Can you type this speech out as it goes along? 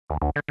Cash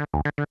Daddies,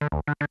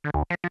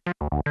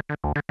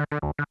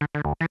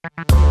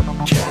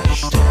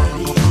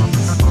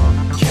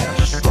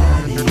 Cash Daddies, Cash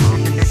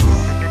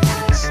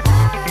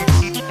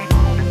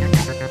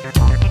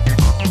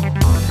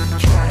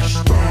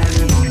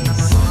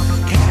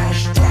Daddies,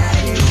 Cash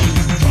Daddies,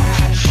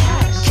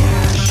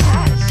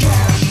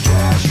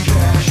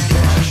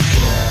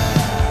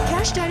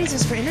 Cash Daddies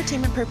is for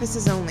entertainment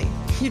purposes only.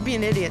 You'd be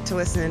an idiot to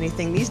listen to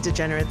anything these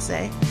degenerates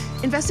say.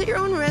 Invest at your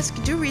own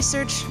risk, do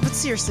research, but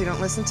seriously don't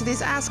listen to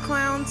these ass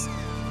clowns.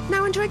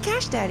 Now enjoy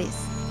Cash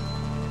Daddies.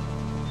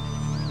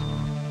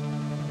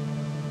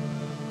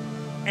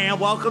 And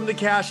welcome to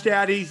Cash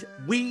Daddies.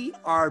 We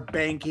are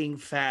banking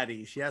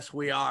fatties. Yes,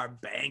 we are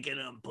banking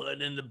them,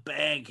 putting in the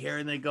bank. Here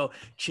and they go,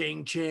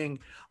 ching, ching.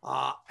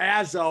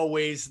 As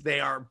always, they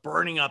are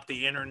burning up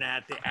the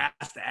internet. The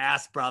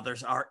Ass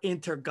Brothers are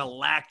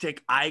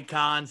intergalactic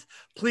icons.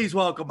 Please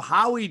welcome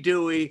Howie,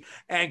 Dewey,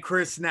 and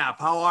Chris Neff.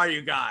 How are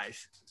you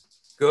guys?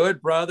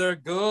 Good, brother.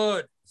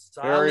 Good.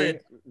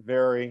 Solid. Very,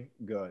 very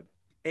good.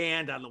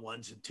 And on the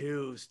ones and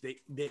twos, the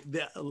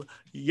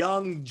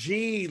young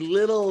G,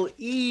 little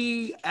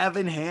E,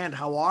 Evan Hand.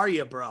 How are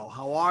you, bro?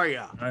 How are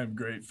you? I'm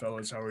great,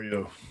 fellas. How are you? Did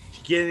you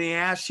get any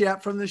ass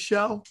yet from the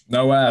show?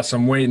 No ass.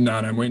 I'm waiting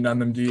on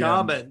them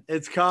DMs.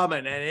 It's coming,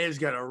 and it is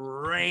going to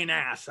rain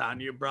ass on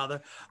you,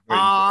 brother.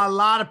 A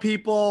lot of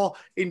people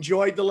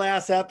enjoyed the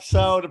last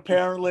episode.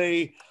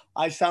 Apparently,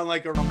 I sound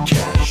like a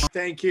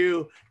thank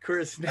you,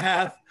 Chris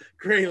Neff.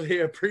 Greatly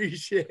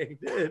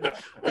appreciated.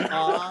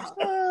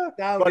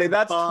 Buddy,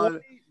 that's 20,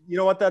 you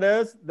know what that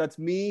is? That's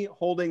me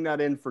holding that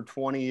in for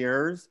 20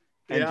 years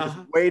and just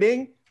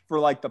waiting for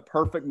like the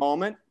perfect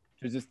moment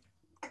to just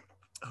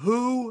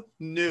who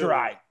knew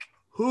strike.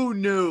 Who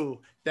knew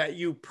that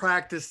you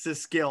practiced the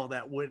skill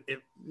that would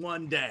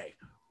one day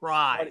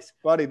rise?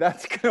 Buddy,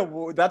 that's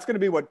gonna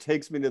be what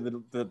takes me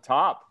to the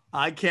top.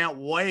 I can't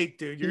wait,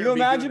 dude. Can you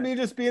imagine me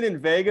just being in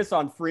Vegas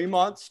on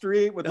Fremont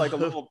Street with like a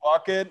little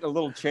bucket, a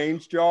little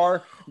change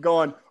jar,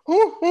 going,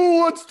 who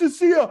wants to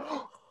see a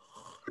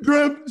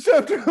drip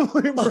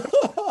separately? Throw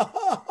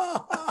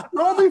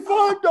me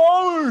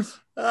 $5.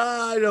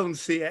 I don't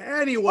see it.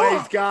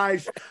 Anyways,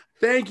 guys,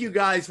 thank you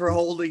guys for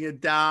holding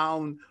it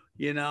down.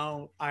 You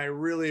know, I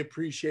really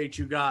appreciate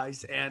you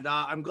guys. And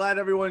I'm glad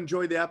everyone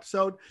enjoyed the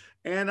episode.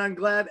 And I'm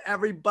glad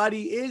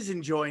everybody is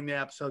enjoying the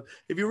episode.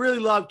 If you really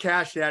love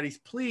Cash Daddies,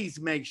 please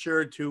make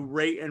sure to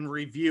rate and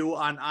review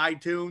on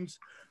iTunes.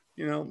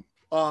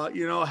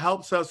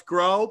 Helps us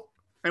grow.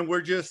 And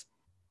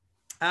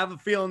I have a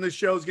feeling this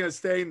show is going to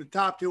stay in the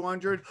top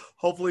 200,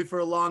 hopefully for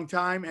a long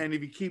time. And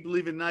if you keep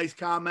leaving nice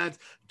comments,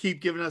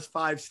 keep giving us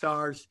 5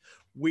 stars,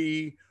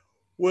 we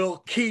will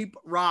keep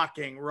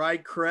rocking,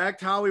 right?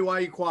 Correct? Howie, why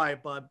are you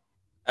quiet, bud?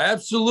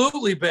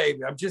 Absolutely,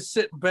 baby. I'm just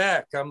sitting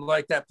back. I'm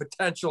like that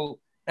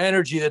potential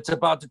energy that's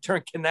about to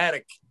turn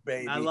kinetic,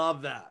 baby. I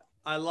love that.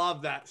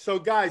 So,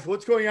 guys,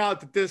 what's going on with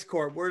the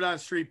Discord? Word on the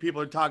street,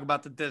 people are talking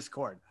about the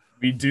Discord.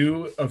 We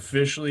do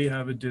officially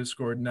have a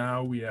Discord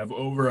now. We have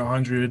over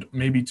 100,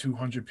 maybe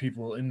 200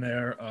 people in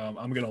there.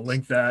 I'm going to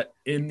link that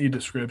in the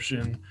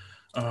description.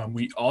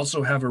 We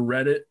also have a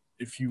Reddit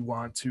if you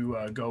want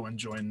to go and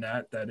join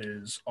that. That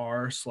is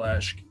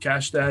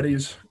r/Cash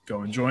Daddies.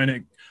 Go and join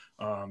it.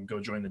 Go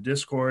join the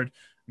Discord.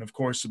 And, of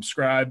course,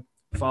 subscribe.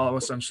 Follow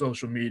us on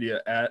social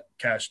media at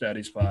Cash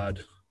Daddies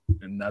Pod.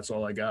 And that's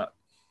all I got.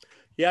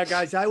 Yeah,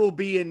 guys, I will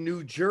be in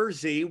New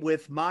Jersey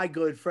with my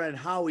good friend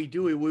Howie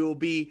Dewey. We will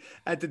be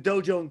at the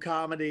Dojo and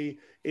Comedy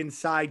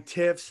inside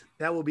Tiff's.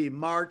 That will be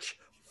March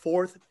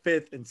 4th,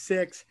 5th, and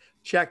 6th.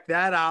 Check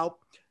that out.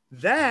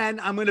 Then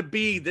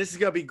this is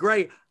going to be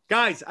great.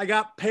 Guys, I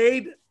got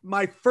paid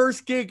my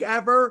first gig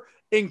ever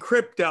in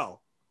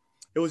crypto.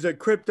 It was a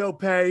crypto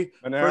pay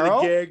for the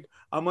gig.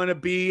 I'm going to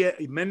be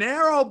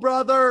Monero,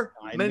 brother.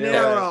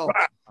 Monero.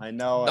 I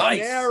know.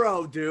 Nice.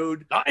 Monero,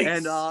 dude. Nice.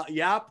 And,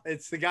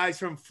 it's the guys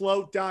from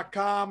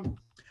float.com,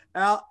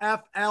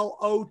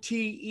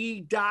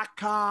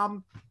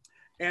 flote.com.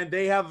 And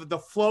they have the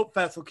Float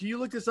Festival. Can you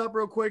look this up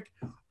real quick,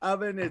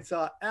 Evan? It's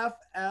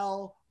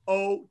FLOTE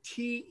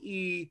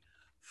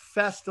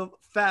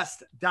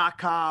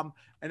fest.com.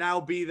 And I'll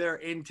be there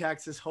in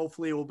Texas.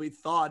 Hopefully it will be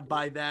thawed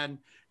by then.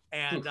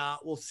 And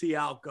we'll see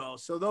how it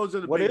goes. So those are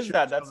the What big is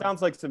that? shows That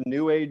sounds like some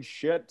new age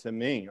shit to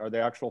me. Are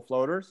they actual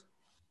floaters?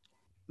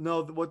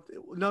 No.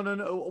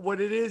 What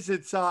it is,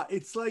 it's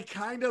like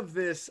kind of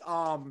this.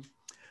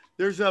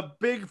 There's a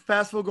big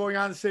festival going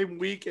on the same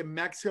week in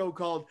Mexico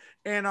called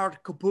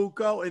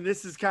Anarchapulco, and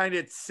this is kind of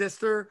its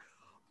sister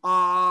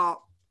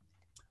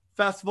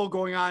festival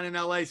going on in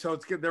LA. So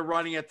they're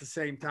running at the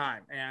same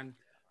time. And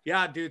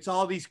yeah, dude, it's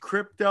all these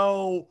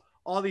crypto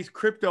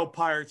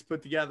pirates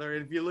put together.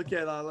 And if you look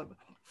at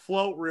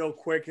Float real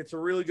quick, it's a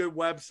really good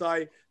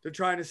website. They're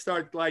trying to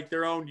start like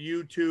their own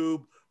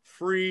YouTube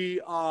free,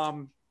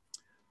 no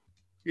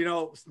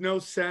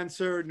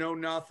censor, no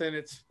nothing.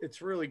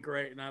 It's really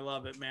great, and I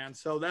love it, man.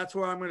 So that's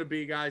where I'm going to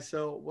be, guys.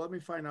 So let me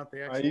find out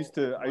the actual. I used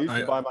to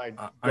buy my.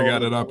 I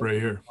got it up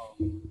right here.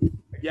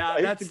 Yeah,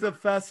 Right? that's the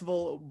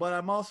festival. But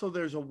I'm also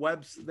there's a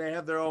they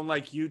have their own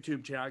like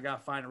YouTube channel. I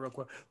gotta find it real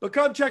quick. But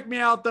come check me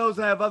out. Those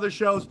I have other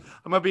shows.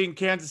 I'm gonna be in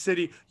Kansas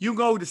City. You can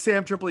go to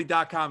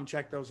samtripoli.com and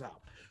check those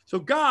out. So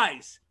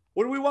guys,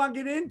 what do we want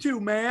to get into,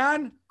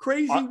 man?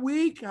 Crazy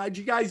week. How'd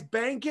you guys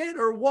bank it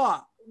or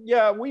what?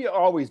 Yeah, we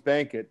always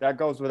bank it. That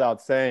goes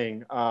without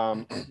saying.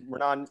 We're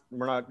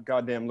not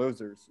goddamn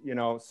losers, you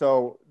know.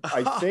 So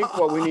I think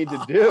what we need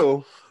to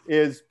do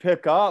is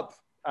pick up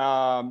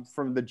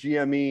from the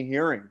GME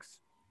hearings.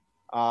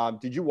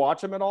 Did you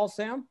watch them at all,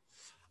 Sam?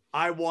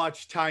 I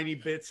watched tiny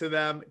bits of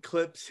them,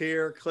 clips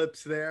here,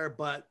 clips there,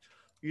 but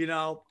you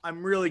know,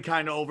 I'm really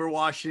kind of over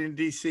Washington,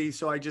 D.C.,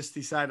 so I just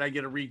decided I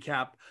get a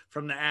recap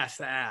from the ass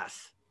to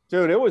ass.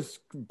 Dude, it was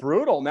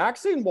brutal.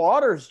 Maxine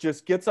Waters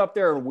just gets up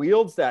there and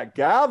wields that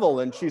gavel,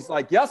 and she's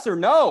like, yes or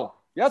no,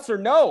 yes or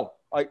no.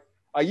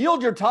 I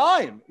yield your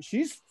time.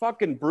 She's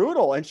fucking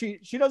brutal, and she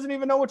doesn't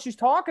even know what she's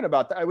talking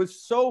about. It was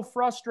so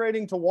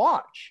frustrating to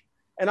watch.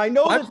 And I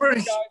know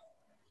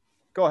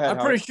go ahead. I'm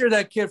pretty sure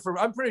the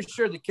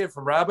kid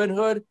from Robin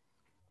Hood,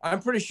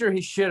 I'm pretty sure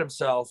he shit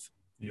himself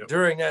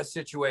during that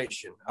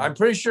situation. I'm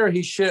pretty sure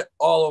he shit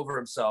all over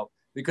himself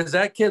because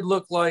that kid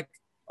looked like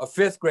a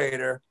fifth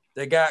grader.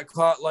 They got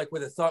caught like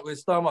with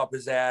his thumb up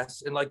his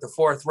ass in like the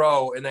fourth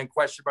row and then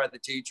questioned by the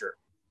teacher.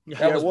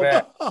 That was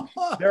bad.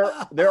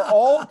 They're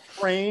all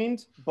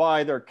trained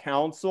by their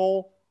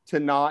counsel to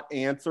not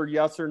answer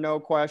yes or no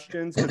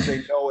questions because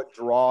they know it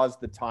draws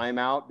the time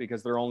out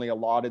because they're only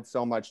allotted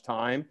so much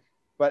time.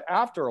 But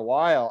after a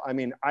while, I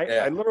mean,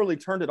 I literally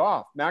turned it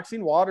off.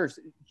 Maxine Waters,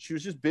 she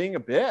was just being a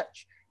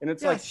bitch. And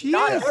it's like,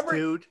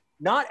 dude.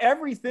 Not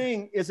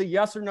everything is a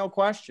yes or no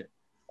question.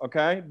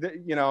 Okay.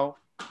 You know,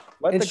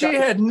 she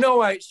has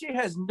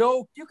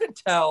no, you can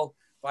tell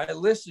by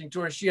listening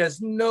to her, she has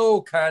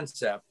no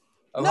concept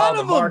of how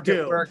the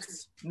market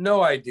works.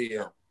 No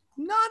idea.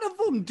 None of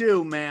them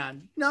do,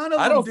 man. None of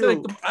them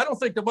do. I don't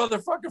think the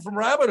motherfucker from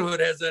Robin Hood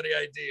has any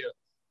idea.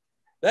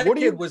 That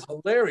kid was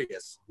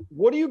hilarious.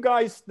 What do you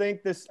guys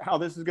think how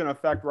this is going to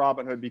affect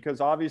Robin Hood?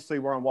 Because obviously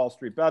we're on Wall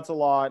Street Bets a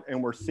lot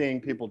and we're seeing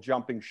people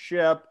jumping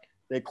ship.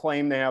 They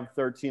claim they have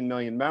 13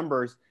 million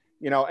members.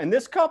 You know, and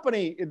this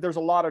company, there's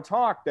a lot of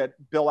talk that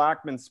Bill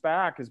Ackman's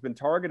SPAC has been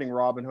targeting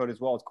Robinhood as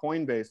well as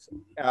Coinbase.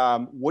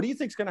 What do you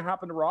think is going to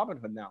happen to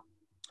Robinhood now?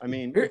 I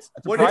mean,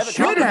 what it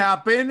should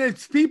happen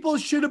is people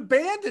should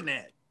abandon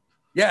it.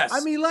 Yes,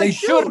 I mean, like, they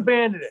should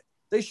abandon it.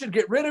 They should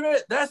get rid of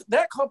it.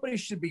 That company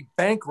should be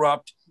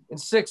bankrupt in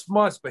 6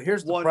 months. But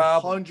here's the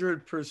problem.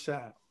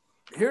 100%.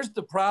 Here's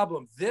the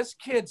problem. This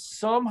kid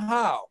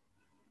somehow,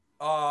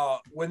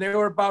 when they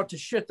were about to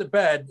shit the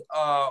bed,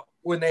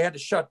 when they had to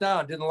shut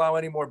down, didn't allow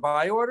any more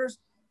buy orders.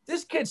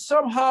 This kid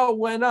somehow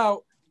went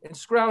out and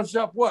scrounged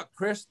up what,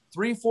 Chris,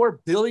 $3-4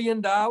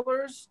 billion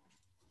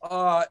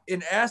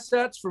in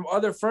assets from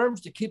other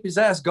firms to keep his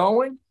ass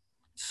going.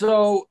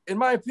 So, in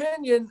my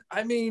opinion,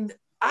 I mean,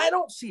 I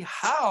don't see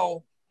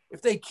how,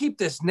 if they keep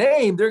this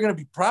name, they're going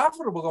to be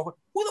profitable.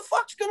 Who the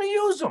fuck's going to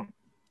use them?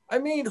 I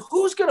mean,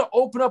 who's going to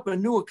open up a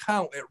new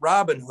account at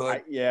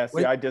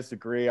Robinhood? I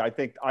disagree. I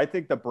think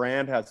the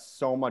brand has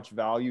so much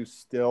value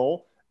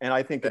still. And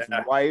I think it's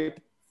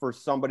ripe for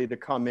somebody to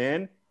come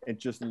in and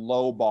just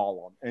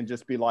lowball them and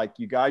just be like,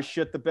 you guys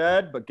shit the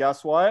bed, but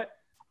guess what?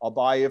 I'll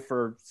buy you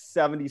for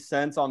 70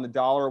 cents on the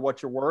dollar of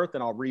what you're worth,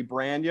 and I'll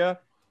rebrand you.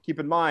 Keep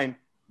in mind,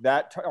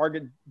 that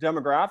target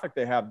demographic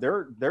they have,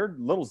 they're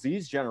little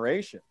Z's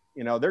generation.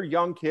 You know, they're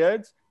young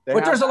kids.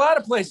 But there's a lot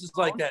of places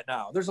like that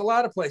now. There's a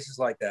lot of places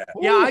like that.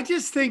 Yeah, I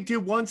just think,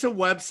 dude, once a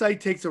website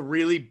takes a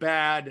really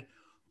bad,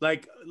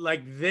 like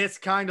this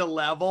kind of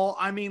level,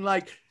 I mean,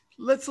 like,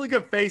 let's look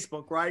at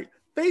Facebook, right?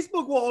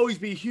 Facebook will always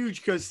be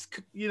huge because,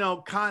 you know,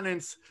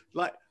 continents,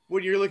 like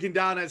when you're looking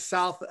down at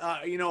South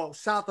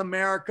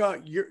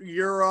America,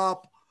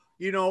 Europe,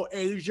 you know,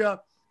 Asia,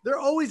 they're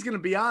always going to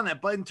be on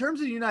that. But in terms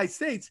of the United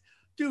States,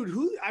 dude,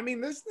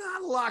 there's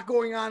not a lot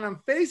going on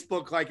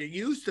Facebook like it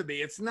used to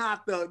be. It's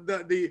not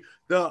the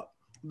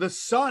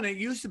sun it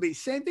used to be.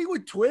 Same thing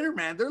with Twitter,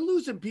 man. They're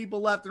losing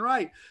people left and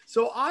right.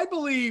 So I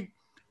believe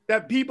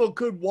that people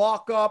could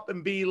walk up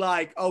and be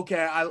like,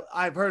 okay,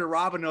 I've heard of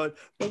Robinhood.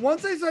 But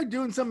once they start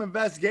doing some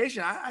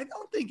investigation, I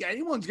don't think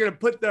anyone's going to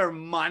put their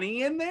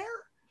money in there.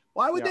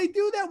 Why would they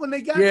do that when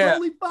they got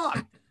totally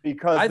fucked?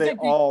 Because they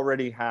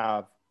already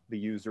have the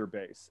user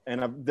base.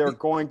 And they're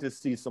going to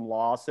see some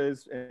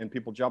losses and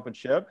people jumping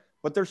ship.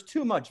 But there's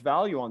too much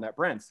value on that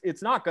brand.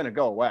 It's not going to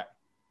go away.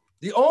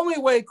 The only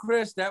way,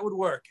 Chris, that would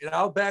work, and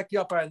I'll back you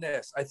up on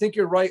this. I think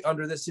you're right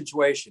under this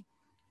situation.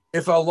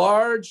 If a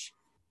large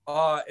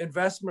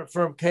investment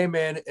firm came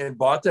in and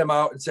bought them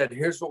out and said,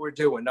 here's what we're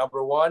doing.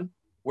 Number one,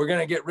 we're going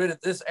to get rid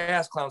of this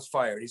ass clown's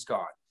fired. He's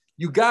gone.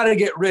 You got to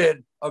get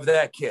rid of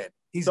that kid.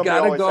 He's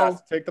got to go.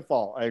 Take the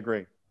fall. I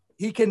agree.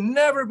 He can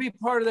never be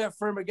part of that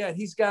firm again.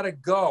 He's got to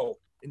go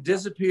and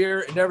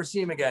disappear and never see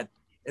him again.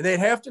 And they'd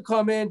have to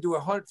come in, do a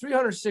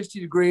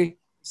 360-degree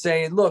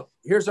saying, look,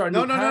 here's our new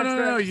contract.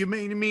 No. You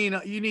mean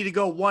you need to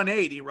go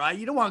 180, right?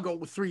 You don't want to go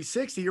with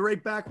 360. You're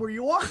right back where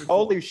you are.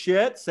 Holy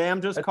shit.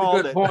 Sam just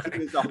called it.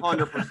 He's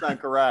 100%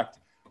 correct.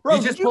 Bro,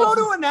 He just did you go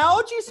pulled- to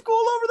analogy school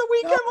over the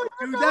weekend?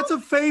 Dude, that's a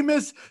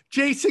famous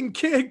Jason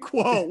Kidd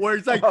quote where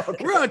it's like,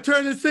 Okay. we're gonna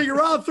turn this thing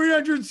around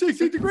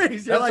 360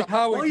 degrees. You're That's a like,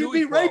 Howie well, you'd Dewey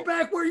be right quote.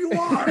 back where you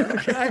are.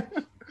 Okay.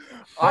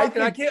 I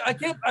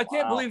I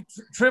can't believe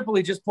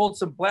Tripoli just pulled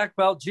some black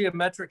belt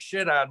geometric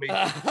shit on me.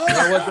 And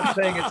I wasn't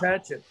paying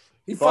attention.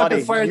 He Buddy,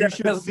 fucking fired you that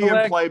should see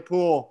him play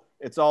pool.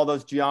 It's all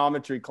those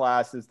geometry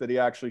classes that he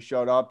actually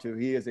showed up to.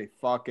 He is a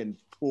fucking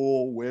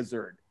pool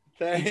wizard.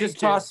 Thank He just you.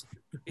 tossed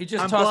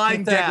I'm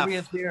blind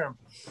Pythagorean deaf. theorem.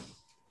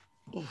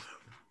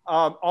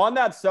 On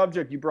that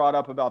subject, you brought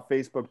up about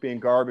Facebook being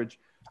garbage.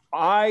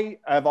 I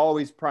have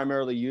always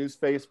primarily used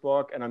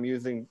Facebook, and I'm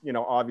using,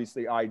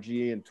 obviously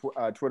IG and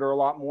Twitter a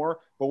lot more.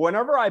 But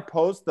whenever I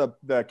post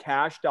the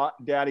Cash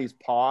Daddies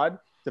pod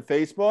to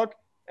Facebook,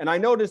 and I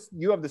noticed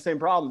you have the same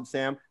problem,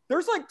 Sam,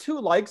 there's like 2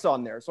 likes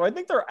on there. So I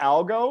think their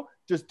algo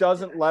just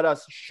doesn't let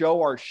us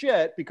show our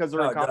shit because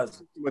they're in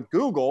competition with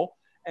Google,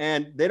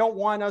 and they don't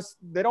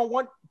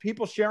want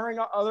people sharing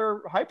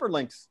other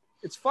hyperlinks.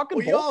 It's fucking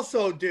Well, you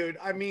also, dude,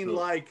 I mean,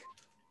 like,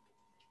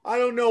 I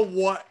don't know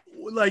what,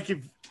 like,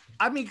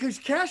 because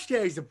Cash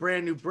Daddy is a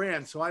brand new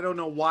brand, so I don't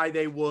know why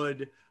they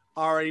would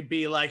already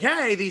be like,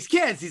 hey, these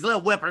kids, these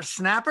little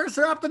whippersnappers,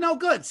 they're up to no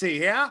good,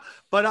 see, yeah?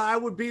 But I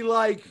would be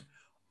like,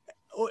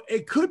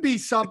 it could be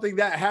something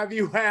that, have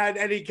you had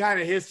any kind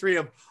of history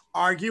of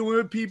arguing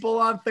with people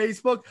on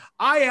Facebook?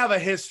 I have a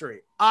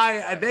history.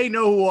 They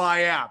know who I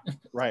am.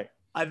 Right.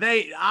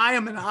 I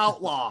am an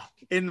outlaw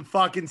in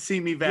fucking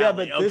Simi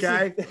Valley,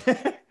 okay?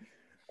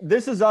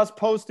 This is us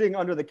posting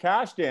under the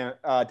Cash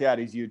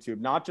Daddies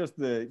YouTube, not just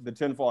the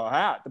tinfoil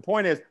hat. The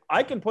point is,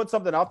 I can put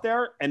something up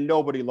there and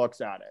nobody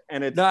looks at it,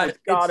 and it's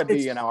got to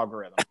be an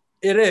algorithm.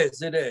 It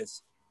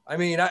is. I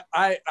mean,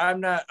 I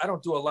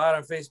don't do a lot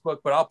on Facebook,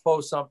 but I'll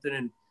post something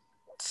and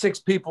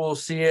 6 people will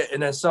see it,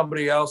 and then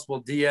somebody else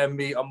will DM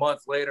me a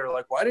month later,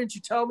 like, why didn't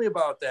you tell me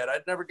about that? I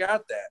never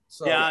got that.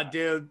 So yeah,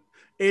 dude,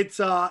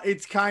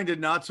 it's kind of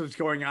nuts what's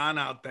going on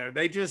out there.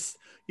 They just,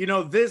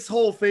 this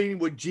whole thing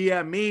with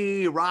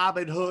GME,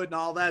 Robinhood, and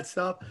all that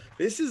stuff.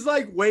 This is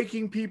like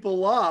waking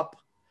people up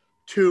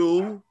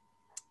to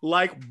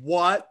like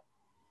what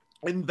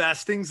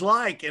investing's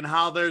like and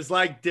how there's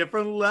like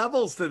different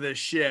levels to this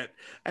shit.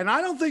 And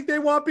I don't think they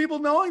want people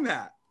knowing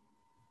that.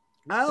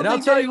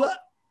 I'll tell you what.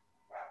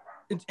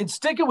 And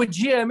sticking with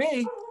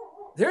GME,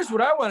 here's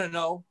what I want to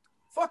know.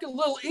 Fucking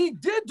Lil E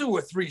did do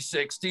a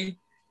 360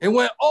 and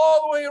went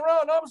all the way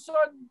around. All of a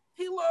sudden,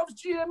 he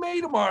loves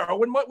GME tomorrow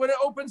when it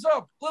opens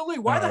up. Lil E,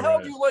 why the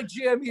hell do you like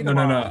GME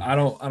tomorrow? No. I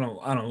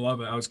don't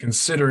love it. I was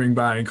considering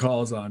buying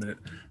calls on it,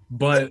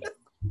 but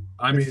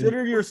I mean,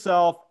 consider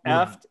yourself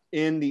effed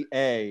in the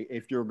A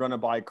if you're going to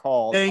buy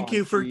calls. Thank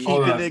you for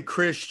keeping it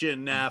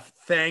Christian, Neff.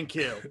 Thank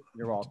you.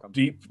 You're welcome.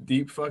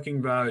 Deep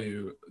fucking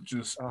value.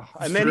 Just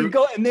and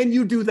then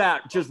you do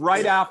that just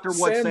right after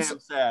what Sam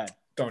said.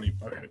 Don't even.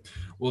 Okay.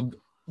 Well,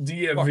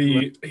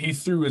 DFV, he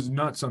threw his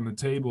nuts on the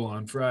table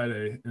on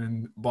Friday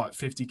and bought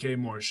 50K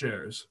more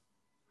shares.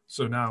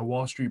 So now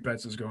Wall Street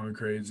Bets is going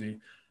crazy.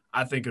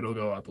 I think it'll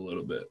go up a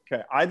little bit.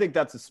 Okay. I think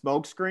that's a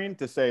smokescreen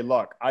to say,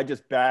 look, I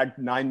just bagged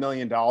 $9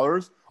 million.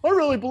 I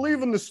really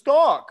believe in the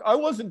stock. I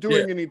wasn't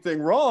doing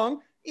anything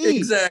wrong.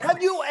 Exactly.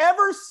 Have you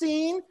ever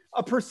seen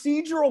a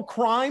procedural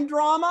crime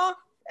drama?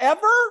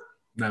 Ever?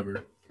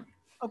 Never.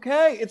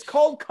 Okay. It's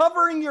called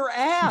covering your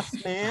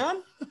ass,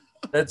 man.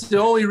 That's the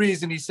only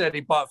reason he said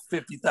he bought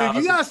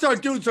 50,000. You gotta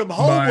start doing some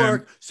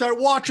homework. Start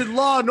watching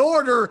Law and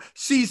Order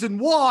season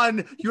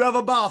 1. You have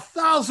about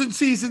 1,000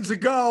 seasons to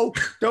go.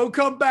 Don't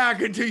come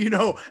back until you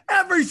know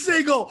every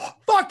single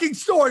fucking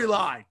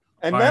storyline.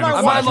 And then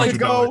I want you to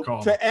go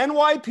to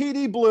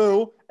NYPD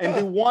Blue and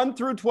do 1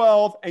 through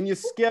 12, and you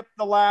skip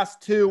the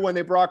last 2 when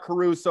they brought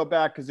Caruso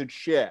back because it's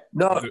shit.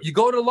 No, you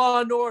go to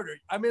Law and Order.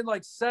 I'm in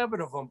like 7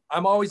 of them.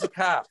 I'm always a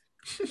cop.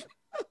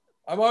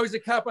 I'm always a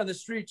cop on the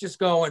street just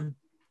going,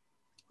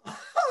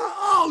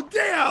 oh,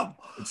 damn.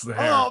 It's the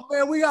hair. Oh,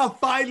 man, we got to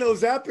find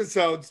those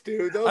episodes,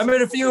 dude. I'm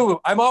in a few.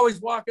 I'm always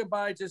walking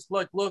by just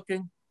like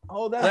looking.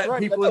 Oh, that's letting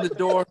right. people in the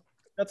door.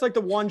 That's like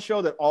the one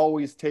show that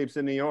always tapes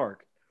in New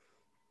York.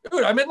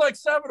 Dude, I'm in like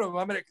 7 of them.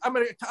 I'm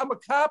a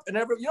cop, and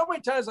you know how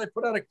many times I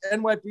put on an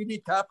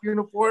NYPD cop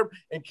uniform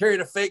and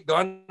carried a fake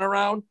gun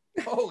around?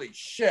 Holy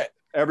shit.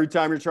 Every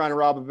time you're trying to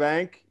rob a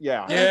bank?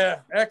 Yeah. Yeah,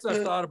 actually,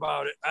 I've thought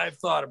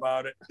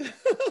about it.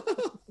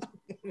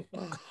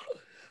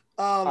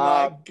 Oh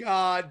my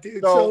God,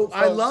 dude. So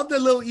I love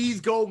that Lil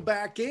E's going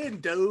back in,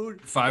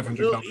 dude. $500.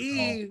 Lil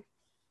E,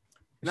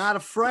 not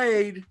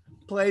afraid,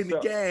 playing the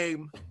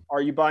game.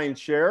 Are you buying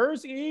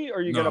shares, E? Or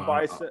are you gonna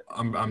buy?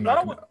 I'm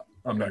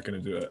not gonna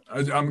do it.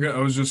 I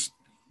was just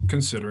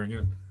considering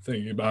it,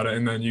 thinking about it,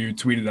 and then you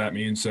tweeted at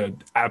me and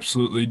said,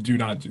 "Absolutely, do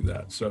not do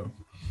that." So,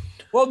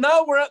 well,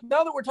 now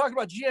that we're talking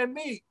about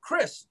GME,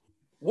 Chris,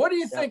 what do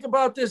you think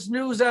about this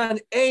news on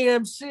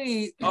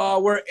AMC,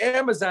 where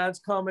Amazon's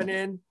coming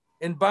in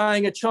and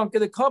buying a chunk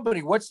of the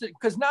company?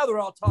 Because now they're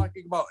all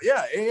talking about,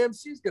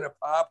 AMC's gonna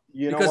pop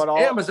because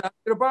Amazon's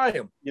gonna buy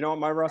them. You know what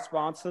my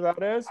response to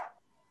that is?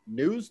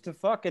 News to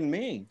fucking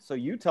me. So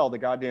you tell the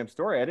goddamn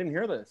story. I didn't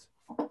hear this.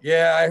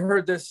 Yeah, I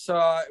heard this.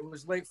 It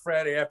was late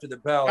Friday after the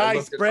bell. I Guys,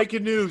 looked it up.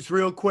 breaking news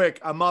real quick.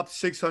 I'm up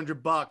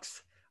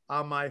 $600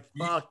 on my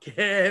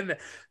fucking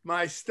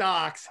my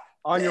stocks.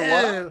 On your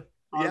what?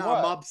 On Yeah, what?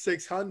 I'm up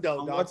 600. On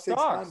dog, what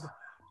stocks? 600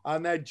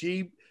 on that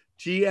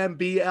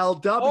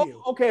GMBLW.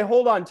 Oh, okay,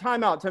 hold on.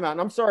 Time out. And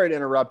I'm sorry to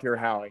interrupt here,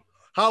 Howie.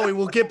 Howie,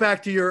 we'll get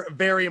back to your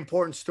very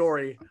important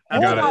story. I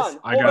got Hold it. on,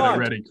 I hold got on. it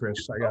ready,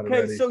 Chris. I got it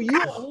Okay, ready. so you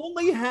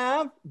only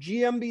have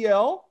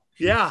GMBL?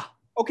 Yeah.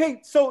 Okay,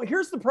 so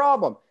here's the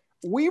problem.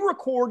 We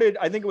recorded,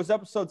 I think it was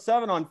episode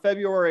 7 on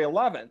February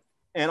 11th,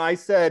 and I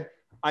said,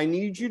 I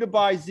need you to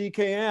buy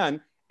ZKN,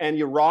 and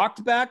you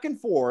rocked back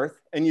and forth,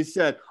 and you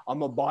said, I'm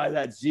going to buy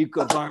that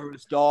Zika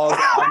virus, dog.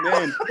 I'm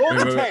in. Roll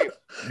the Wait. tape.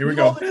 Here we You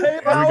go. roll the tape,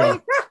 Here we Howie?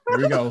 go. Here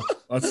we go.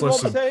 Let's You roll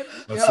the listen. tape?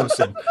 Let's Yeah.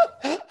 listen.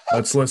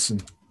 Let's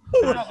listen.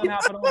 It doesn't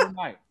happen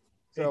overnight.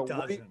 So It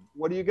doesn't.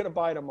 what are you going to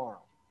buy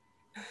tomorrow?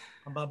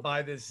 I'm going to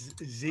buy this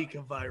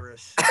Zika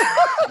virus.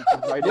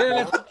 Right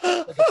Yeah.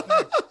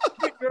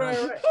 now?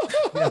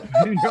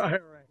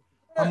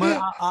 I'm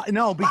gonna,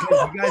 no, because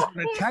you guys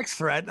are a text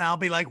thread, and I'll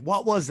be like,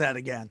 what was that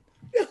again?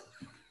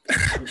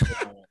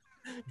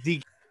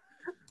 Zika.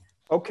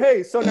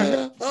 Okay, so now here's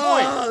the point.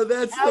 Oh,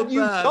 that's Had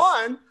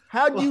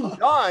you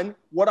done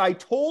what I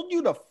told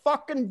you to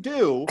fucking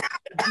do,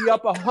 be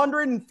up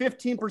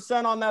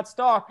 115% on that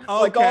stock. Like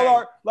all Okay.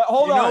 our,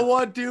 hold You on. know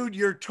what, dude?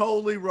 You're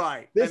totally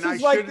right. This and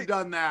is I like should have the-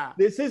 done that.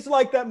 This is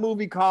like that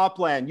movie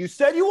Copland. You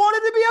said you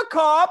wanted to be a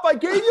cop. I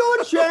gave you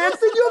a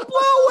chance and you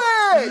blew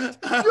it.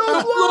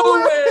 You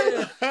blew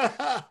it.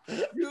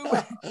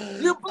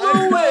 You blew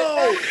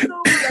I it.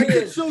 know. I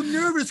get so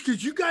nervous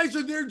because you guys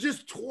are there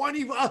just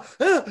 20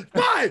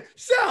 buy,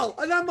 sell,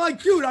 and I'm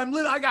like, dude,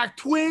 I got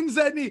twins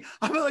that need.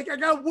 I'm like, I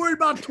got worried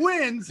about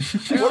twins. I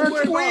What got are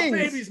worried about twins?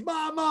 baby's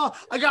mama.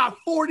 I got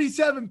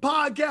 47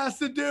 podcasts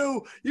to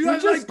do. You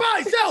guys just- are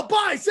like,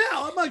 buy,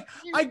 sell. I'm like,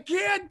 I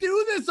can't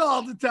do this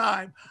all the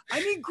time. I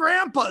need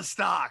grandpa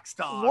stocks,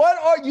 dog. What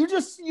are you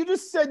just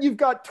said you've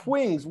got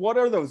twins. What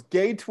are those?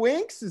 Gay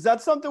twinks? Is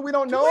that something we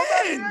don't know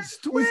about? yet?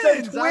 You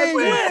said Twins. I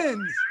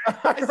twins.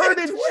 I heard said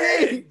a G.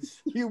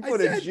 twins. You I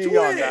put a said G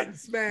on that.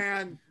 twins,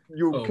 man.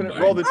 You Oh can my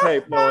roll the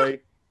tape, Louie.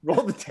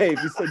 Roll the tape.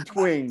 You said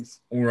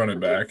twins. We'll run it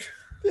back.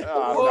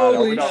 Oh, no, we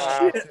Holy don't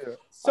have shit. to.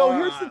 So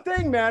here's the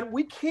thing, man.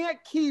 We can't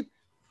keep.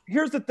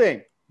 Here's the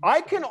thing.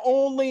 I can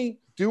only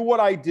do what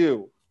I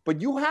do,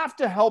 but you have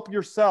to help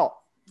yourself.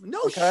 No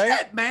Okay.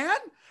 shit, man.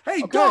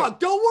 Hey, Okay. dog,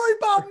 don't worry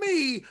about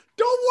me.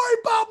 Don't worry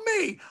about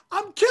me.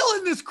 I'm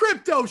killing this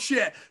crypto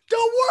shit.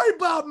 Don't worry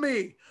about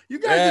me. You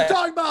guys Yeah. are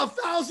talking about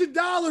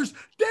 $1,000.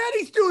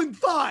 Daddy's doing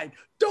fine.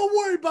 Don't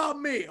worry about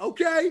me,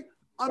 okay?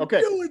 I'm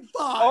Okay. doing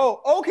fine.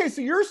 Oh, okay.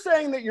 So you're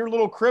saying that your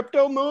little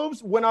crypto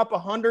moves went up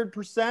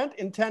 100%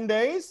 in 10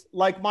 days,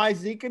 like my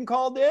Zekin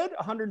call did,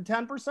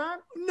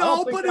 110%?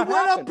 no, but it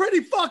went up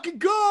pretty fucking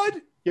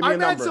good. Give me a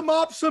I've had number. some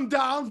ups, some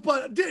downs,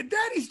 but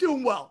Daddy's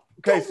doing well.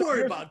 Okay, Don't so worry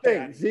here's about the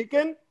thing. Daddy.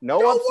 Zekin, no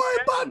Don't ups worry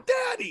and downs. about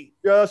Daddy.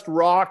 Just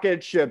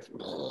rocket ships.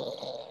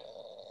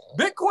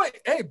 Bitcoin.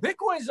 Hey,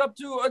 Bitcoin's up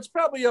to, it's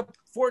probably up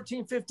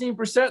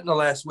 14-15% in the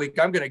last week.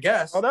 I'm going to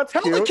guess. Oh, that's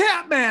Tell the cute.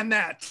 cat man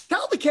that.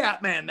 Tell the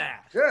cat man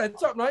that. Yeah,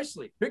 it's up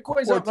nicely.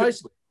 Bitcoin's up 14.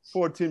 nicely.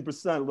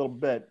 14%, a little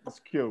bit. That's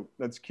cute.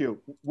 That's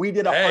cute. We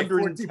did Hey,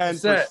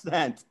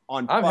 110%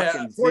 on I'm fucking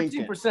happy.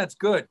 Zinkin. 14% is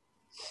good.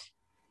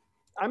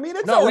 I mean,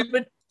 it's No, all we've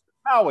been,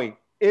 Howie.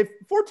 If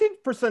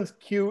 14% is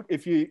cute,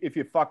 if you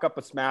fuck up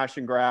a smash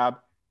and grab,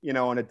 in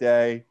a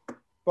day,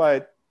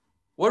 but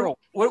what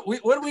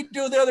did we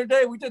do the other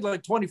day? We did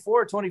like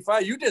 24,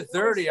 25. You did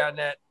 30 on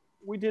that.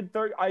 we did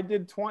 30. I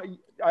did 20.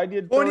 I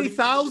did 30.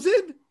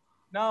 20,000?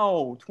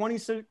 No,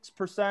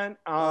 26%.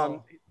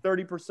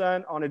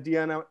 30% on a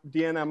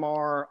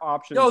DNMR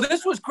option. No,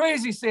 this was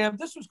crazy, Sam.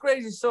 This was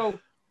crazy. So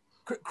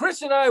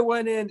Chris and I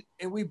went in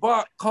and we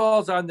bought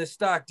calls on this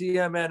stock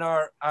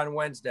DMNR on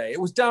Wednesday. It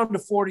was down to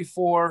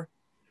 $44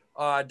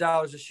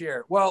 a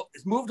share. Well,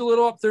 it's moved a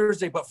little up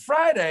Thursday, but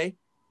Friday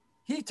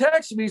he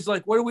texted me. He's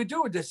like, what do we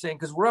do with this thing?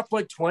 Because we're up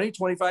like 20,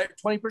 25,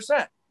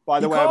 20%. By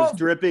the He way, I was called-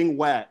 dripping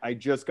wet. I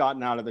just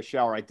gotten out of the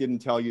shower. I didn't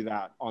tell you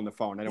that on the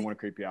phone. I didn't want to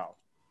creep you out.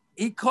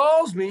 He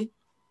calls me,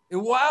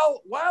 and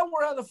while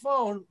we're on the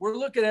phone, we're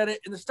looking at it,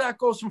 and the stock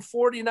goes from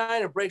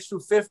 49 and breaks through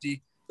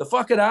 50. The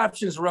fucking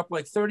options are up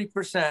like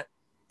 30%,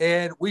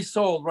 and we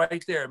sold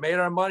right there, made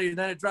our money, and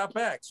then it dropped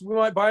back. So we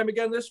might buy them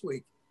again this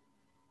week.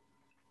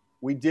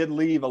 We did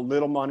leave a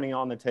little money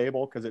on the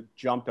table because it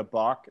jumped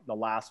 $1 the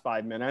last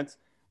 5 minutes.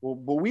 Well,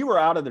 but we were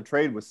out of the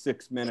trade with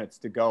 6 minutes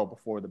to go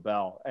before the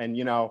bell. And,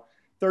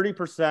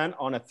 30%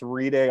 on a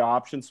 3-day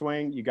option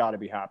swing, you got to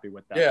be happy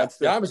with that. Yeah,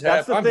 the I'm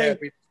thing.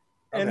 happy.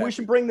 And we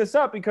should bring this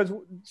up because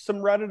some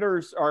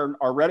Redditors, our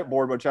Reddit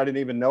board, which I didn't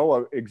even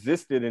know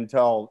existed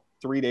until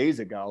 3 days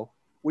ago,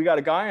 we got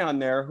a guy on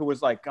there who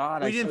was like,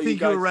 God, We didn't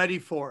think you were ready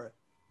for it.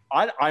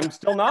 I'm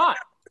still not.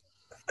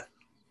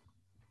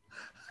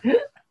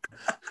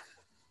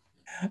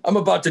 I'm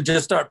about to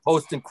just start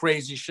posting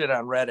crazy shit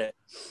on Reddit.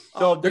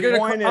 So They're the gonna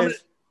point I'm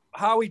is,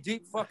 Howie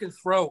deep fucking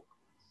throat.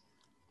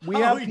 we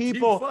have Howie, deep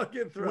people.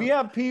 fucking throat. We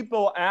have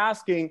people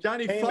asking,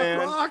 Johnny hey, Fuck man,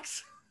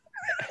 Rocks.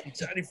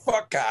 Johnny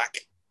Fuckcock.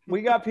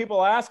 We got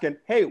people asking,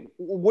 hey,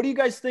 what do you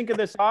guys think of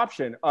this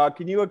option?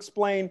 Can you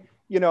explain,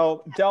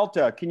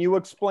 delta? Can you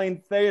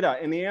explain theta?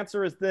 And the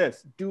answer is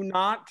this: do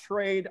not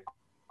trade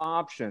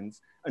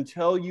options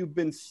until you've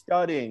been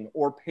studying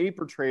or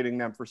paper trading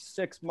them for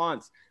 6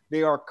 months.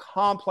 They are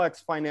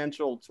complex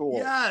financial tools.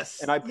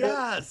 Yes. And I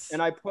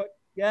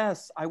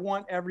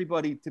want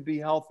everybody to be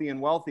healthy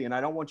and wealthy, and I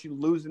don't want you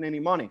losing any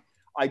money.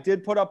 I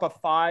did put up a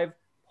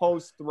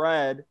 5-post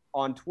thread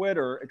on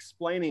Twitter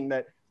explaining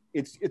that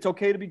it's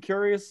okay to be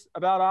curious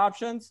about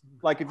options.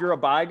 Like if you're a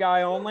buy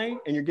guy only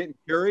and you're getting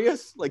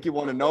curious, like you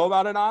want to know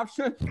about an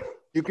option,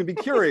 you can be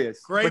curious.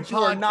 Great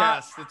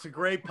podcast. It's a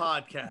great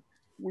podcast.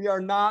 We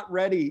are not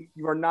ready.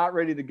 You are not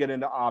ready to get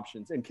into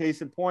options. In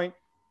case in point,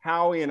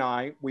 Howie and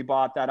I, we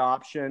bought that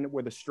option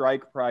with a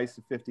strike price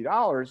of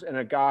 $50, and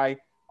a guy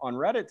on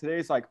Reddit today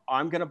is like,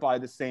 I'm going to buy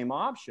the same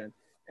option.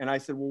 And I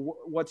said, well,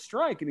 what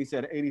strike? And he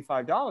said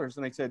 $85.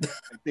 And I said,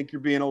 I think you're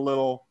being a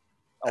little,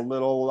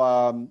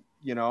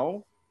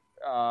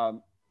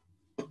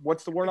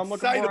 what's the word I'm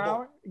looking for?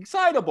 Howie?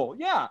 Excitable.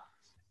 Yeah.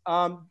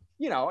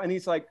 And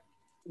he's like,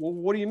 well,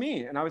 what do you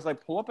mean? And I was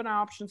like, pull up an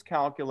options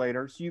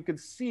calculator so you can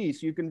see,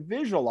 so you can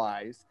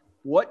visualize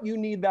what you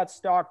need that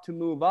stock to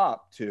move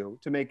up to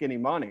make any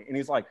money. And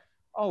he's like,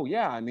 oh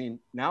yeah, I mean,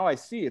 now I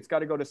see it's got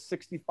to go to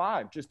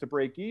 65 just to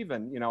break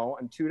even,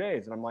 in 2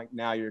 days. And I'm like,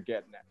 now you're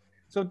getting it.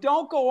 So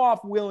don't go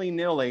off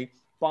willy-nilly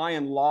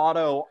buying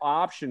lotto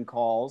option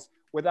calls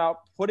without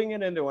putting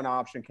it into an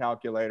option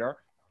calculator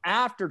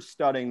after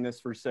studying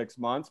this for 6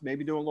 months,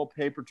 maybe doing a little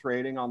paper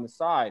trading on the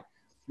side.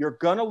 You're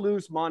going to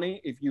lose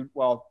money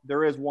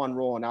there is one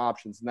rule in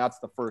options, and that's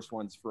the first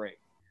one's free.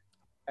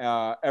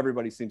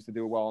 Everybody seems to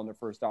do well on their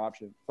first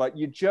option, but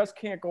you just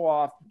can't go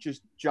off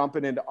just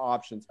jumping into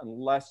options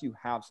unless you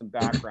have some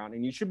background,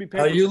 and you should be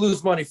paying. You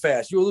lose money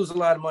fast. You lose a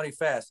lot of money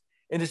fast.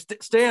 And to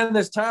stay on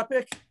this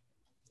topic,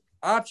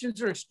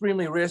 options are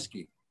extremely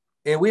risky.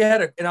 And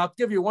and I'll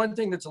give you one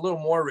thing that's a little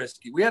more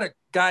risky. We had a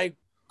guy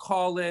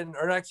call in,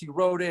 or actually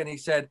wrote in. He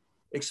said,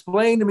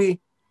 explain to me,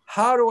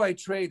 how do I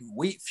trade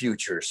wheat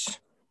futures?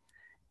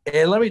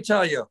 And let me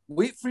tell you,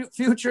 wheat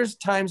futures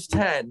times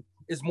 10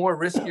 is more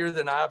riskier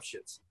than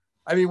options.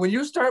 I mean, when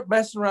you start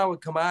messing around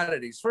with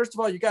commodities, first of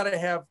all, you got to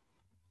have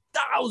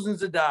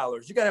thousands of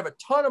dollars. You got to have a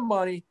ton of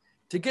money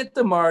to get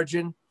the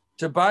margin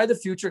to buy the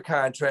future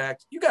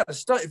contract. You got to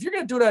study. If you're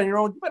going to do it on your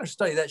own, you better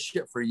study that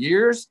shit for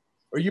years,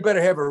 or you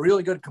better have a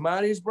really good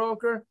commodities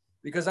broker.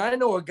 Because I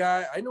know a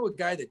guy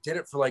that did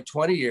it for like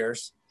 20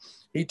 years.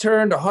 He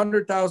turned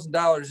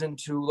 $100,000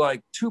 into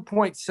like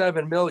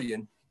 2.7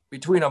 million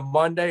between a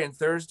Monday and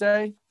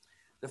Thursday.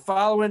 The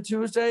following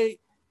Tuesday,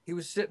 he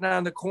was sitting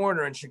on the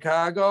corner in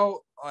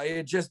Chicago. He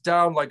had just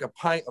downed like a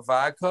pint of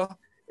vodka.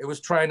 It was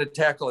trying to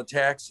tackle a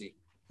taxi.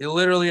 He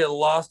literally had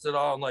lost it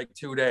all in like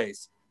 2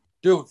 days.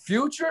 Dude,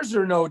 futures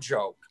are no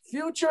joke.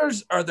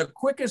 Futures are the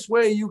quickest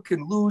way you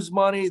can lose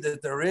money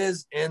that there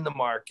is in the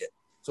market.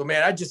 So,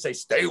 man, I just say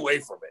stay away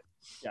from it.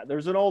 Yeah,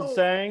 there's an old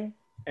saying,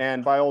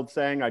 and by old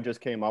saying, I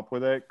just came up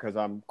with it because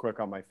I'm quick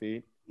on my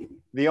feet.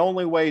 The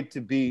only way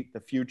to beat the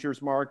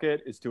futures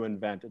market is to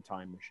invent a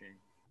time machine.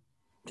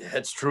 Yeah,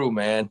 it's true,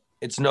 man.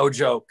 It's no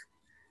joke.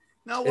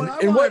 Now, what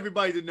I want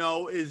everybody to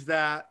know is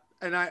that,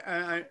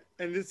 and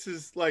this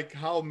is like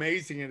how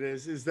amazing it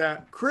is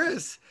that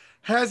Chris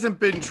hasn't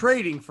been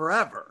trading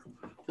forever.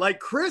 Like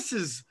Chris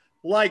is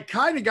like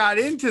kind of got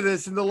into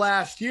this in the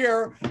last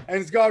year and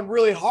has gone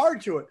really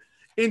hard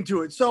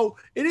into it. So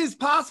it is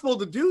possible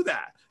to do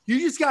that. You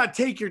just got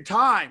to take your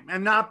time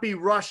and not be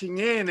rushing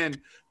in and,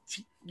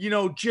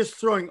 just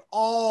throwing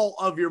all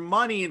of your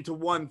money into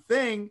one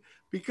thing,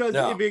 because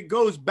if it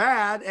goes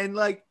bad, and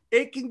like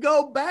it can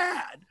go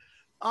bad,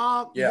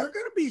 you're going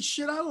to be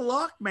shit out of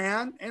luck,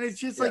 man. And it's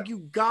just like, you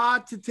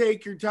got to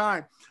take your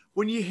time.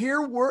 When you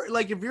hear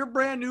like if you're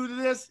brand new to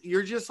this,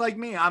 you're just like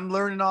me. I'm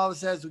learning all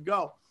this as we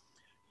go.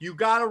 You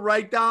got to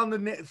write down the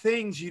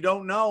things you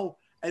don't know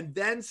and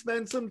then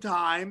spend some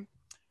time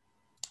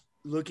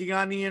looking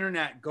on the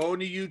internet, going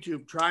to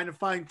YouTube, trying to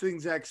find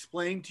things that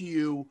explain to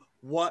you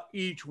what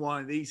each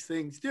one of these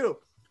things do.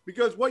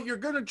 Because what you're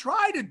going to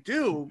try to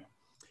do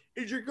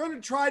is you're going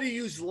to try to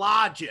use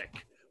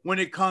logic when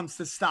it comes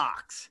to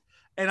stocks.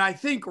 And I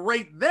think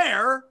right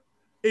there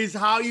is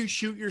how you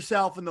shoot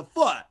yourself in the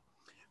foot.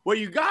 What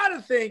you got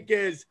to think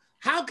is,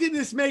 how can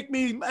this make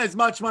me as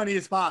much money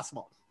as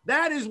possible?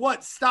 That is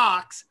what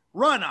stocks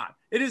run on.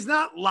 It is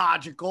not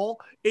logical.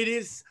 It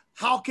is,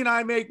 how can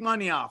I make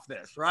money off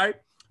this, right?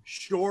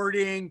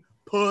 Shorting,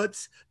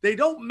 puts, they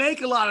don't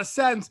make a lot of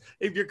sense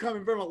if you're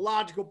coming from a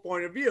logical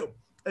point of view.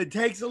 It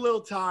takes a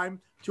little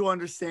time to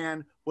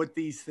understand what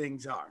these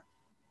things are.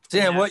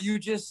 Sam, what you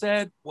just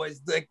said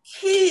was the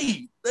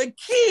key. The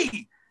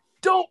key.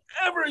 Don't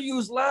ever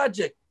use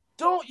logic.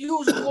 Don't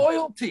use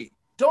loyalty.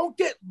 Don't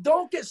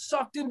get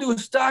sucked into a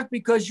stock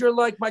because you're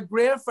like, my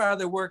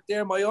grandfather worked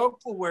there, my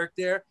uncle worked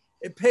there,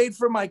 it paid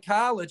for my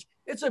college.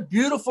 It's a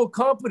beautiful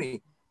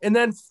company. And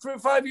then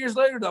 5 years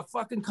later, the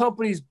fucking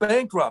company's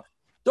bankrupt.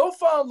 Don't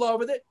fall in love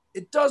with it.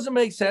 It doesn't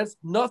make sense.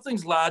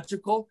 Nothing's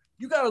logical.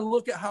 you got to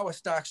look at how a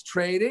stock's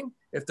trading.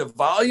 If the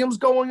volume's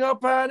going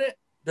up on it,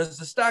 does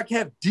the stock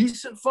have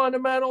decent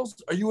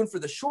fundamentals? Are you in for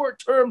the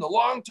short term, the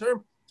long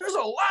term? There's a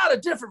lot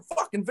of different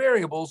fucking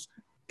variables.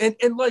 And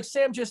like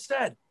Sam just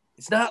said,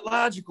 it's not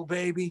logical,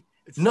 baby.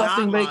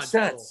 Nothing makes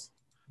sense.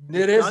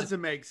 It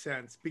doesn't make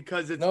sense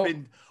because it's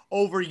been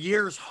over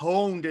years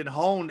honed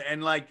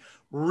and like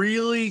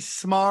really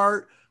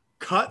smart,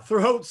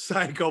 cutthroat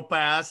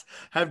psychopaths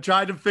have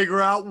tried to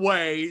figure out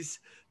ways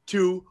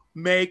to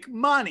make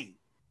money.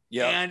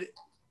 Yeah. And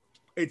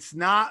it's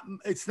not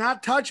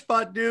touch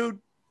butt, dude.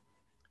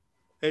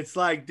 It's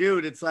like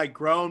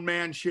grown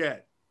man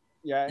shit.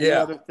 Yeah. And the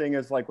other thing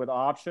is like with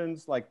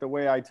options, like the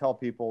way I tell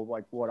people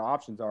like what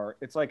options are,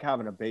 it's like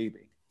having a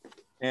baby.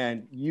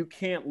 And you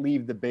can't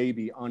leave the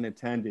baby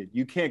unattended.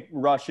 You can't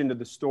rush into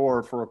the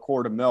store for a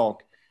quart of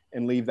milk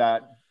and leave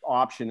that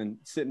option and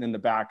sitting in the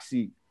back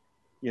seat,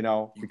 you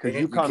know, because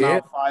you come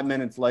out 5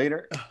 minutes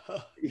later.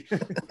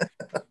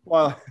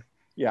 Well,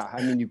 yeah,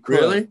 I mean, you could.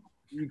 Really?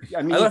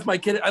 I left my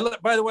kid.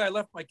 By the way, I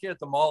left my kid at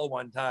the mall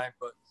one time,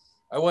 but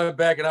I went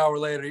back an hour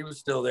later. He was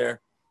still there.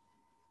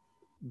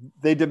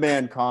 They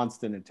demand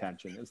constant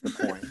attention is the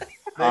point.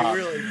 They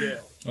really do.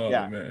 Oh,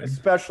 yeah, man.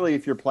 Especially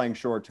if you're playing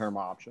short-term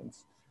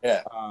options.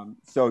 Yeah.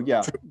 So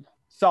yeah,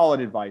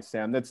 solid advice,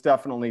 Sam. That's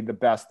definitely the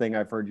best thing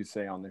I've heard you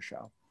say on the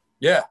show.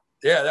 Yeah.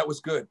 Yeah, that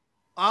was good.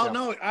 I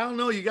don't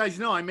know. You guys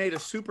know I made a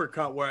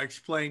supercut where I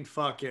explained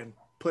fucking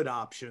put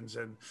options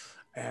and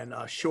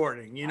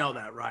shorting. You know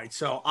that, right?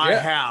 So I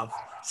have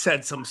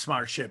said some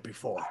smart shit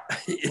before.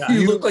 Yeah.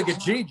 You look like a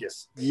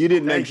genius. You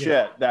didn't make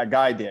shit. That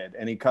guy did,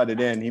 and he cut it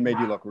in. He made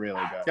you look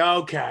really good.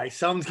 Okay,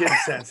 something's getting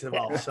sensitive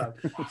all of a sudden.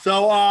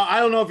 So I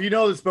don't know if you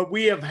know this, but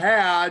we have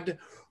had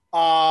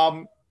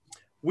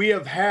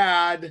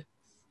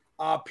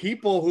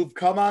people who've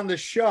come on the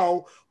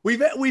show.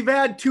 We've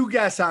had 2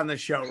 guests on the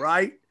show,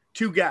 right?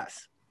 2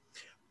 guests.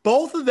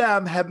 Both of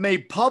them have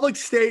made public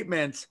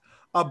statements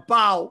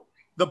about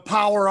the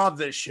power of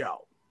this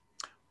show.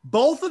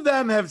 Both of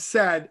them have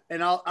said,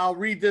 and I'll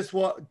read this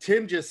what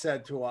Tim just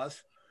said to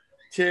us.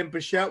 Tim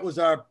Bichette was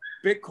our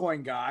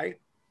Bitcoin guy,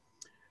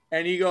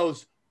 and he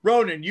goes,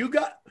 Ronan,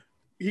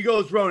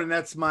 Ronan,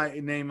 that's my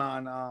name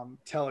on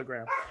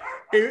Telegram.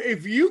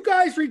 If you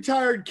guys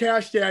retired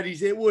Cash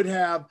Daddies, it would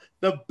have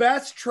the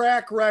best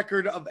track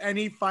record of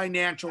any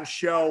financial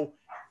show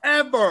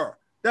ever.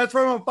 That's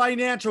from a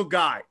financial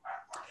guy.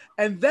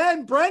 And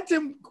then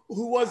Brenton,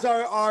 who was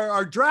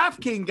our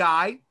DraftKings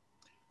guy,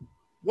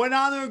 went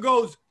on there and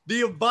goes,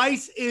 the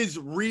advice is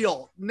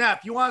real.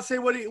 Neff, you want to say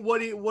what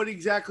he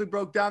exactly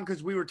broke down?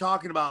 Because we were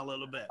talking about it a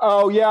little bit.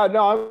 Oh, yeah.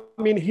 No,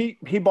 I mean,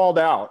 he balled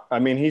out. I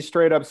mean, he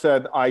straight up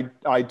said,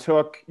 I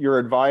took your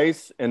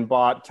advice and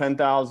bought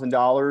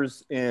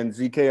 $10,000 in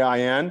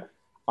ZKIN.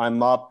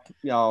 I'm up,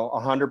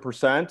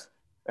 100%.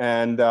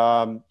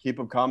 And keep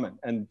them coming.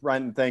 And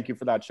Brenton, thank you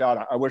for that shout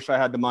out. I wish I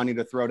had the money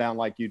to throw down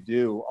like you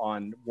do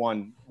on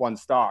one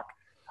stock.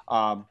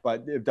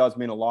 But it does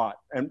mean a lot.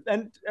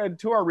 And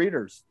to our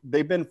readers,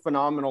 they've been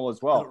phenomenal as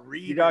well.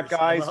 You got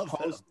guys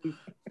posting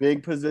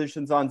big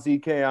positions on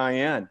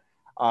ZKIN.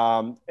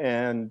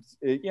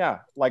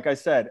 Like I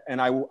said,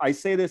 and I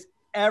say this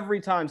every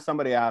time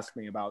somebody asks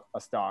me about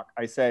a stock.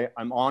 I say,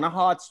 I'm on a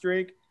hot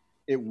streak.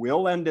 It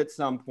will end at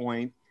some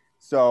point.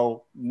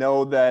 So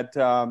know that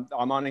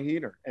I'm on a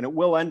heater, and it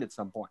will end at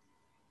some point.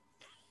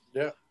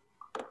 Yeah.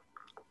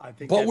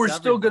 But we're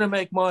still going to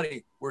make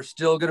money. We're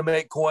still going to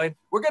make coin.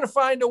 We're going to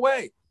find a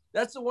way.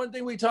 That's the one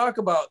thing we talk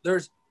about.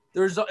 There's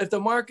if the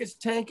market's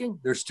tanking,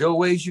 there's still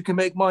ways you can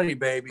make money,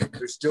 baby.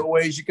 There's still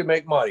ways you can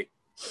make money.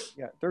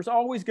 Yeah, there's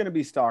always going to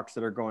be stocks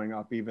that are going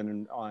up,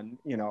 even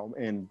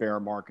in bear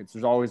markets.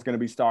 There's always going to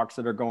be stocks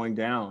that are going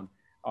down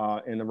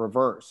in the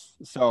reverse.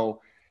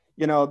 So,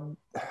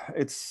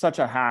 it's such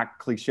a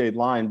hack, cliched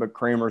line, but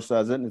Kramer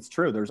says it, and it's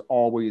true. There's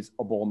always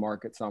a bull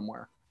market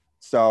somewhere.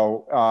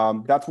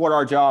 So that's what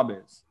our job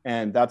is.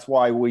 And that's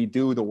why we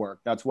do the work.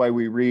 That's why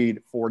we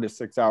read 4 to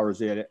 6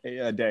 hours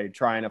a day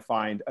trying to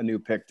find a new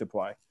pick to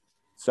play.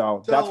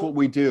 So that's what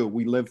we do.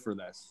 We live for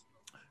this.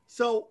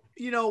 So,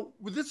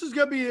 this is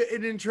going to be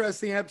an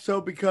interesting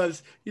episode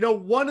because,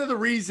 one of the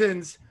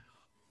reasons.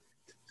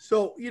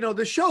 So,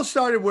 the show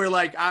started where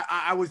like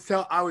I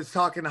was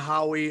talking to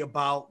Howie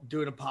about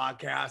doing a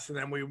podcast, and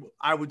then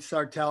I would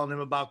start telling him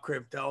about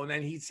crypto, and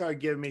then he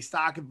started giving me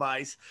stock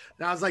advice,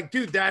 and I was like,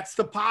 dude, that's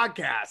the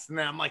podcast. And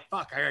then I'm like,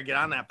 fuck, I gotta get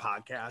on that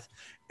podcast.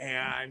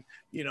 And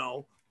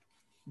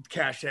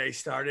Cash Daddies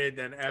started,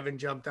 then Evan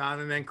jumped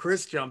on, and then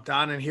Chris jumped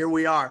on, and here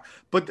we are.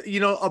 But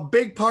a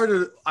big part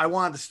of I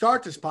wanted to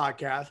start this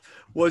podcast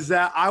was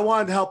that I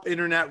wanted to help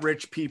internet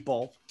rich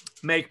people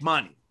make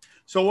money.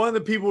 So one of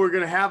the people we're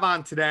going to have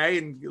on today,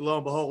 and lo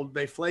and behold,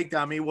 they flaked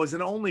on me, was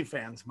an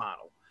OnlyFans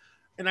model.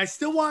 And I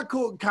still want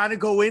to kind of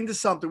go into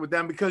something with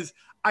them because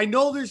I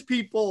know there's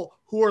people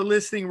who are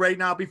listening right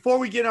now. Before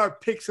we get our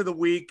picks of the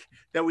week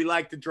that we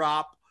like to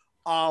drop,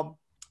 I'd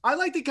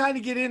like to kind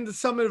of get into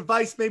some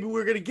advice maybe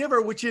we're going to give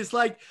her, which is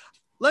like,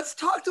 let's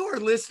talk to our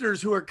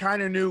listeners who are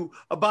kind of new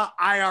about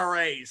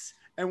IRAs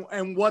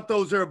and what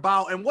those are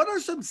about, and what are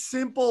some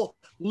simple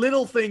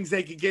little things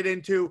they could get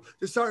into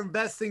to start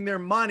investing their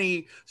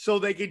money so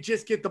they could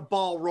just get the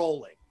ball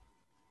rolling?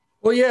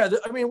 Well, yeah,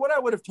 I mean, what I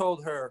would have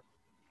told her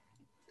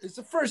is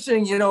the first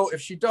thing, you know,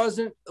 if she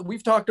doesn't,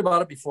 we've talked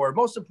about it before.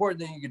 Most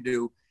important thing you can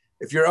do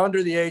if you're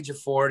under the age of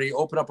 40,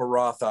 open up a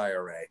Roth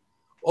IRA.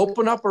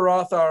 Open up a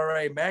Roth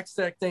IRA, max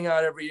that thing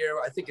out every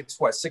year. I think it's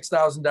what,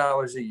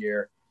 $6,000 a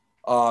year.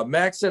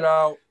 Max it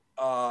out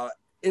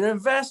and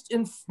invest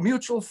in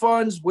mutual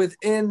funds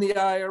within the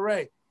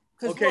IRA.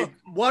 Okay, look,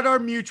 what are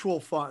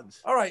mutual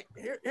funds? all right,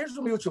 here's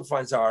what mutual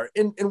funds are.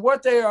 And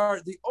what they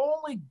are, the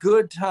only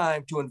good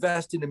time to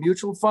invest in a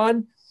mutual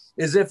fund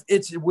is if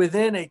it's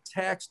within a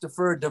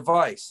tax-deferred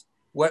device,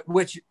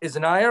 which is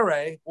an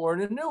IRA or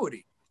an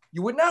annuity.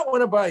 You would not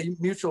want to buy a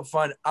mutual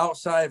fund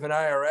outside of an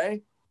IRA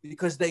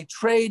because they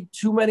trade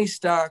too many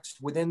stocks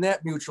within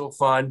that mutual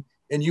fund,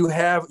 and you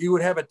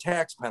would have a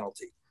tax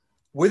penalty.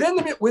 Within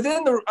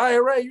the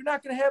IRA, you're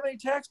not going to have any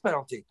tax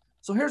penalty.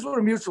 So here's what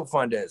a mutual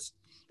fund is.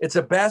 It's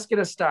a basket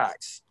of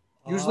stocks,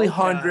 usually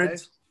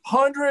hundreds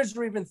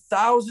or even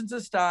thousands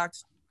of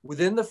stocks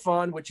within the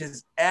fund, which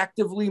is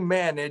actively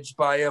managed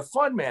by a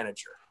fund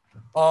manager.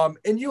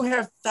 And you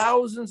have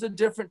thousands of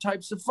different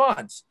types of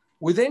funds.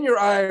 Within your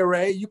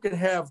IRA, you can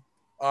have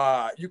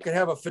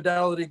a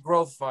Fidelity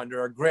Growth Fund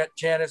or a Grant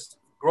Janus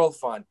Growth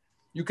Fund.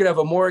 You could have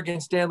a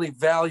Morgan Stanley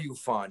Value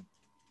Fund.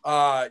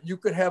 You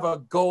could have a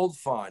gold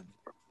fund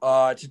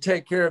to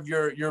take care of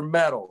your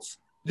metals.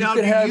 Now,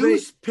 do you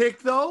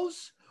pick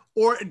those,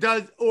 or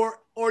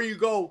you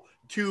go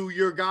to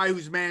your guy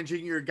who's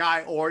managing your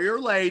guy or your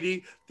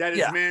lady that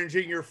is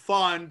managing your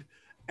fund,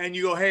 and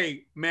you go,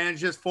 hey,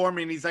 manage this for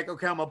me, and he's like,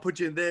 okay, I'm gonna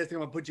put you in this, I'm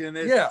gonna put you in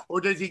this. Yeah. Or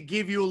does he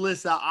give you a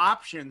list of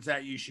options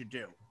that you should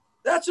do?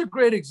 That's a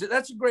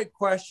great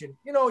question.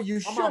 You know, you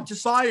I'm should on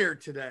fire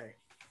today.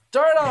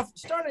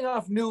 starting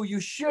off new. You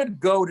should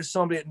go to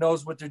somebody that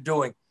knows what they're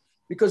doing,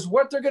 because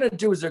what they're going to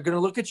do is they're going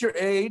to look at your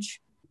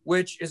age,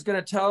 which is going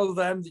to tell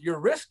them your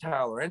risk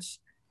tolerance,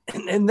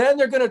 and then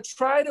they're going to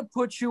try to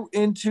put you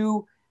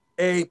into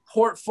a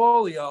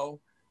portfolio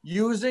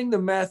using the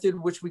method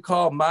which we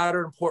call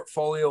modern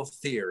portfolio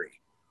theory.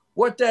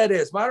 What that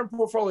is, modern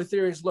portfolio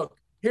theory is, look,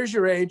 here's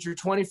your age, you're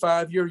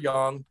 25, you're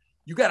young,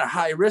 you got a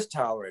high risk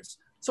tolerance.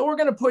 So we're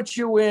going to put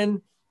you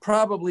in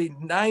probably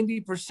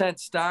 90%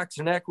 stocks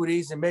and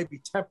equities and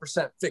maybe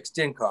 10% fixed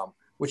income,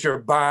 which are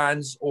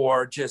bonds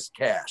or just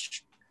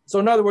cash. So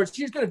in other words,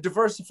 she's going to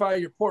diversify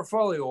your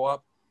portfolio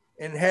up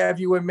and have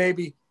you in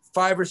maybe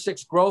 5 or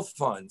 6 growth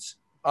funds,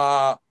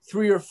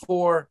 3 or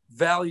 4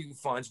 value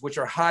funds, which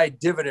are high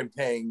dividend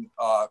paying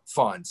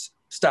funds,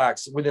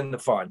 stocks within the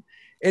fund.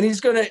 And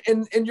he's going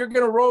to, and you're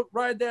going to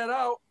ride that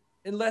out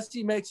unless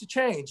he makes a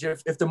change.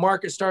 If the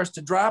market starts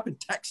to drop and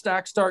tech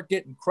stocks start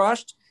getting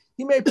crushed,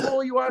 he may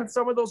pull you out of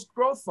some of those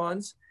growth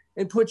funds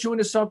and put you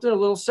into something a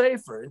little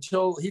safer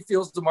until he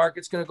feels the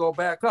market's going to go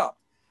back up.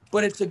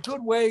 But it's a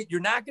good way.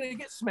 You're not going to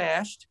get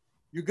smashed.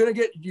 You're going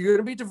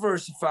to be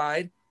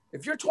diversified.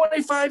 If you're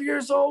 25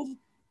 years old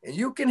and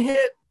you can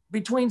hit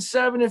between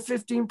 7 and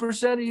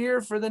 15% a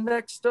year for the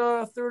next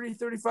 30,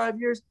 35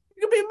 years,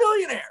 you can be a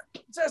millionaire.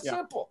 It's that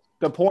simple.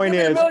 The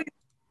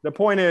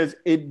point is,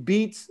 it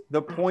beats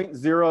the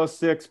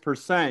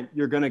 0.06%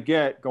 you're going to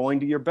get going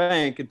to your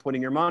bank and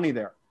putting your money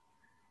there.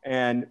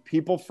 And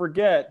people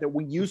forget that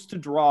we used to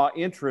draw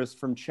interest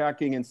from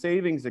checking and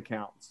savings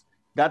accounts.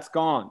 That's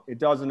gone. It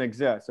doesn't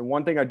exist. And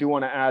one thing I do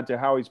want to add to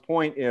Howie's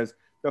point is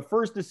the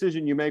first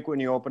decision you make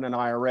when you open an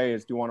IRA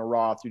is, do you want a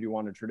Roth or do you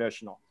want a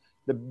traditional?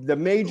 The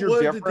major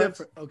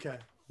difference.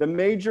 The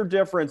major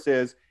difference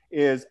is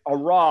a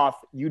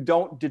Roth, you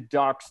don't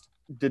deduct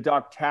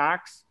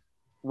tax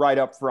right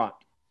up front.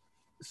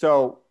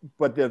 So,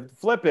 but the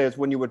flip is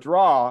when you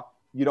withdraw,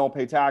 you don't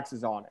pay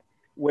taxes on it.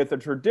 With a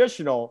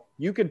traditional,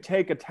 you can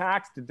take a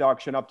tax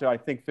deduction up to, I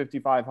think,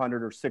 $5,500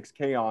 or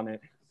 $6K on it.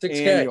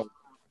 $6K. Annually.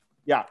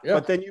 Yeah,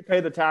 but then you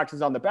pay the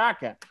taxes on the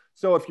back end.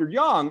 So if you're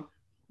young,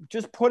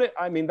 just put it,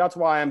 I mean, that's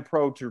why I'm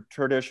pro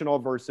traditional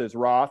versus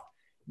Roth.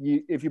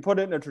 If you put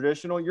it in a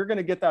traditional, you're going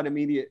to get that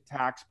immediate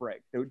tax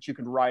break, which you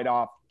can write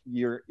off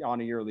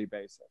on a yearly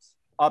basis.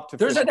 Up to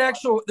there's an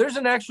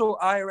actual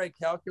IRA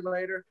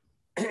calculator,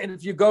 and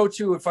if you go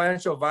to a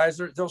financial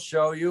advisor, they'll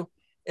show you.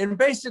 And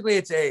basically,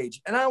 it's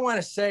age. And I want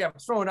to say, I'm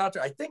throwing out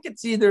there, I think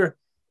it's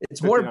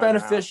more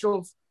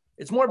beneficial.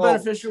 It's more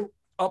beneficial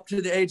up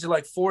to the age of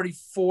like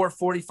 44,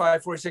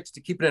 45, 46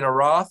 to keep it in a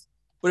Roth.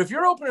 But if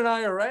you're opening an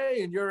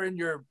IRA and you're in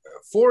your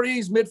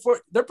 40s, mid-40s,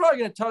 they're probably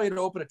going to tell you to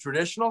open a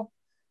traditional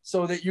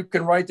so that you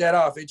can write that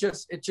off. It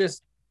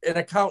just an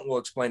accountant will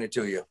explain it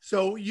to you.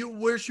 So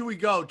where should we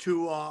go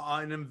to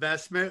an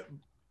investment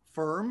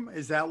firm?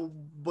 Is that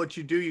what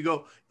you do? You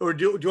go, or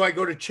do I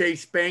go to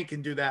Chase Bank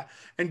and do that?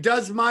 And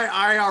does my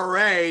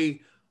IRA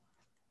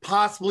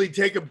possibly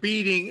take a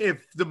beating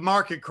if the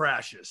market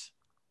crashes?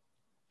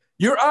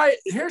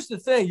 Here's the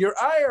thing. Your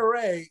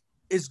IRA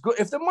is good.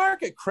 If the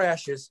market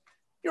crashes,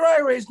 your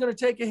IRA is going to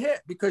take a hit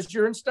because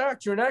you're in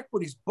stocks, you're in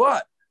equities.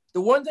 But the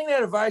one thing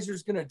that advisor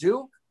is going to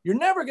do, you're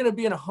never going to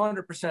be in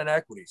 100%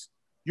 equities.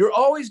 you're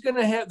always going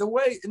to have the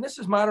way, and this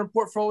is modern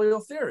portfolio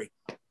theory.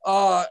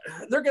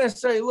 They're going to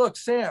say, look,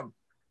 Sam,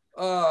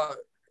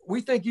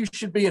 we think you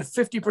should be in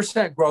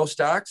 50% growth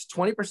stocks,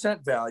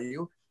 20%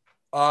 value,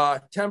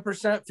 10%,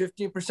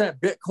 15%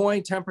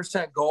 Bitcoin,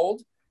 10%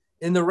 gold,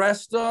 and the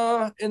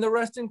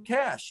rest in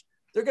cash.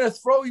 They're going to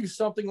throw you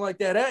something like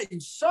that at you,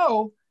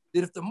 so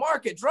that if the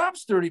market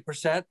drops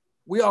 30%,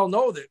 we all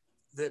know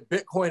that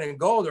Bitcoin and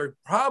gold are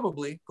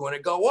probably going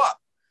to go up.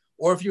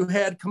 Or if you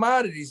had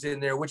commodities in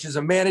there, which is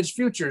a managed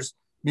futures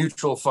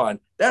mutual fund,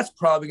 that's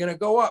probably going to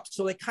go up.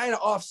 So they kind of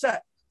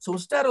offset. So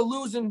instead of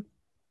losing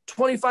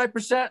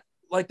 25%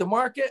 like the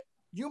market,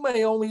 you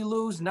may only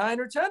lose 9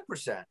 or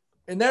 10%.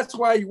 And that's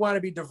why you want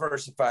to be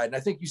diversified. And I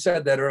think you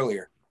said that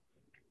earlier.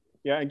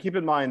 Yeah, and keep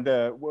in mind,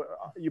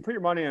 you put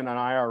your money in an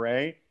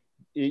IRA,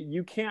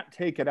 you can't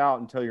take it out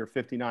until you're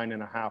 59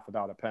 and a half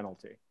without a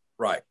penalty.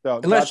 Right. So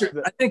unless you're,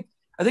 I think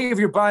if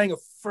you're buying a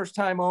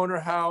first-time owner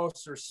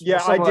house or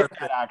I did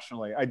that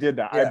actually. I did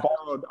that. Yeah.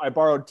 I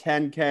borrowed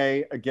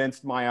 $10K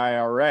against my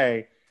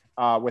IRA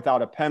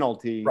without a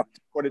penalty to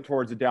put it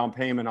towards a down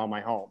payment on my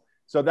home.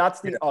 So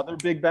that's the other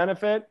big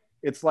benefit.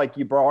 It's like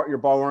you're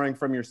borrowing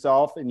from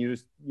yourself, and you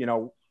just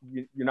you're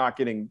not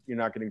getting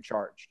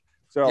charged.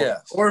 So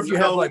or if you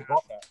have like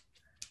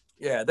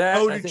that.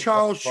 Go to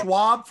Charles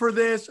Schwab for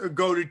this, or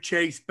go to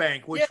Chase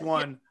Bank. Which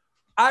one?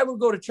 I would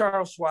go to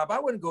Charles Schwab. I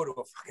wouldn't go to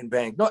a fucking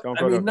bank. No,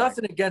 I mean,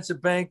 nothing against a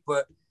bank,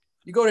 but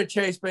you go to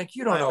Chase Bank,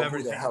 you don't know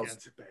who the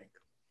hell's a bank.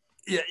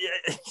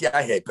 Yeah,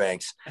 I hate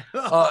banks.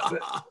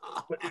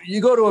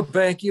 You go to a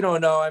bank, you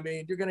don't know. I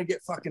mean, you're gonna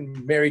get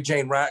fucking Mary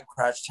Jane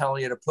Rattencrotch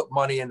telling you to put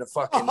money in the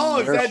fucking. Oh,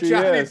 is that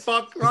Johnny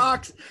Fuck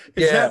Rocks?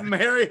 Is that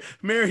Mary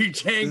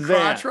Jane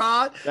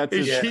Crotchrot?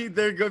 That's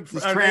they're good for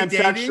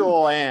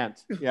transsexual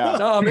aunt. Yeah.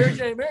 No, Mary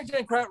Jane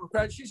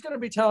Crotchrot. She's gonna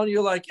be telling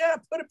you like, yeah,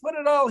 put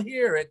it all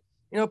here. It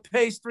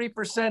pays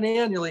 3%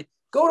 annually.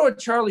 Go to a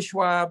Charlie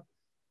Schwab,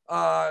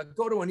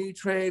 go to an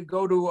E-Trade,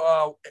 go to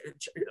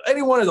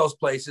any one of those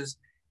places.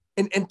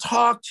 And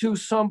talk to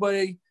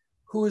somebody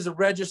who is a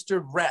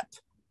registered rep,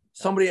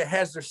 somebody that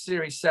has their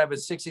Series 7,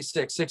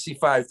 66,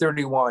 65,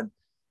 31,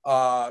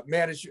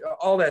 manage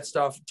all that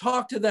stuff.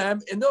 Talk to them,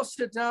 and they'll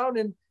sit down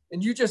and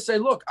you just say,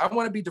 look, I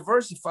want to be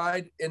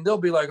diversified. And they'll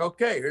be like,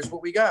 okay, here's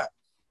what we got.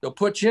 They'll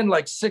put you in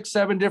like 6,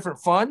 7 different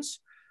funds.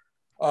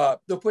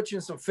 They'll put you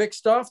in some fixed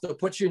stuff. They'll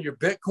put you in your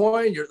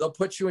Bitcoin. They'll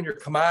put you in your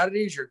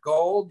commodities, your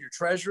gold, your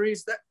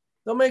treasuries.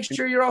 They'll make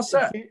sure you're all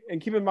set.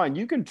 And keep in mind,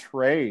 you can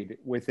trade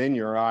within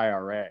your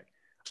IRA.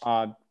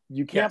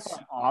 You can't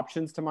buy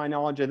options, to my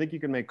knowledge. I think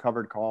you can make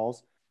covered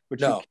calls, but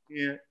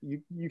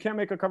you can't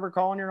make a covered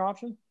call on your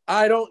option.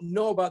 I don't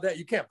know about that.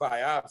 You can't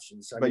buy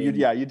options. You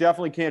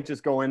definitely can't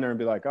just go in there and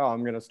be like, oh,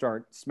 I'm going to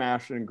start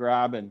smashing and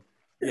grabbing.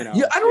 I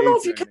don't know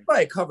if you can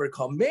buy a covered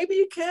call. Maybe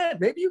you can.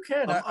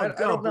 I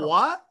don't know.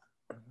 What?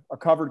 A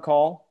covered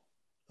call.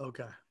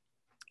 Okay.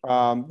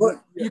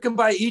 But you can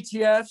buy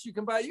ETFs. You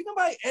can buy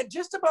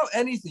just about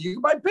anything. You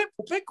can buy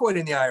Bitcoin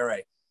in the IRA.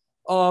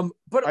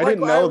 But I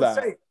didn't know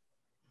that.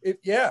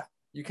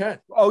 You can.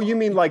 Oh, you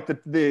mean like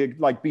the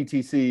like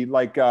BTC,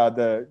 like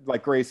the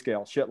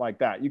Grayscale shit like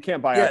that? You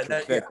can't buy actual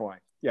Bitcoin.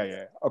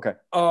 Yeah. Okay.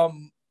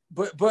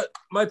 But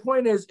my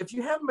point is, if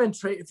you haven't been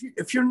trading,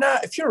 if you're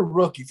a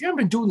rookie, if you haven't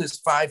been doing this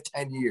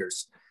 5-10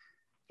 years,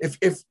 if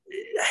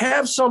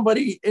have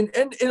somebody and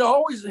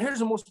always, here's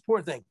the most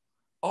important thing.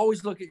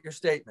 Always look at your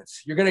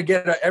statements. You're gonna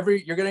get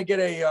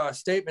a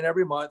statement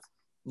every month.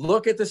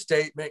 Look at the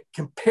statement,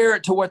 compare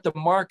it to what the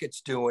market's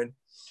doing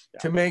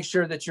to make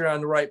sure that you're on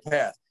the right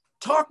path.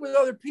 Talk with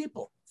other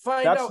people.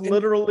 That's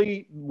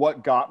literally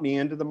what got me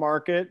into the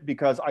market,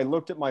 because I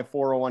looked at my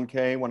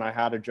 401k when I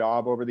had a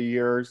job over the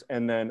years,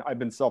 and then I've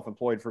been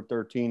self-employed for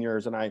 13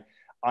 years, and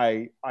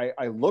I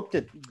looked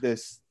at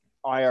this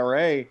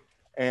IRA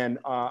and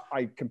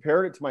I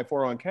compared it to my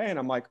 401k, and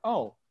I'm like,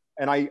 oh.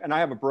 And I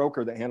have a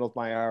broker that handles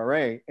my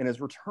IRA, and his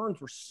returns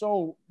were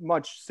so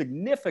much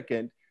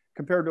significant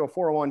compared to a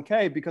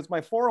 401k, because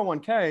my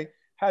 401k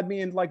had me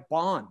in like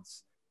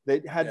bonds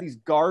that had these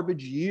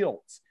garbage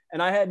yields.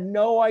 And I had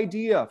no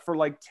idea for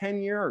like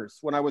 10 years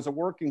when I was a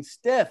working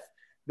stiff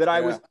that I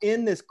was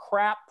in this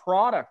crap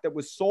product that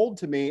was sold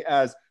to me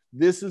as,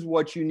 this is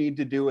what you need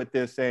to do at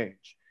this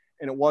age.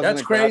 And it wasn't.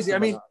 That's crazy. I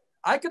mean,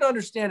 I could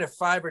understand if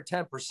 5 or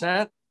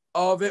 10%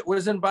 of it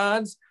was in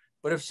bonds.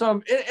 But if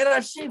and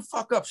I've seen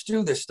fuck ups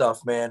do this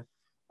stuff, man.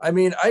 I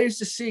mean, I used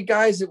to see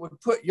guys that would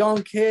put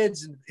young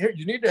kids and here,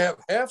 you need to have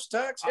half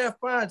stocks, half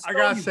bonds. I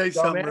got to say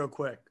something real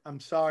quick. I'm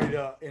sorry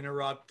to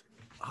interrupt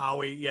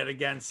Howie yet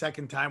again.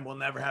 Second time will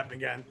never happen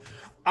again.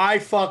 I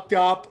fucked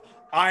up.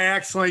 I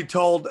accidentally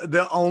told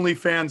the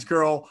OnlyFans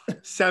girl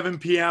 7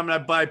 p.m.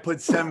 and I put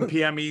 7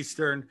 p.m.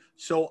 Eastern.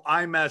 So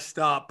I messed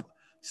up.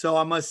 So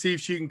I'm going to see if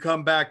she can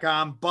come back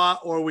on,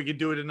 or we could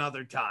do it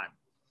another time.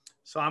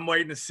 So I'm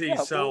waiting to see.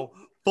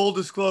 Full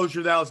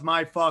disclosure, that was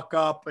my fuck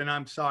up, and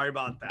I'm sorry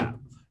about that.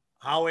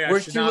 Howie,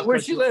 where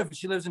she live?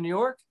 She lives in New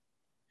York.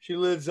 She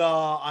lives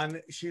not on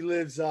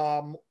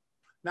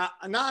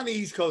the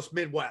East Coast,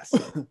 Midwest.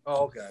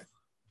 Oh, okay.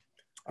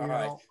 All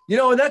right.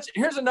 And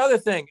here's another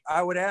thing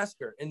I would ask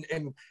her.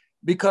 And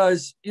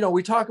because,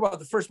 we talk about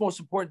the first most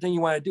important thing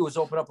you want to do is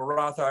open up a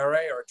Roth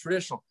IRA or a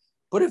traditional.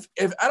 But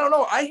if I don't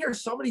know, I hear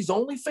some of these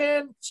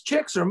OnlyFans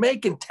chicks are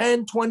making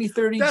 10, 20,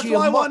 30 That's G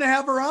why I a month. want to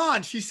have her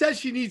on. She says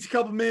she needs a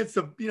couple minutes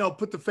to,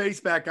 put the face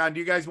back on. Do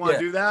you guys want to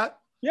do that?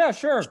 Yeah,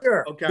 sure.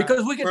 Sure. Okay.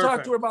 Because we can talk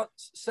Perfect. to her about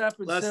SEP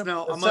and Let's SIP.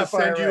 know. I'm SEP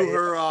gonna send you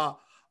IRA. her.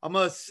 I'm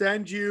gonna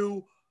send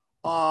you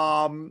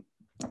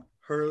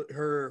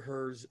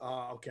hers.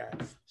 Okay.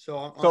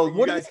 So So you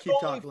what guys are keep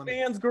talking. Let me-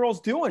 fans girls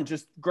doing?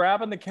 Just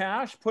grabbing the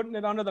cash, putting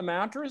it under the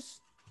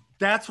mattress?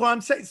 That's what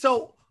I'm saying.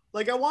 So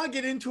I want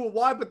to get into it.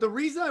 Why? But the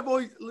reason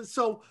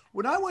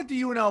when I went to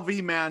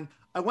UNLV, man,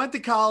 I went to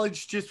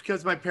college just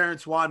because my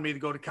parents wanted me to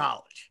go to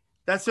college.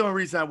 That's the only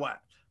reason I went.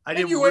 I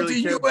didn't You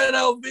really went to care.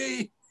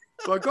 UNLV.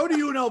 So I go to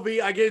UNLV.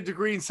 I get a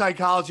degree in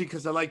psychology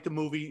because I like the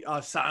movie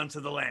Silence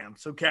of the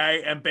Lambs,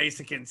 okay, and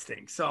Basic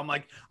Instinct. So I'm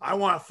like, I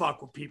want to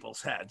fuck with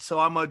people's heads, so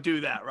I'm gonna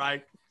do that,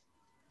 right?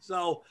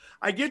 So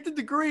I get the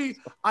degree.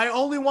 I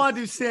only want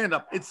to do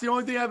stand-up. It's the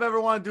only thing I've ever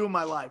wanted to do in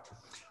my life.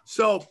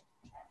 So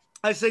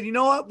I said, you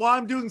know what? While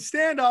I'm doing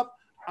stand-up,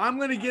 I'm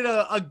gonna get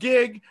a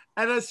gig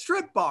at a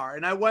strip bar,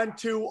 and I went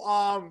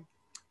to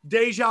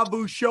Deja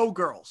Vu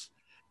Showgirls.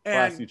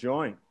 And Classy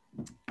joint.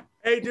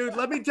 hey, dude,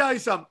 let me tell you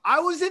something. I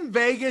was in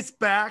Vegas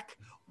back.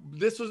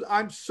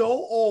 I'm so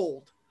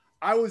old.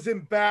 I was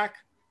back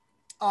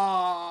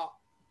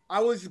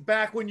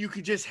when you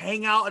could just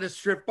hang out at a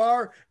strip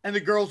bar and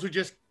the girls would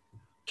just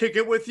kick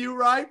it with you,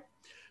 right?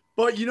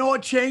 But you know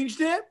what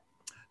changed it?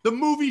 The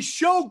movie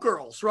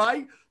Showgirls,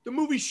 right? The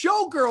movie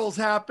Showgirls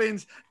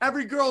happens.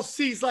 Every girl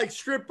sees like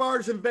strip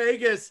bars in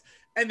Vegas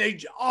and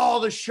all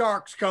the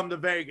sharks come to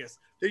Vegas.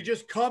 They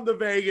just come to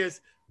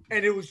Vegas.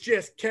 And it was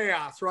just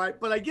chaos, right?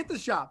 But I get the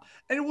shop,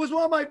 and it was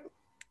one of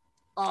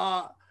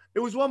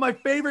my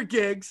favorite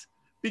gigs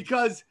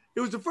because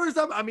it was the first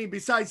time. I mean,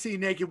 besides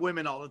seeing naked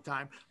women all the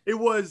time, it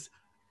was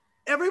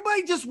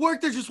everybody just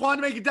worked there, just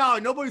wanted to make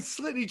 $1. Nobody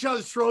slitting each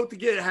other's throat to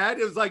get ahead.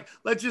 It was like,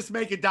 let's just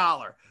make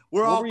 $1.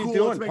 We're all What were cool. you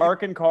doing?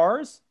 Parking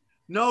cars?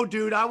 No,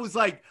 dude. I was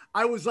like,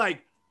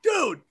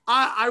 dude,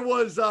 I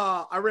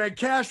ran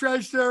cash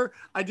register.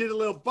 I did a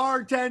little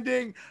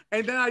bartending,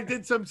 and then I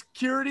did some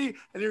security.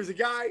 And there was a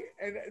guy,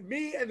 and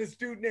me and this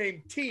dude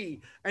named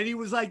T, and he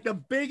was like the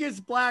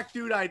biggest black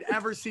dude I'd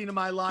ever seen in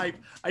my life.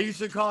 I used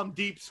to call him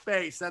Deep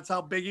Space. That's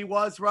how big he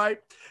was, right?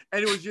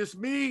 And it was just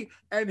me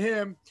and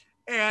him.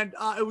 And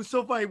it was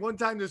so funny. One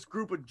time, this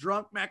group of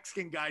drunk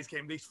Mexican guys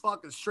came. These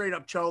fucking straight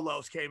up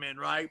cholos came in,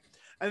 right?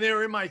 And they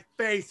were in my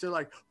face. They're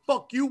like,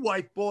 "Fuck you,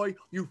 white boy.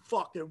 You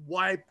fucking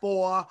white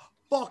boy.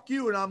 Fuck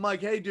you." And I'm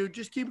like, "Hey, dude,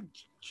 just keep it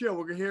chill.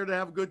 We're here to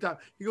have a good time."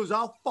 He goes,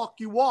 "I'll fuck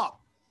you up."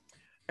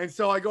 And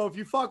so I go, "If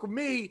you fuck with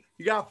me,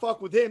 you got to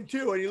fuck with him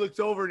too." And he looks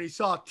over and he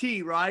saw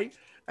T, right?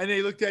 And then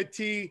he looked at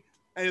T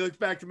and he looked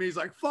back to me. He's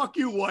like, "Fuck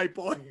you, white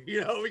boy,"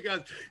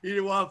 because he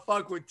didn't want to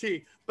fuck with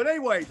T. But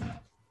anyway,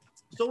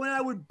 so when I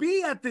would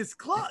be at these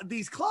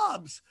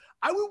clubs,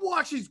 I would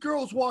watch these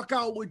girls walk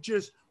out with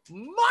just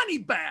money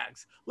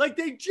bags, like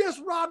they just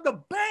robbed a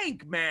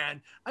bank,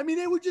 man. I mean,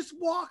 they would just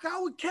walk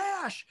out with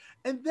cash,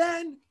 and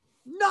then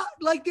not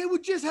like they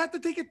would just have to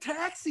take a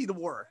taxi to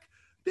work.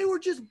 They were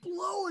just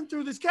blowing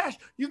through this cash.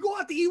 You go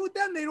out to eat with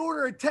them, they'd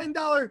order a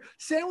 $10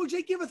 sandwich,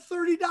 they give a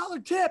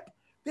 $30 tip.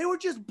 They were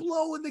just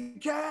blowing the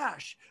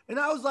cash. And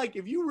I was like,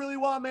 if you really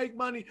want to make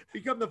money,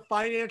 become the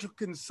financial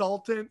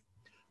consultant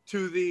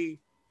to the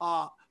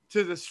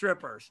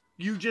strippers.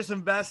 You just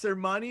invest their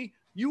money.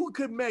 You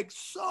could make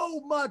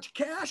so much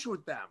cash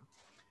with them.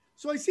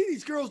 So I see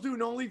these girls doing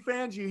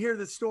OnlyFans. You hear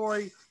the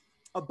story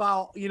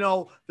about,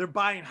 they're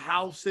buying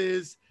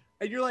houses,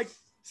 and you're like,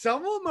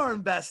 some of them are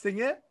investing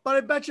it, but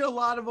I bet you a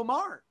lot of them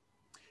aren't.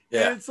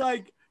 Yeah. And it's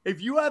like, if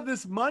you have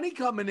this money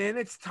coming in,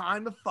 it's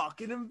time to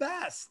fucking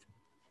invest.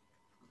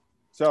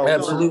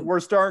 So we're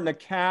starting a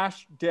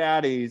Cash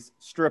Daddies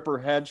stripper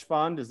hedge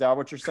fund. Is that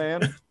what you're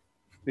saying?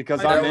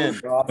 Because I'm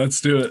in.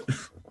 Let's do it.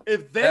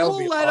 If they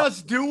will let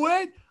us do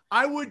it,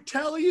 I would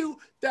tell you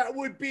that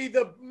would be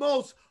the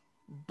most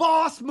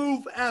boss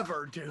move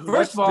ever, dude.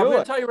 First of all, I'm going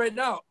to tell you right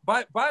now,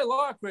 by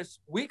law, Chris,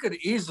 we could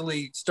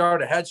easily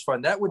start a hedge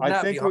fund. That would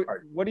not be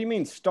hard. What do you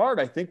mean start?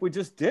 I think we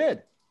just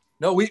did.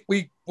 No,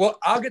 well,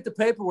 I'll get the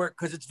paperwork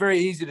because it's very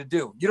easy to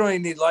do. You don't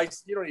even need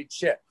license. You don't need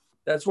shit.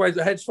 That's why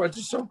the hedge funds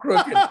are so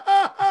crooked.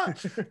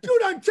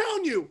 Dude, I'm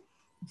telling you,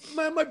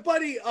 my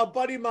buddy, a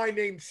buddy of mine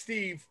named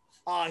Steve,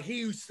 he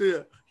used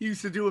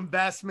to do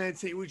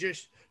investments. He would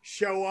just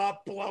show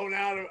up blown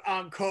out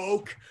on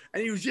coke,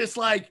 and he was just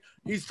like,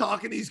 he's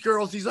talking to these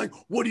girls. He's like,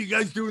 "What are you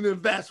guys doing to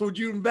invest? Would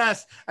you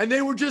invest?" And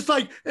they were just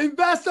like,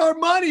 "Invest our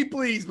money,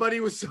 please." But he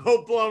was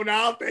so blown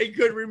out, they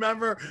couldn't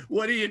remember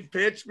what he had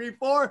pitched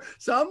before.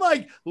 So I'm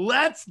like,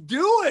 let's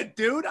do it,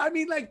 dude. I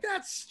mean, like,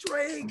 that's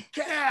straight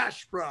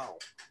cash, bro.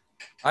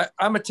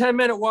 I'm a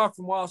 10-minute walk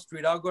from Wall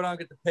Street. I'll go down and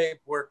get the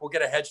paperwork. We'll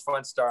get a hedge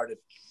fund started.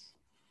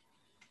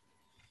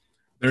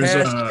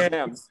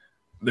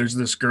 There's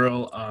this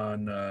girl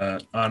on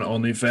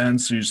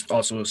OnlyFans who's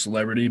also a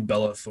celebrity,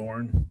 Bella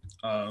Thorne.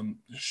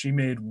 She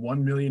made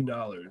 $1 million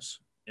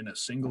in a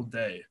single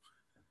day.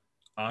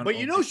 But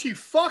you know she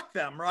fucked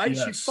them, right?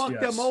 She Yes, fucked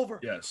them over.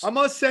 Yes. I'm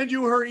gonna send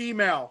you her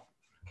email.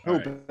 Who,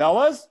 Right.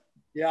 Bella's?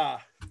 Yeah.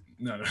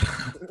 No.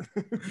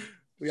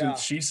 Yeah.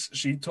 So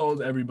she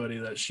told everybody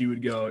that she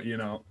would go,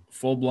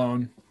 full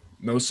blown,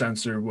 no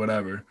censor,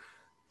 whatever,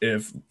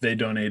 if they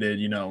donated,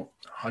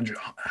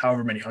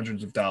 however many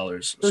hundreds of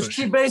dollars. So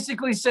she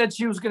basically said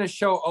she was going to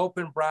show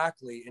open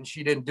broccoli, and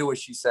she didn't do what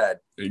she said.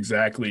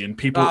 Exactly, and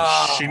people,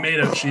 she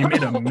made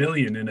 $1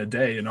 million in a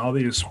day, and all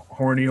these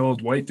horny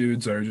old white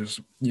dudes are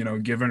just,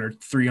 giving her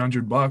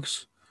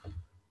 $300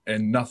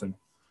 and nothing.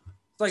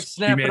 It's like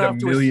snapping off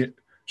to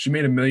She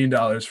made $1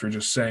 million for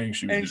just saying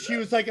she would. And she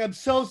was like, "I'm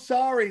so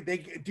sorry." They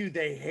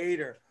hate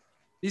her.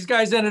 These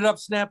guys ended up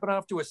snapping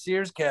off to a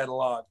Sears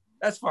catalog.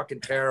 That's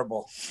fucking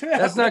terrible.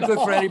 That's not good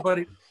for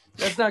anybody.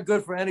 That's not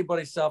good for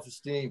anybody's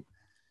self-esteem.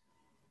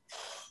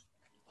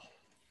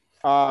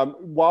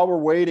 While we're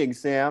waiting,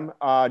 Sam,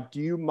 do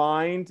you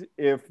mind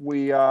if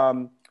we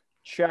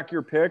check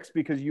your picks,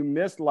 because you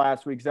missed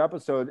last week's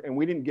episode and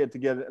we didn't get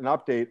an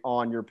update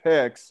on your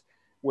picks,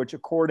 which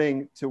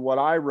according to what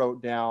I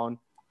wrote down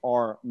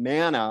are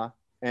Mana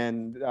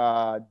and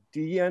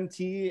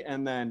DNT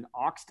and then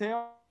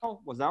Oxtail.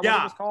 Was that what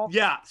it was called?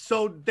 Yeah.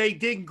 So they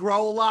didn't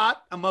grow a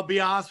lot. I'm gonna be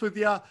honest with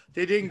you.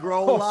 They didn't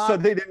grow a lot. So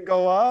they didn't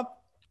go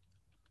up?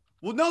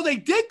 Well, no, they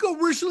did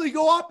originally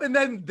go up, and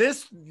then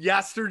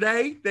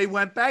yesterday they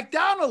went back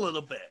down a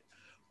little bit.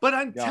 But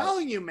I'm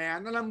telling you,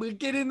 man, and I'm gonna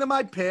get into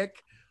my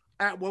pick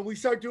when we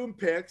start doing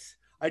picks.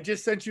 I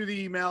just sent you the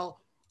email.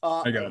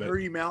 I got her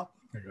email.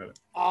 I got it.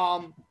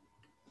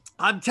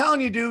 I'm telling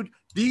you, dude,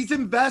 these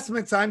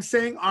investments I'm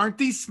saying aren't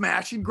these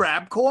smash and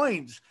grab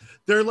coins.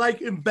 They're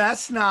like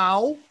invest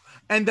now,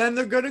 and then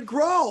they're gonna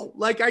grow.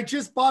 Like I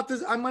just bought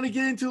this. I'm gonna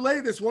get into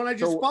later. This one I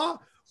just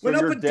bought went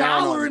up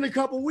 $1 in a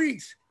couple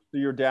weeks. So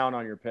you're down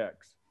on your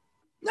picks?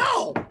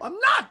 No, I'm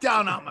not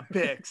down on my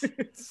picks.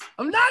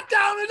 I'm not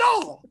down at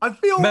all. I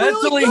feel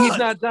mentally really good. He's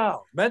not down.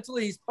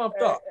 Mentally he's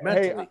pumped up.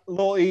 Mentally. Hey,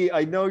 Lil E,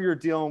 I know you're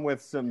dealing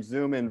with some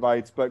Zoom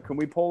invites, but can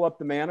we pull up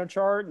the Mana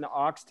chart and the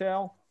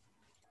Oxtail?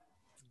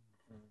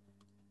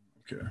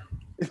 Okay.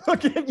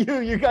 Look at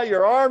you. You got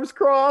your arms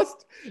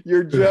crossed.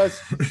 You're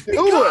just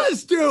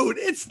because, dude,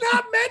 it's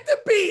not meant to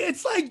be.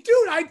 It's like,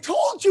 dude, I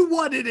told you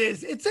what it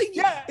is. It's a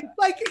It's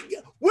like,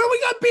 where are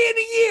we gonna be in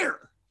a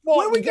year? Well,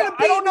 where are we gonna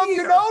be? I don't know if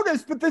you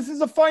noticed, but this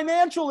is a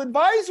financial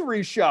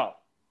advisory show.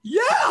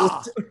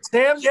 Yeah,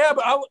 Sam. Yeah,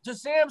 but to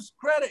Sam's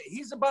credit,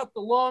 he's about the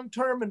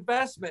long-term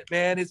investment,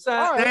 man. It's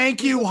not.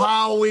 Thank you,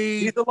 Howie.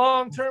 He's a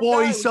long-term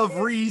voice of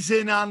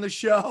reason on the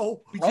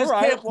show. We just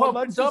can't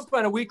pump it up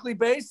on a weekly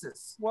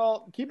basis.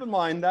 Well, keep in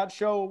mind that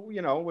show,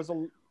 was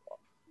a.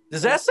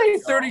 Does that say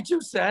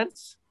 32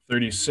 cents?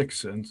 36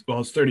 cents. Well,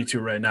 it's 32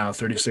 right now.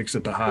 36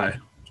 at the high.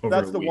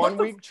 That's the 1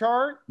 week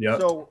chart. Yeah.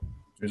 So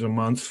there's a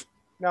month.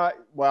 No,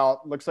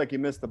 well, looks like he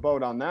missed the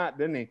boat on that,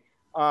 didn't he?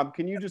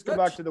 Can you just go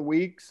back to the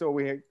week so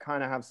we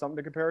kind of have something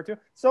to compare it to?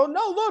 So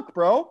no, look,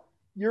 bro,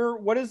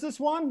 what is this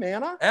one,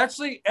 Mana?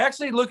 Actually,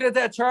 looking at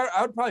that chart,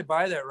 I would probably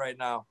buy that right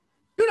now.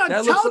 Dude,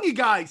 I'm telling you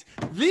guys,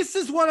 this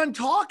is what I'm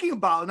talking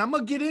about, and I'm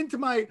gonna get into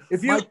my.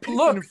 If you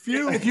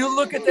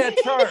look at that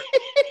chart,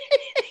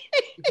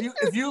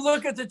 if you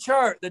look at the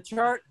chart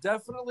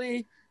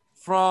definitely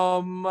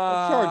from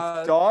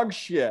chart's dog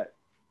shit.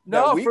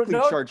 No, that weekly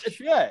chart's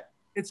shit.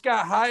 It's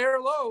got higher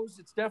lows.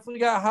 It's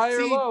definitely got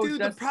higher lows. Dude,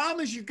 the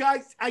problem is you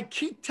guys, I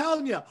keep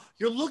telling you,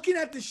 you're looking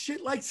at this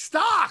shit like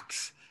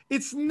stocks.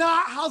 It's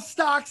not how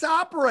stocks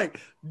operate.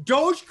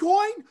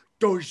 Dogecoin.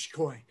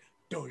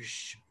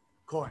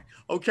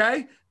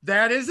 Okay?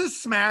 That is a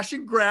smash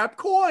and grab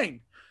coin.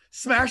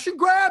 Smash and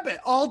grab it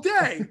all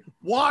day.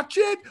 Watch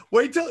it.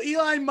 Wait till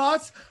Elon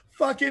Musk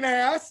fucking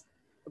ass.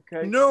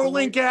 Okay.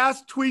 Neuralink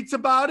ass tweets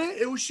about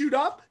it. It will shoot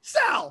up,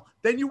 sell.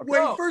 Then you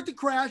wait for it to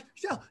crash,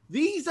 sell.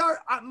 These are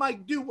my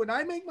dude. When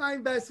I make my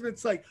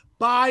investments, like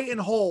buy and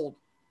hold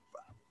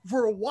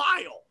for a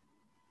while.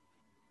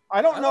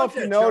 I don't know if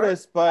you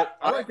noticed, but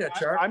I like that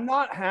chart. I'm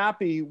not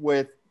happy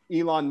with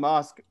Elon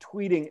Musk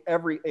tweeting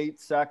every 8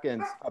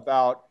 seconds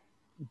about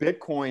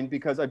Bitcoin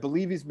because I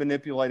believe he's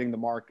manipulating the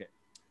market.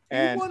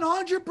 And he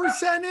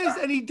 100% is,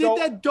 and he did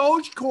that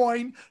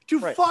Dogecoin to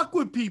fuck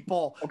with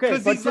people. Okay,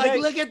 because he's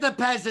like, look at the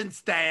peasants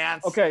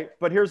dance. Okay,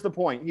 but here's the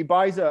point: he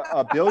buys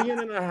 $1.5 billion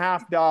in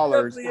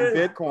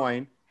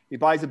Bitcoin. He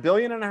buys $1.5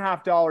 billion in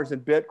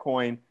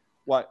Bitcoin.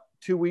 What,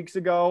 2 weeks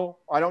ago?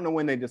 I don't know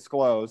when they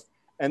disclosed,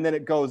 and then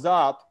it goes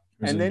up,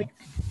 and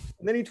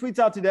then he tweets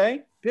out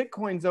today: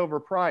 Bitcoin's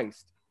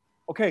overpriced.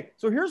 Okay,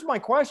 so here's my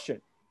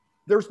question: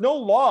 there's no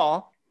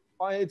law;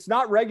 it's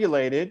not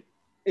regulated.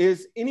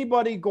 Is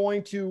anybody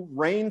going to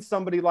rein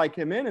somebody like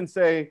him in and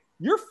say,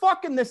 you're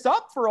fucking this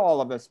up for all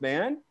of us,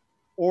 man?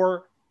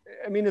 Or,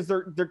 I mean, is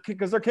there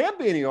because there can't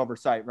be any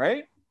oversight,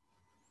 right?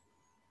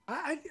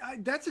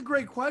 That's a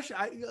great question.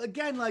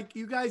 Again, like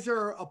you guys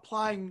are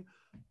applying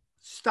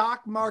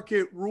stock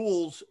market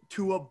rules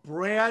to a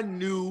brand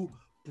new.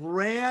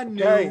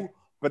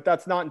 But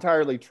that's not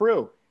entirely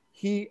true.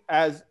 He,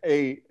 as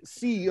a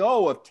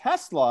CEO of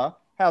Tesla,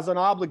 has an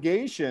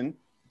obligation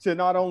to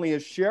not only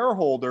his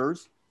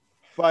shareholders,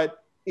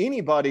 but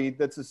anybody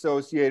that's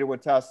associated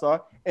with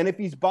Tesla. And if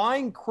he's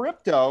buying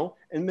crypto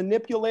and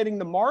manipulating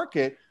the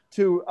market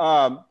to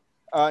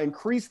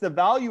increase the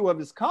value of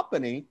his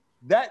company,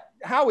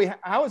 how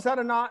is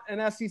that not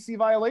an SEC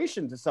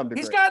violation to some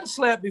degree? He's gotten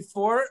slapped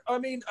before. I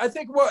mean, I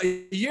think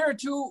a year or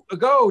two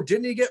ago,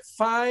 didn't he get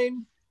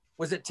fined?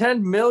 Was it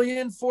 10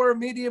 million for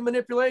media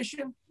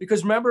manipulation?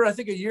 Because remember, I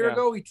think a year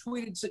ago he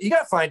tweeted he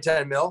got fined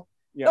 10 mil.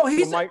 Yeah. No,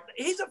 he's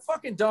a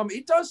fucking dumb.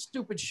 He does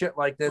stupid shit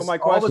like this. So my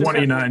question,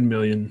 29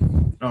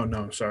 million. Oh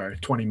no, sorry,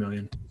 20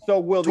 million. So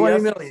will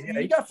 20 million?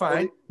 Yeah, he got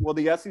fined. Will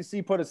the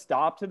SEC put a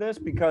stop to this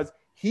because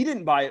he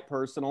didn't buy it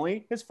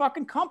personally? His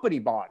fucking company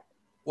bought it.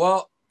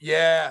 Well,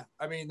 yeah.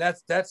 I mean,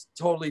 that's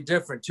totally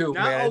different too,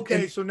 man.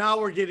 Okay, so now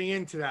we're getting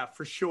into that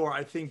for sure.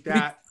 I think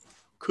that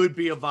could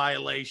be a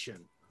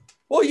violation.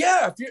 Well,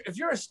 yeah, if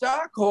you're a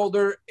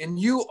stockholder and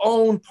you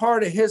own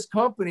part of his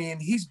company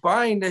and he's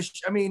buying this,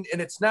 I mean,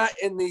 and it's not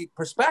in the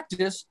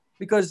prospectus,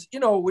 because, you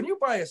know, when you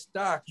buy a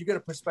stock, you get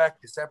a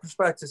prospectus. That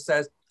prospectus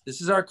says,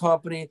 this is our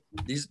company,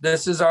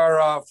 this is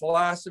our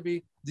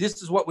philosophy,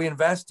 this is what we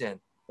invest in.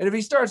 And if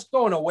he starts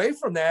going away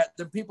from that,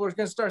 then people are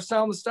going to start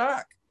selling the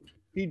stock.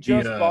 He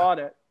just bought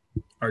it.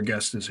 Our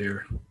guest is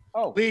here.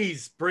 Oh,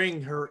 please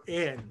bring her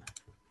in.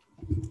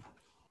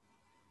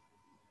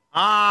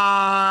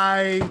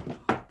 Hi.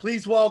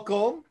 Please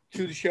welcome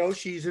to the show.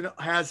 She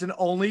has an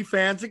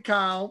OnlyFans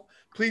account.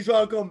 Please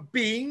welcome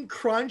Bean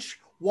Crunch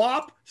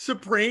Wop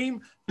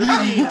Supreme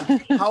Bean.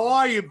 How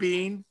are you,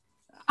 Bean?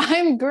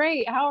 I'm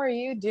great. How are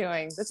you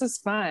doing? This is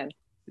fun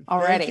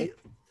already.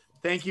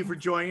 Thank you for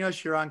joining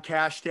us. You're on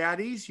Cash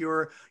Daddies.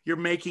 You're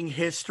making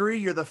history.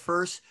 You're the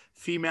first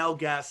female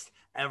guest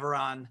ever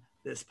on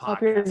this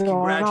podcast.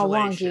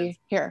 Congratulations.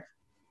 Here.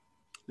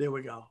 There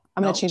we go.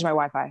 I'm going to change my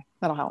Wi-Fi.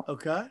 That'll help.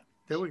 Okay.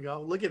 There we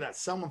go. Look at that.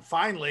 Someone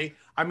finally.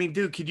 I mean,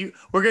 dude,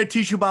 we're going to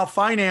teach you about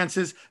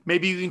finances.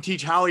 Maybe you can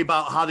teach Howie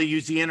about how to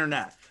use the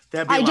internet.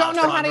 I don't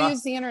know how to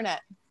use the internet.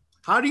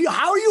 How are you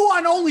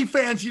on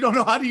OnlyFans? You don't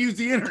know how to use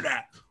the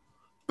internet.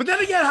 But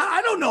then again,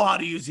 I don't know how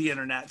to use the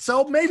internet.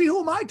 So maybe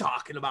who am I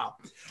talking about?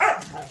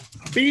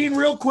 Being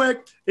real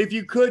quick, if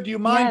you could, do you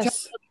mind telling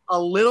us a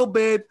little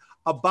bit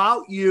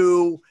about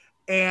you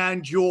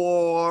and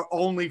your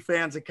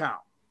OnlyFans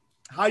account?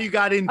 How you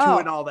got into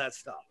it and all that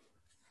stuff?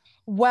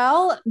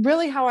 Well,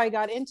 really how I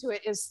got into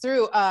it is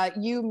through,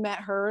 you met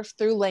her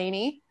through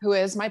Lainey, who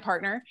is my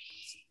partner.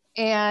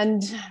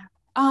 And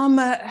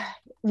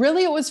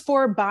really it was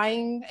for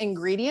buying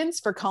ingredients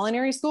for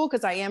culinary school,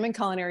 because I am in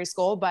culinary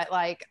school, but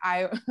like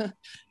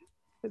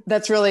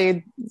that's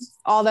really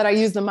all that I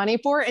use the money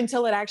for,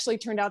 until it actually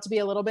turned out to be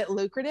a little bit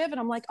lucrative. And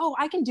I'm like, oh,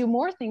 I can do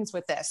more things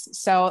with this.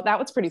 So that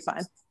was pretty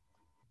fun.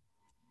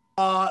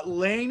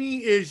 Lainey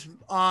is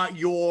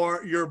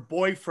your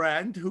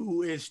boyfriend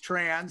who is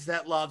trans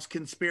that loves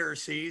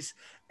conspiracies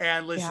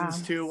and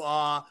listens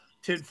to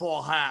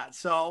Tinfoil Hat.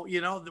 So,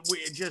 you know,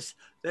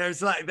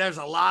 there's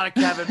a lot of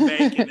Kevin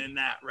Bacon in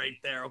that right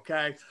there.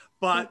 Okay.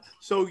 But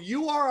so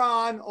you are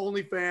on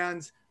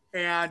OnlyFans,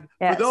 and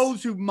for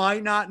those who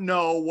might not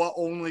know what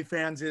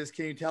OnlyFans is,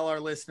 can you tell our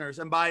listeners?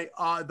 And by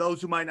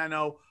those who might not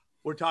know,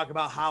 we're talking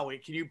about Howie.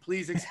 Can you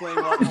please explain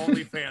what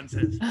OnlyFans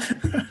is?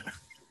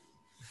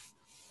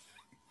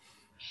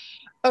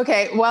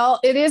 Okay, well,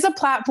 it is a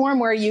platform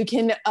where you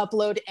can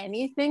upload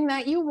anything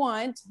that you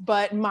want,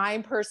 but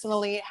mine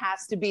personally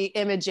has to be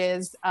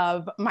images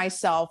of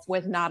myself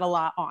with not a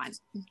lot on.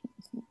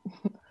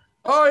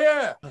 Oh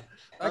yeah,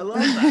 I love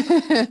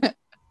that.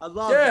 I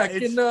love that.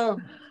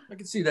 I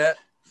can see that.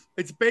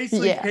 It's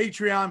basically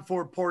Patreon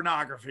for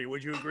pornography.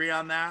 Would you agree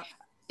on that?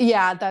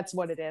 Yeah, that's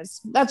what it is.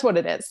 That's what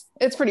it is.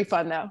 It's pretty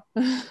fun though.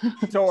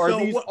 So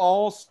are these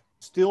all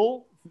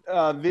still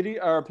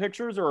video or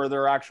pictures, or are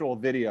there actual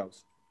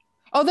videos?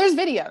 Oh, there's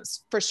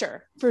videos for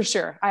sure. For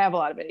sure. I have a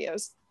lot of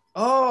videos.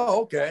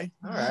 Oh, okay.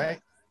 All right.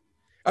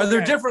 Are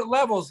there different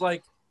levels?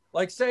 Like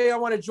say I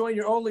want to join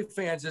your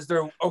OnlyFans. Is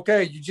there,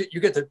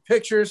 you get the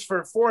pictures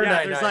for $4.99.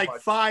 Yeah, there's like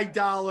 $5,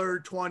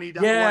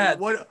 $20. Yeah.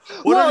 What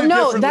are the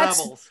different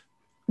levels?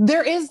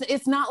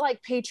 It's not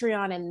like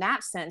Patreon in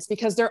that sense,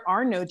 because there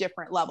are no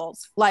different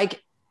levels.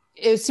 Like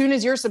as soon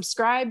as you're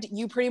subscribed,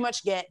 you pretty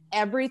much get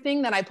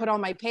everything that I put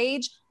on my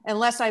page,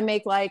 unless I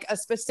make like a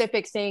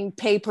specific thing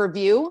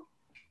pay-per-view.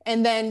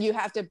 And then you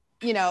have to,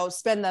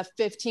 spend the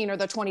 $15 or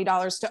the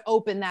 $20 to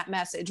open that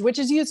message, which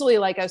is usually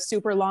like a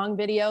super long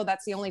video.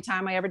 That's the only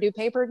time I ever do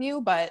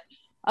pay-per-view. But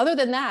other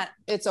than that,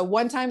 it's a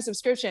one-time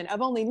subscription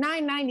of only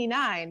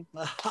 $9.99.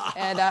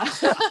 And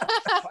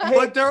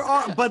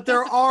but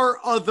there are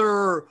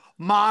other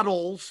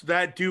models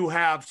that do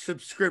have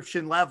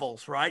subscription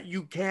levels, right?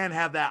 You can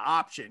have that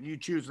option. You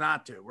choose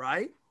not to,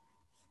 right?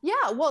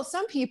 Yeah, well,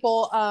 some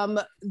people,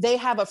 they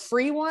have a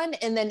free one,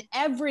 and then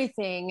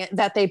everything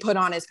that they put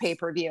on is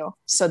pay-per-view.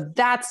 So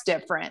that's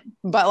different.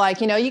 But like,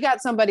 you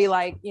got somebody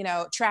like,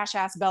 trash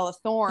ass Bella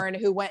Thorne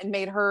who went and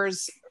made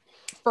hers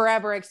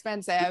forever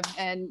expensive.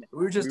 And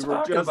We were just We were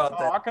talking just about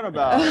that. talking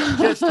about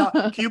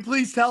it. Can you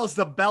please tell us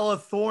the Bella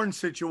Thorne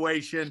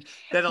situation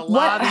that a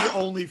lot of the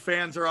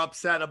OnlyFans are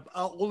upset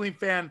about?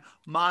 OnlyFan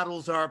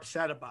models are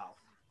upset about.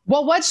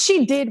 well, what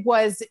she did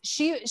was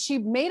she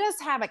made us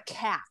have a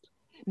cap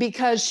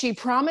because she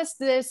promised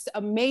this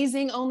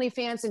amazing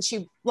OnlyFans, and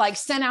she like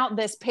sent out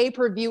this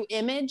pay-per-view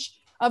image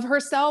of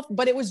herself,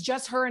 but it was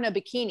just her in a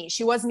bikini.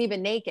 She wasn't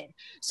even naked.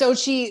 So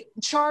she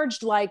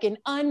charged like an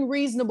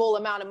unreasonable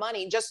amount of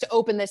money just to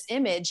open this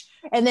image.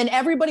 And then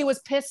everybody was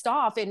pissed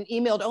off and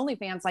emailed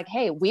OnlyFans like,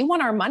 hey, we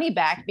want our money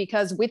back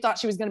because we thought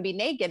she was going to be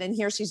naked, and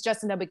here she's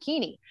just in a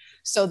bikini.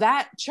 So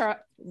that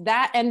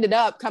ended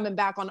up coming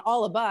back on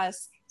all of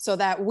us, so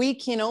that we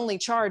can only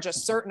charge a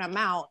certain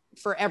amount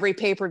for every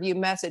pay-per-view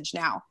message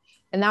now.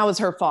 And that was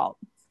her fault.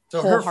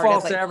 So her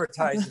false Wholeheartedly.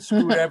 advertising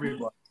screwed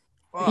everybody.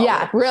 Wow.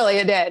 Yeah, really,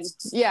 it did.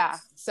 Yeah.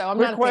 So I'm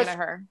not a fan of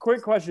her.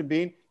 Quick question,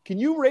 Bean. Can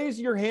you raise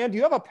your hand? Do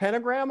you have a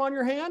pentagram on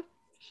your hand?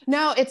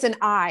 No, it's an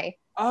eye.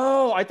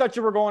 Oh, I thought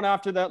you were going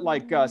after that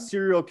like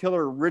serial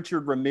killer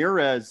Richard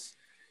Ramirez,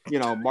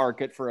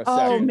 market for a Oh,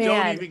 second. Dude,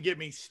 man. don't even get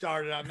me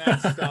started on that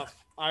stuff.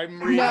 I'm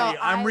reading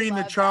I the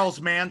love Charles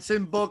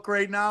Manson book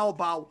right now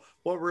about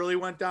what really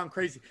went down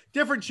crazy.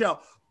 Different show.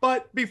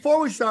 But before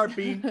we start,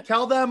 Bean,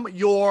 tell them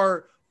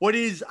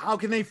how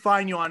can they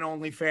find you on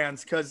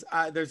OnlyFans? Because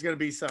there's going to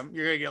be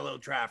you're going to get a little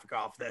traffic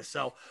off this.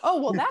 So,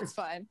 Oh, well, that's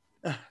fun.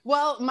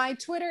 Well, my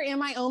Twitter and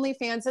my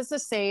OnlyFans is the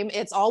same.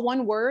 It's all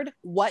one word,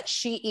 What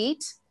She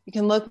Eat. You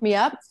can look me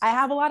up. I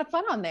have a lot of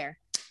fun on there.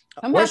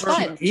 Come have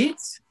fun.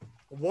 Eats?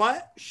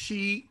 What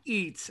She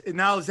Eats. And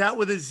now, is that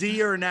with a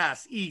Z or an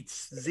S?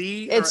 Eats.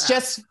 Z or It's S?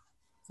 just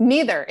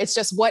neither. It's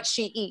just what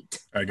she eat.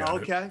 I got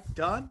it. Okay,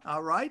 done.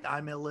 All right.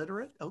 I'm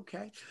illiterate.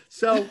 Okay.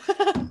 So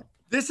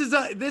this is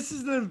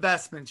an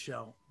investment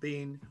show,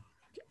 Bean.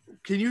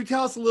 Can you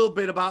tell us a little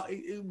bit about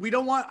we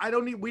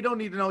don't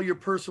need to know your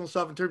personal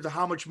stuff in terms of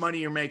how much money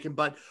you're making,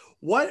 but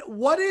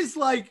what is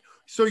like,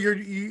 so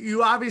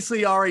you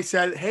obviously already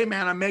said, hey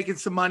man, I'm making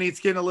some money, it's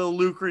getting a little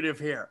lucrative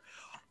here.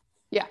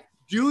 Yeah.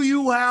 Do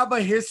you have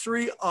a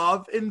history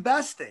of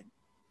investing?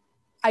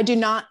 I do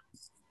not.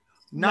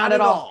 Not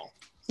at all.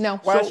 No.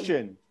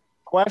 Question.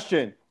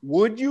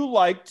 Would you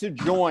like to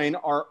join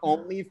our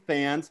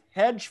OnlyFans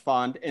hedge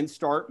fund and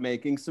start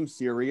making some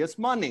serious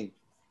money?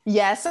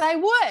 Yes, I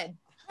would.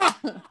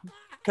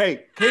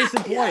 Okay, case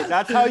in point.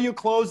 That's how you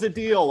close a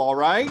deal, all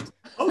right?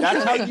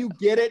 That's how you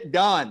get it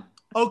done.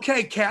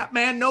 Okay,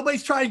 Catman.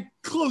 Nobody's trying to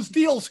close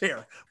deals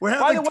here. We're By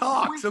the having way,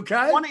 talks, do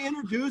okay? you want to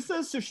introduce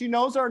us so she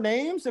knows our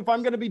names if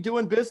I'm going to be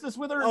doing business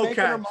with her and making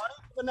her Okay. money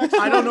for the next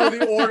I don't know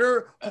the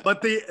order,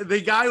 but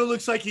the guy who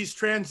looks like he's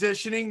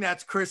transitioning,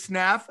 that's Chris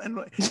Neff, and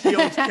he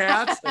owns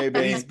cats. Hey, And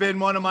he's been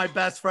one of my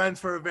best friends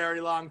for a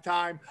very long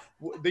time.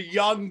 The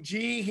young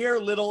G here,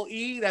 little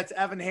E, that's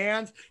Evan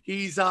Hands.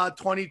 He's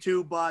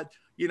 22, but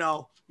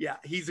yeah,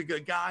 he's a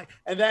good guy.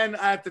 And then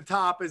at the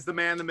top is the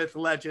man, the myth, the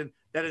legend.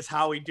 That is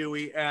Howie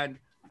Dewey. And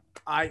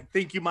I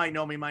think you might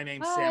know me. My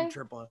name's Hi. Sam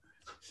Tripoli.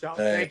 So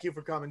Hey. thank you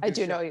for coming. I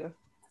do know you.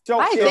 So,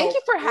 Hi, thank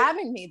you for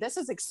having me. This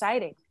is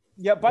exciting.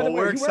 Yeah, by the way, we're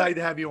you were- excited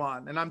to have you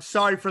on. And I'm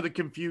sorry for the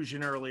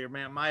confusion earlier,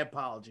 man. My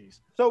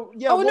apologies. So,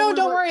 yeah. Oh, what no, we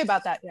don't were- worry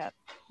about that yet.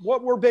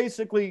 What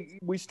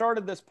we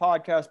started this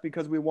podcast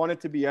because we wanted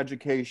to be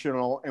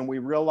educational, and we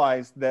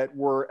realized that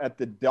we're at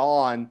the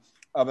dawn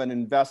of an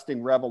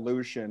investing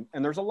revolution.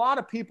 And there's a lot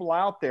of people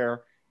out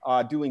there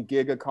doing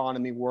gig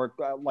economy work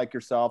like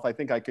yourself. I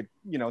think I could,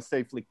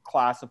 safely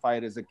classify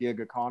it as a gig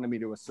economy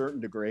to a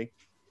certain degree.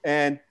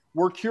 And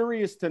we're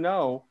curious to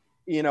know,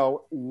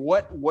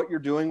 what you're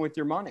doing with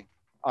your money.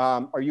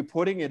 Are you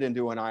putting it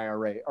into an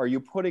IRA? Are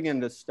you putting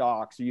into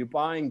stocks? Are you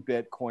buying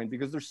Bitcoin?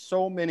 Because there's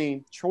so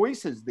many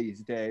choices these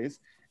days.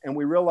 And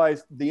we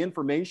realize the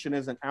information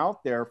isn't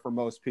out there for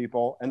most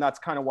people. And that's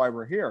kind of why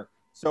we're here.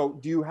 So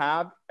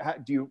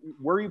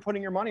where are you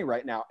putting your money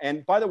right now?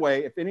 And by the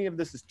way, if any of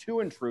this is too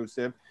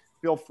intrusive,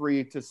 feel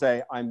free to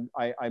say I'm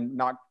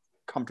not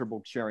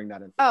comfortable sharing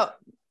that information.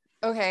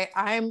 Oh, okay.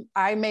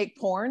 I make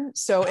porn,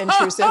 so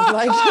intrusive.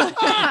 Like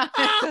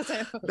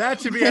That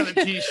should be on a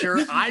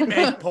t-shirt. I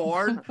make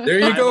porn. There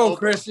you I'm go, open.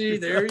 Chrissy.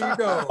 There you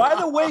go. By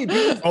the way,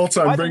 Bean, All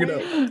time, by bring the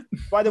it way- up.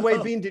 By the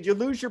way, Bean, did you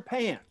lose your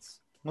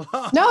pants?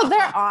 no,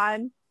 they're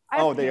on. I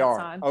have Oh, they pants are.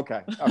 on.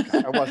 Okay.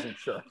 I wasn't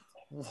sure.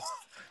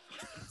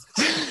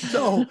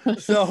 So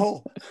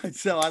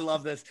I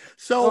love this.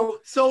 So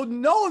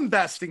no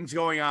investing's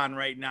going on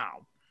right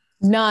now.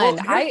 None.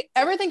 Well,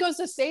 Everything goes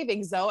to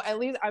savings though. At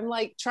least I'm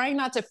like trying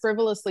not to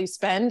frivolously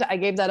spend. I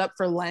gave that up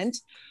for Lent,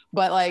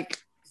 but like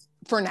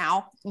for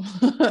now.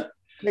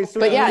 Okay,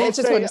 so But yeah, you it's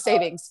just say, going to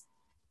savings.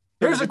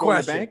 Here's does a it go in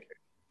the question. bank?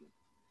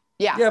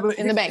 Yeah. Yeah, but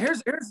in the bank.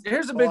 Here's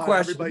a Hold big on,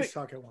 question. Everybody's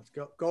talking at once.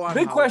 Go on.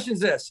 Big Howard. question is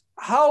this: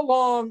 How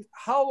long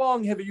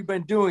have you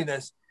been doing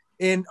this?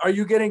 And are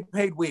you getting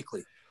paid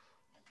weekly?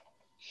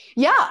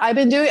 Yeah,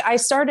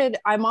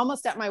 I'm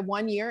almost at my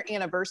 1 year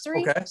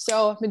anniversary. Okay.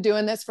 So I've been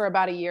doing this for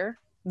about a year.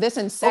 This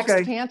and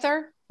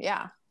SextPanther.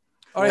 Yeah.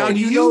 All right, Now, and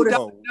do you you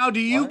notice- now do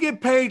you What?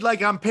 get paid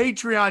like on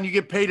Patreon? You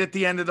get paid at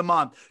the end of the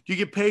month. Do you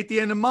get paid at the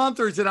end of the month,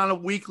 or is it on a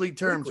weekly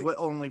terms Weekly. with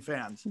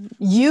OnlyFans?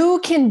 You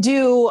can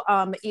do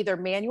either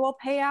manual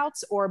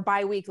payouts or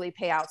bi-weekly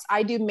payouts.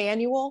 I do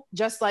manual,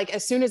 just like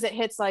as soon as it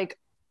hits, like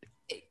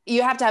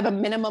you have to have a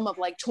minimum of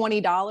like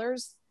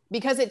 $20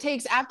 because it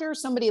takes, after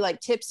somebody like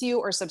tips you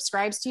or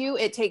subscribes to you,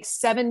 it takes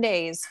 7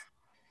 days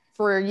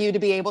for you to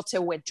be able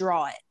to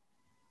withdraw it.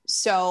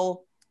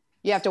 So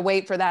you have to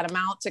wait for that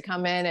amount to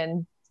come in.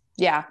 And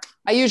yeah,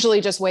 I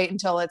usually just wait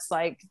until it's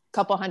like a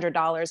couple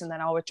 $100 and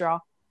then I'll withdraw.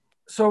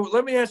 So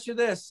let me ask you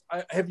this: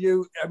 I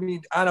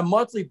mean, on a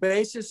monthly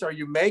basis, are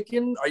you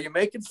making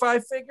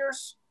 5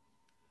 figures?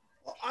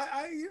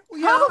 I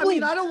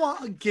mean, I don't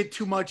want to get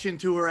too much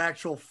into her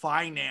actual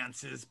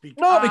finances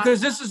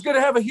Because this is going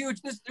to have a huge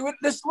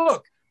this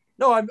look.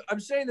 No, I'm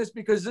saying this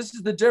because this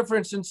is the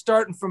difference in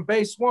starting from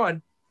base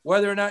one,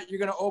 whether or not you're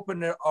going to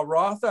open a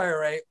Roth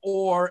IRA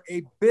or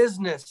a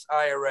business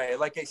IRA,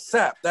 like a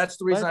SEP. That's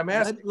the reason I'm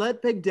asking.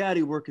 Let Big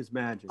Daddy work his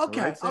magic. Okay,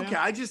 all right, Sam? okay.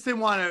 I just didn't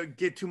want to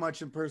get too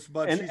much in person,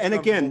 but And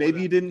again,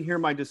 maybe you didn't hear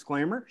my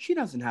disclaimer. She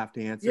doesn't have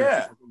to answer if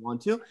Yeah. she doesn't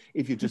want to.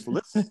 If you just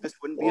listen, this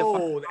wouldn't be a Oh,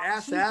 fucking the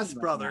Ass conversation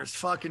right Brothers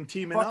fucking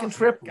teaming Fucking up.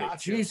 Tripoli.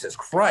 Gotcha. Jesus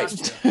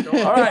Christ.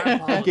 Gotcha. All right.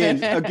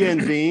 now.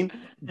 Again, Bean,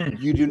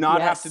 you do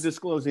not have Yes. to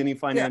disclose any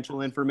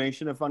financial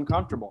information if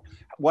uncomfortable.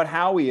 What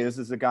Howie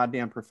is a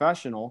goddamn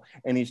professional,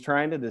 and he's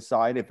trying to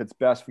decide if it's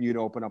best for you to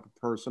open up a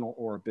personal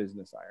or a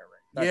business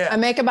IRA. Yeah. I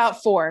make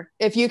about 4.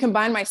 If you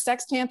combine my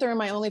SextPanther and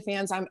my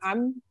OnlyFans,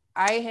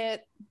 I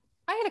hit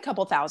a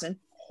couple thousand.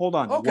 Hold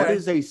on. Okay. What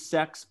is a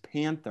sex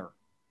panther?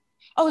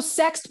 Oh,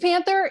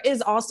 SextPanther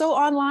is also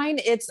online.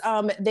 It's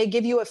they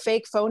give you a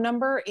fake phone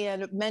number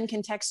and men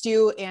can text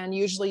you, and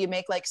usually you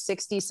make like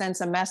 60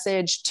 cents a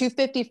message,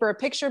 $2.50 for a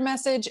picture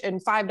message,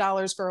 and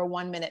 $5 for a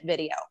 1-minute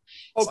video.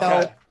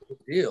 Okay. So Good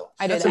deal.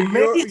 I did So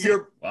that.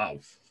 you're Wow.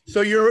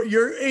 so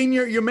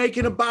you're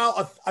making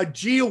about a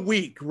G a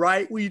week,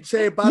 right? We'd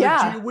say about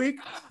Yeah. a G a week.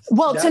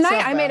 Well, That's tonight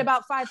not I made bad.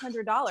 about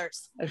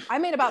 $500. I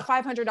made about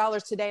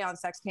 $500 today on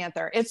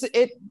SextPanther.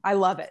 I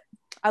love it.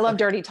 I love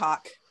dirty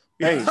talk.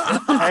 Hey,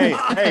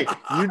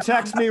 you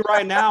text me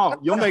right now.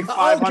 You'll make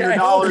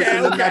 $500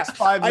 in the next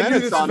 5 I knew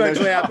minutes this on was this.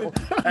 going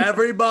to happen.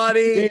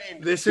 Everybody,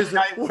 Dean, this is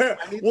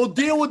we'll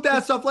deal with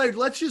that stuff later.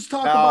 Let's just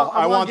talk No, about.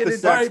 I want to the get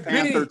Sex into-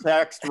 Panther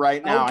text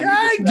right now. Okay,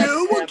 I need the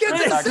dude, we'll get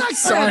the Sex Sex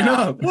Sign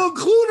Panther. up. We'll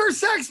include her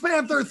Sex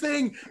Panther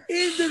thing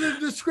into the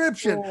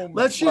description.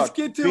 Let's just Look,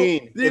 get to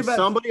Bean, the if event.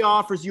 somebody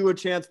offers you a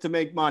chance to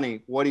make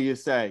money, what do you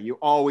say? You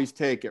always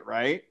take it,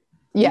 right?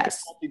 You can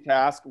Yes.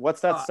 multitask.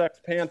 What's that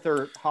Sex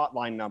Panther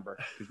hotline number?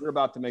 Because we're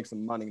about to make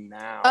some money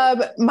now.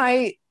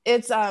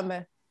 It's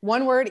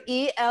one word,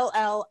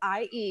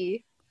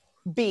 ELLIE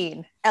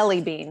Bean,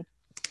 EllieBean,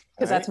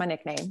 because that's my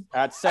nickname.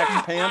 At Sex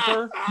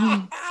Panther.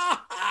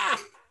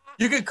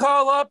 You can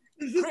call up.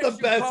 This is Chris, the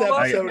you best call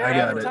up episode I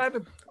got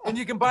ever. and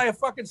you can buy a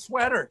fucking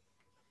sweater.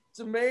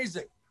 It's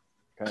amazing.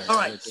 Okay, All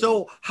right,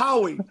 so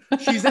Howie,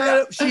 she's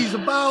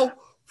about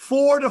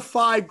 $4,000 to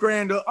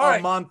 $5,000 a All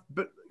right. month,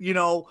 but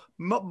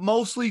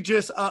mostly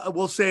just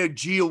we'll say a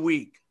G a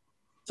week.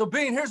 So,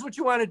 Bean, here's what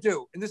you want to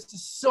do. And this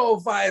is so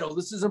vital.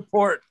 This is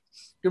important.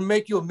 It's going to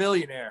make you a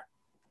millionaire.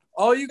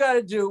 All you got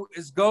to do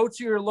is go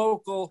to your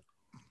local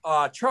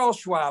Charles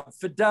Schwab,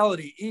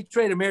 Fidelity,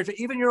 E-Trade, Ameritrade,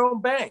 even your own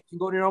bank. You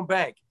can go to your own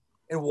bank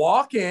and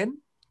walk in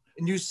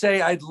and you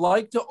say, I'd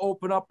like to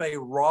open up a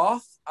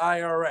Roth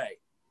IRA.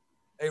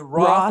 A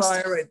Roth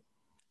IRA.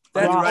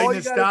 Are you all writing you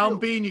this gotta down, do.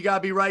 Bean? You got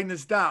to be writing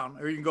this down,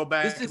 or you can go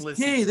back This and is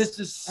listen. key. This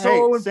is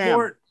so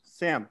important.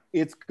 Sam,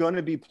 it's going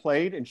to be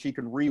played and she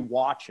can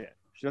re-watch it.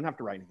 She doesn't have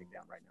to write anything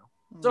down right now.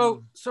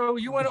 So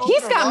you want to He's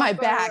open a got my Roth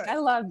back. IRA. I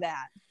love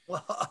that. I'm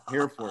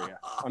here for you.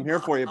 I'm here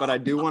for you, but I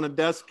do want a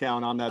desk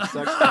count on that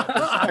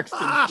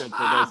sexting shit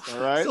for this,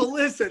 all right? So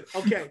listen,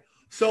 okay.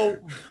 So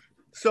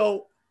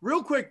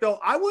real quick though,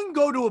 I wouldn't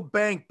go to a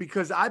bank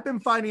because I've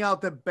been finding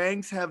out that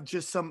banks have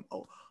just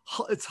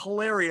it's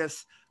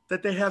hilarious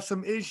that they have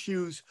some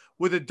issues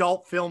with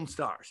adult film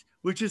stars,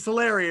 which is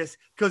hilarious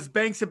because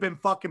banks have been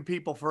fucking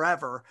people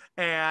forever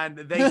and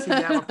they seem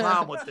to have a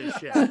problem with this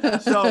shit.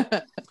 So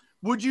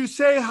would you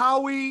say,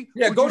 Howie,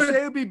 would you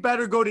say it'd be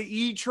better go to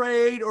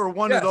E-Trade or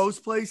one of those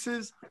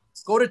places?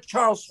 Go to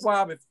Charles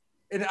Schwab.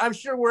 And I'm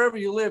sure wherever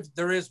you live,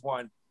 there is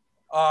one.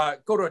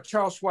 Go to a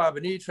Charles Schwab,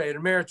 an E-Trade,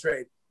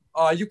 Ameritrade.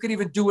 You could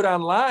even do it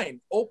online.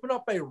 Open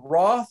up a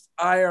Roth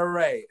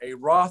IRA,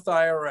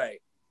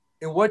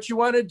 And what you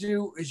want to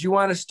do is you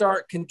want to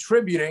start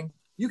contributing.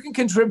 You can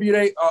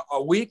contribute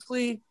a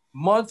weekly,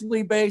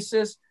 monthly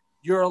basis.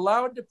 You're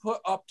allowed to put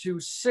up to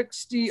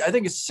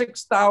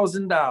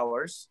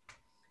 $6,000.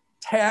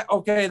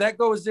 Okay, that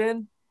goes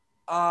in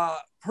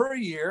per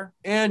year,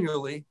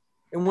 annually.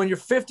 And when you're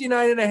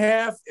 59 and a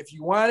half, if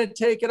you want to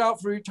take it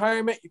out for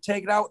retirement, you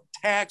take it out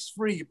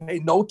tax-free. You pay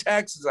no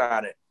taxes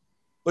on it.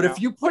 But if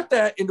you put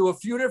that into a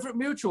few different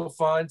mutual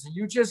funds and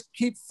you just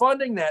keep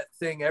funding that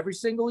thing every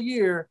single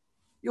year,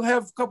 you'll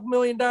have a couple $1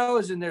 million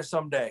in there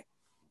someday.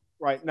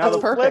 Right. Now, the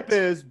flip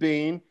is,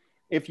 Bean,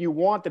 If you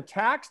want the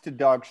tax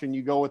deduction,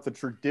 you go with the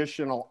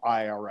traditional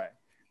IRA.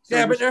 So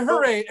yeah, you're but at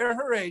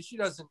her age, she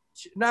doesn't.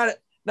 Not at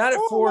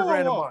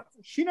 $4,000 a month.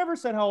 She never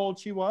said how old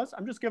she was.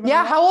 I'm just giving.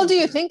 Yeah, her how old do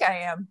you options. think I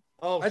am?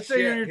 Oh, I'd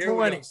say you're in your Here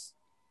we go. 20s.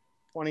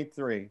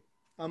 23,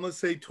 I'm gonna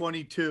say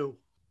 22,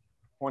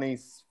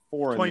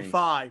 24,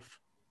 25,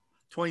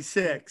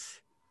 26,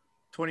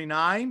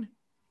 29,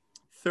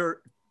 30,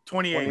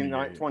 28.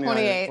 29,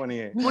 28.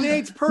 28.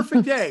 28's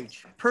perfect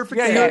age. Perfect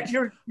Yeah, age.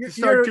 you're to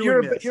start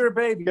doing this. a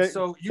baby. Get,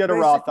 So you get a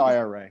Roth basically-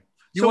 IRA.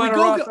 You So want we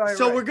a go. Roth IRA.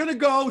 So we're gonna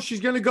go. She's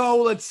gonna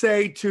go. Let's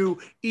say to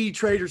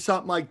E-Trade or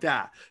something like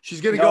that.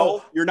 She's gonna No,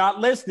 go. you're not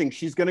listening.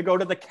 She's going to go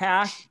to the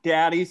Cash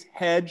Daddies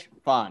hedge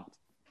fund.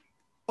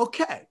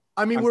 Okay.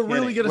 I mean, I'm we're kidding.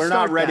 really gonna. We're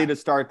start not ready that. to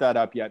start that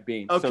up yet,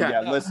 Bean. Okay. So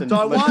yeah, listen. So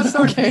I want to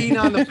start Okay. being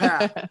on the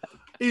path.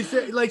 Is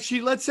it like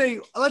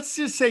let's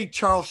just say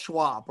Charles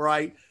Schwab,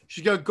 right?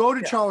 She's gonna go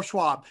to Charles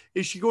Schwab.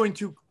 Is she going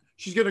to?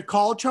 She's gonna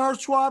call Charles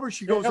Schwab, or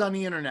she goes Yep. on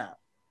the internet.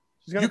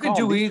 She's gonna You can call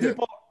do them. These either.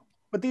 people-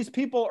 but these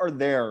people are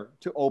there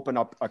to open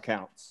up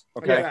accounts.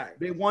 Okay. Okay.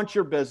 They want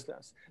your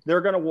business. They're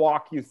going to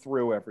walk you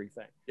through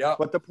everything. Yeah.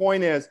 But the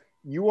point is,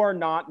 you are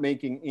not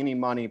making any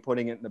money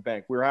putting it in the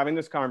bank. We were having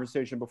this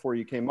conversation before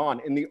you came on.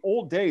 In the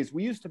old days,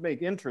 we used to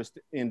make interest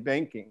in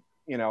banking,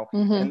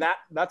 Mhm. and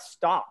that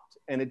stopped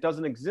and it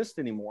doesn't exist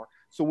anymore.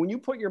 So when you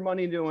put your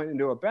money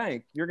into a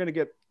bank, you're going to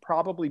get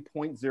probably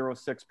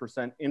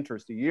 0.06%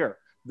 interest a year.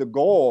 The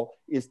goal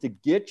is to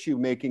get you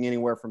making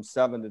anywhere from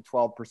 7 to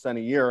 12%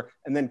 a year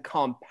and then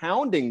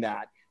compounding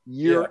that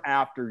year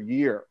after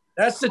year.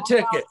 That's the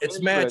ticket. It's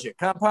interest. magic.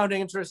 Compounding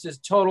interest is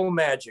total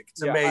magic.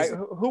 It's amazing.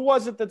 Who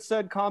was it that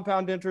said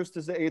compound interest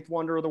is the eighth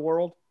wonder of the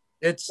world?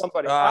 It's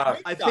Somebody.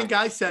 I think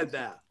I said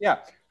that. Yeah,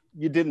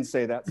 you didn't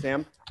say that,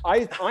 Sam.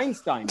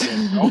 Einstein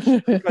did, bro,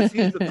 because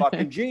he's a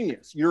fucking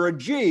genius. You're a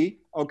G,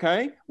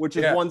 okay, which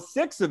is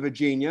 1/6 of a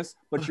genius,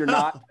 but you're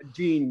not a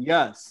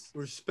genius.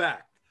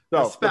 Respect.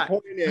 So Respect. the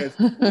point is,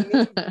 we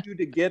need you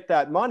to get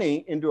that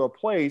money into a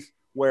place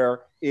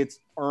where it's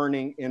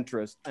earning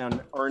interest and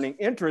earning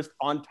interest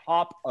on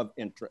top of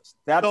interest.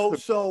 That's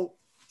So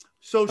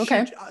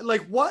Okay. she,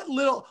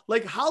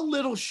 like how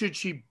little should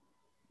she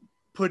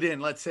put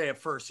in? Let's say at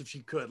first, if she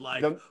could,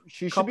 like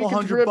she a should be couple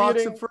 $100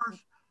 contributing. at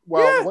first.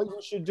 Well, what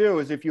you should do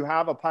is if you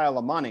have a pile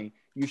of money,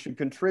 you should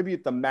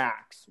contribute the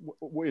max,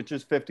 which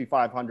is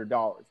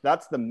 $5,500.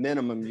 That's the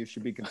minimum you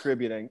should be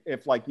contributing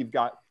if like you've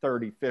got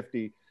 30,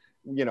 50,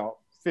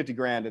 50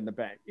 grand in the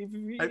bank.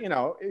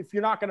 If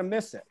you're not going to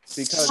miss it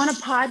because On a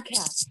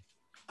podcast.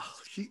 Oh,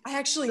 I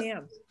actually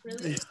am.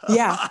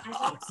 Yeah,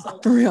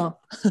 for real.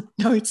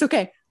 No, it's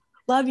okay.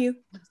 Love you.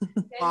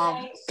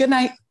 Good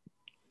night.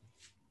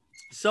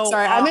 So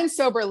Sorry, I'm in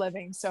sober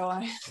living, so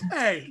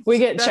Hey, we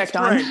get that's checked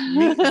great.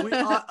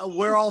 on.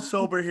 We're all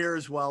sober here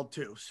as well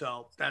too,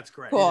 so that's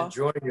great. Cool.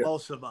 Enjoying it.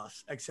 Most of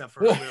us, except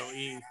for little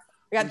E.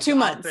 We got who's 2 out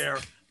months. there.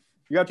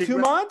 you got 2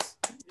 Congra- months.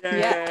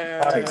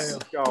 Yeah, Nice.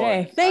 Keep going.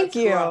 Hey, thank That's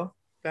you. great.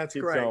 That's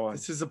Keep great. going.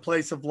 This is a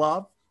place of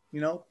love,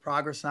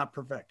 progress, not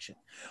perfection.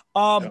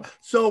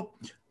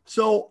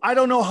 So I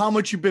don't know how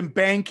much you've been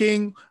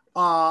banking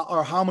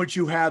or how much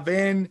you have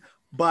in,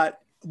 but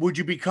would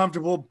you be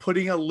comfortable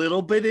putting a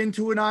little bit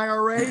into an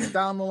IRA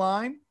down the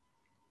line?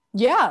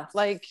 Yeah,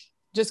 like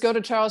just go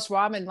to Charles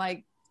Schwab and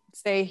like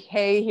say,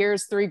 hey,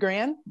 here's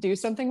 $3,000. Do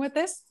something with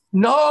this.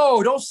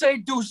 No, don't say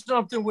do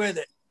something with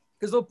it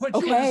because they'll put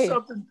you Okay. into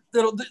something.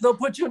 They'll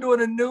put you into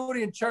an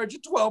annuity and charge you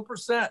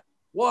 12%.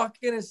 Walk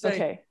in and say,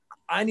 Okay.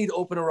 I need to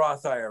open a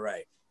Roth IRA.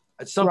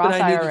 It's something Roth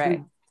I need IRA. to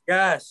do.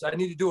 Yes, I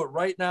need to do it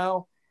right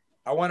now.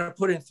 I want to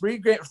put in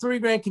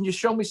 $3,000. Can you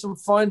show me some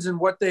funds and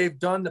what they've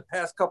done the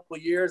past couple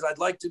of years? I'd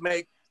like to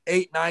make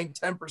 8, 9,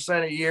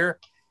 10% a year.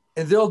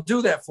 And they'll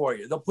do that for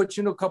you. They'll put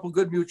you into a couple of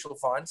good mutual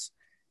funds.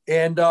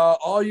 And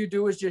all you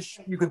do is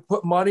you can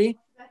put money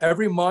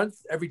every month,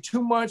 every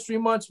 2 months, 3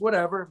 months,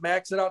 whatever,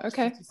 max it out to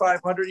Okay.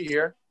 $500 a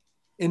year.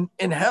 And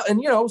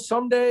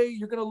someday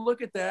you're going to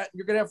look at that.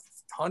 You're going to have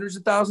hundreds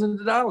of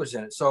thousands of dollars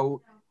in it.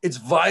 So it's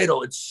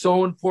vital. It's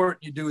so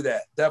important you do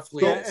that.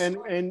 Definitely. Yeah, is.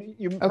 and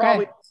you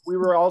probably, we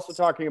were also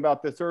talking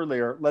about this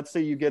earlier. Let's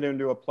say you get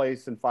into a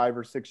place in 5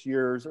 or 6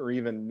 years or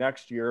even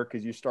next year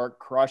because you start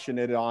crushing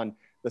it on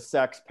the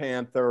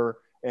SextPanther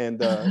and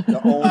the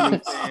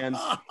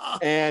OnlyFans,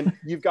 and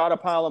you've got a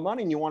pile of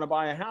money and you want to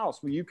buy a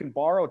house. Well, you can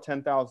borrow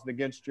 $10,000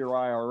 against your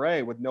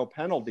IRA with no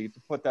penalty to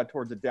put that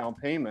towards a down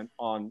payment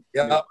on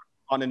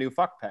a new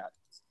fuck pad.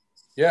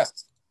 Yeah.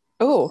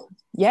 Oh,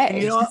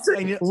 yay.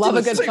 Love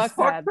a good Say fuck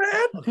pad.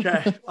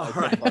 Okay. All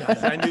right.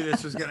 Guys, I knew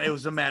this was it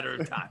was a matter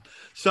of time.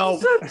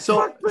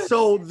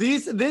 So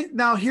these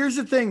now here's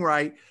the thing,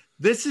 right?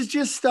 This is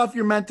just stuff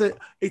you're meant to,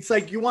 it's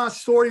like you want to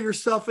store your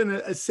stuff in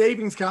a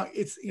savings account.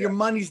 Your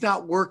money's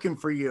not working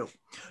for you.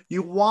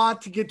 You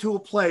want to get to a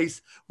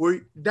place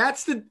where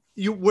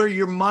where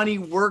your money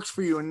works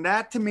for you. And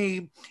that to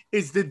me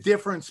is the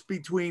difference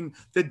between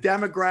the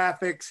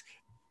demographics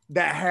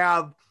that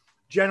have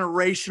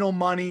generational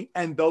money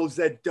and those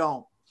that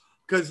don't.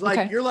 Because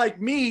you're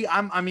like me,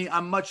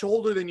 I'm much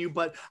older than you,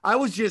 but I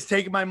was just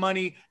taking my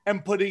money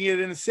and putting it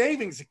in a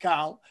savings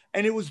account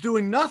and it was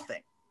doing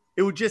nothing.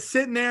 It would just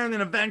sit in there, and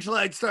then eventually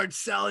I'd start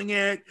selling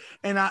it.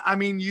 And I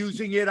mean,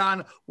 using it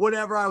on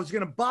whatever I was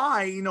going to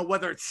buy, you know,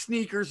 whether it's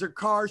sneakers or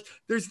cars.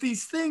 There's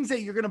these things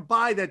that you're going to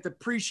buy that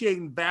depreciate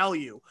in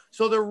value.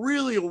 So they're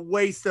really a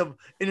waste of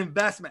an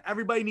investment.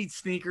 Everybody needs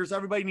sneakers.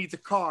 Everybody needs a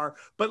car.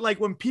 But like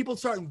when people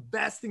start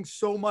investing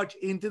so much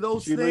into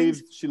those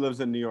things. She lives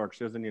in New York.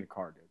 She doesn't need a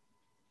car, dude.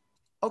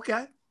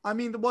 Okay. I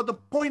mean, well, the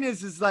point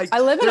is like.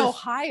 I live in there's-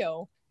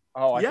 Ohio.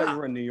 Oh, I Yeah. thought you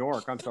were in New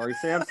York. I'm sorry.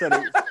 Sam said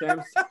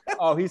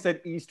he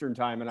said Eastern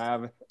time, and I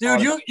have.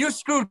 Dude, you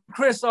screwed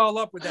Chris all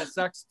up with that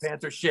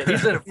SextPanther shit.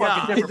 He's in a fucking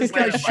Yeah, different this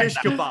guy's place right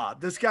shish now. kebab.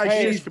 This guy's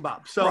Hey, shish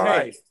kebab. So,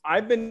 Hey,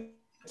 I've been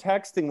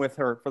texting with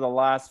her for the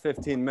last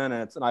 15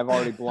 minutes, and I've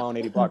already blown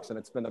 $80, and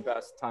it's been the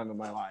best time of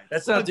my life.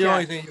 That's not the Okay.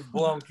 only thing you've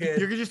blown, kid.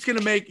 you're just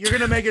gonna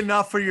make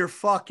enough for your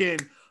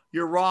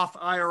Roth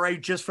IRA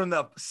just from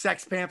the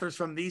Sex Panthers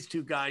from these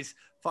two guys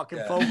fucking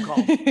Yeah. phone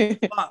call.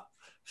 But,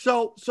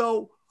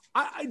 so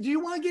do you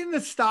want to get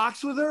into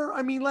stocks with her?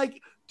 I mean, like,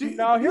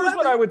 Now, here's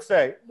what I would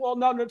say. Well,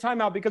 no,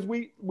 time out, because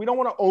we don't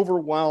want to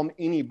overwhelm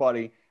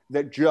anybody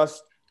that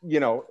just,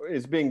 you know,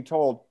 is being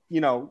told, you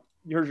know,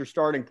 here's your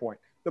starting point.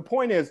 The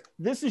point is,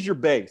 this is your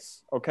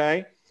base,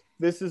 okay?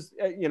 This is,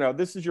 you know,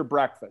 this is your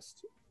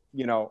breakfast,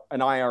 you know,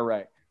 an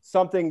IRA,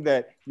 something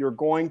that you're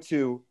going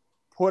to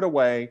put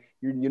away.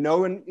 You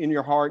know, in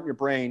your heart, your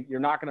brain, you're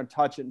not going to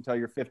touch it until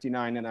you're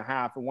 59 and a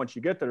half. And once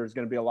you get there, there's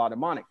going to be a lot of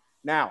money.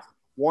 Now,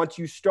 once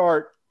you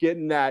start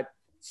getting that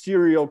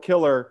serial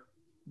killer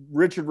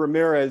Richard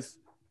Ramirez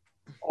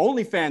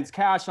OnlyFans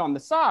cash on the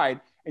side,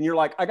 and you're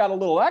like, I got a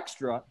little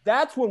extra,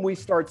 that's when we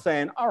start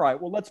saying, all right,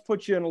 well, let's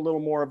put you in a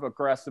little more of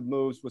aggressive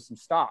moves with some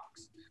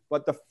stocks.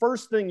 But the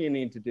first thing you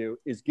need to do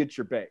is get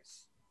your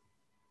base.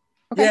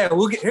 Okay. Yeah,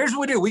 here's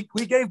what we do.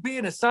 We gave B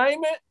an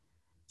assignment.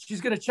 She's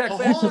going to check Oh,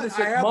 back hold with on. us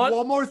I in a have month.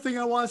 one more thing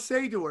I want to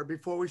say to her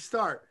before we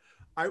start.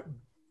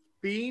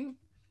 Bean,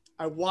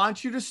 I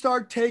want you to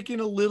start taking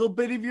a little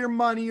bit of your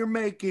money you're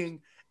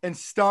making and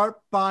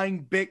start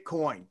buying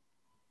Bitcoin.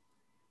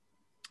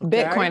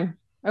 Okay? Bitcoin.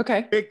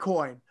 Okay.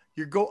 Bitcoin.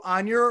 You go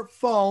on your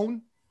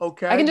phone.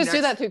 Okay. I can just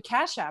do that through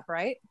Cash App,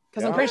 right?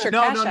 Because I'm Yeah. pretty sure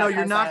No, Cash no, App no. You're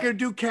has not that. going to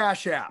do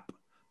Cash App.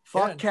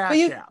 Fuck Yeah. Cash But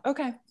you, App.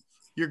 okay.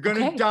 You're going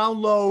to Okay.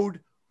 download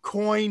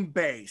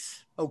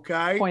Coinbase.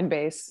 Okay.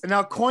 Coinbase.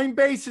 Now,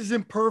 Coinbase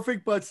isn't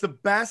perfect, but it's the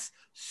best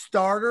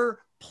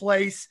starter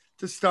place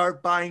to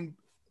start buying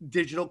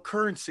digital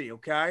currency.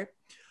 Okay.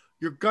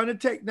 You're going to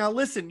take, now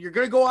listen, you're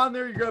going to go on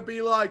there. You're going to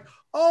be like,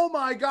 oh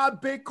my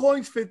God,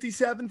 Bitcoin's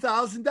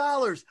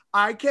 $57,000.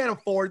 I can't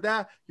afford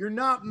that. You're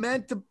not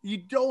meant to, you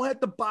don't have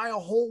to buy a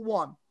whole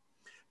one.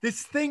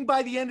 This thing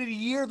by the end of the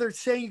year, they're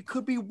saying it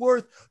could be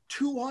worth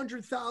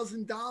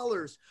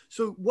 $200,000.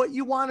 So what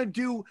you want to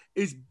do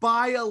is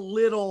buy a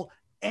little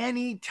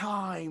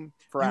anytime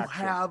Fraction. you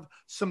have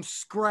some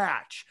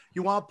scratch.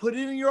 You want to put it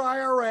in your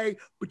IRA,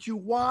 but you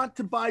want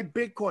to buy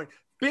Bitcoin.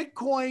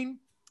 Bitcoin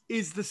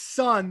is the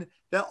sun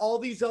that all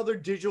these other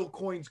digital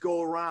coins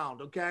go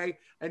around. Okay.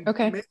 And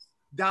Okay.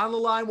 down the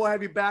line, we'll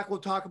have you back. We'll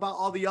talk about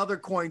all the other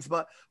coins.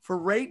 But for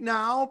right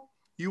now,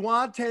 you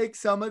want to take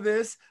some of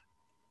this,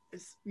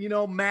 you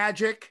know,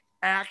 magic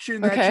action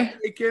that Okay.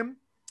 you're taking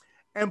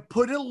and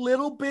put a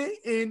little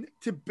bit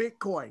into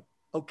Bitcoin.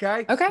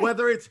 Okay. Okay.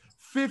 Whether it's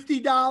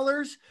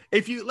 $50,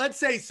 if you, let's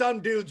say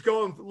some dude's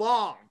going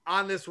long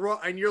on this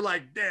and you're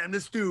like, damn,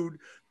 this dude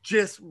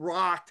just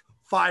rocked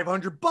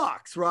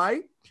 $500,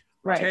 right?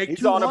 Right. Take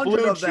He's on a 200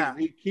 blue of that.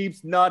 chew. He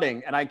keeps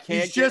nutting, and I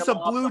can't. He's get just him a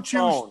off blue the chew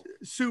phone.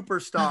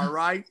 superstar,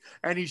 right?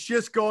 And he's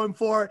just going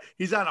for it.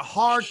 He's on a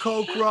hard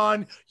coke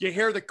run. You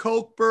hear the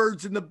coke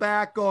birds in the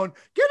back going,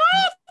 "Get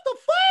off the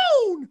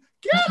phone!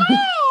 Get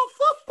off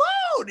the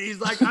phone!"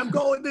 He's like, "I'm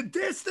going the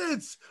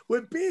distance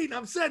with Bean.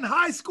 I'm setting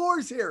high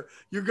scores here."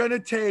 You're gonna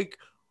take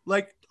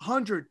like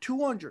 100,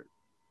 200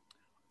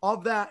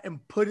 of that and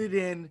put it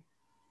in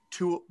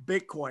to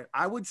Bitcoin.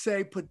 I would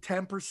say put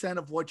 10%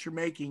 of what you're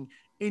making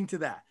into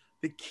that.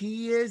 The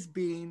key is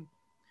being,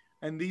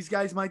 and these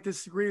guys might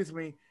disagree with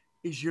me,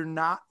 is you're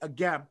not,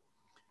 again,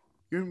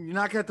 you're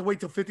not going to have to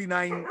wait till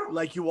 59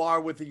 like you are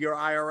with your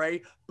IRA,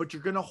 but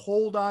you're going to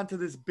hold on to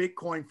this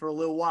Bitcoin for a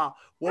little while.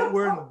 What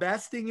we're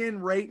investing in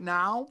right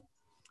now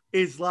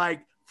is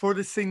like for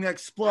this thing to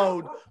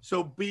explode.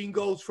 So Bean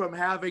goes from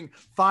having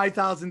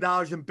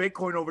 $5,000 in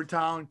Bitcoin over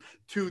time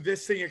to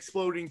this thing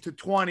exploding to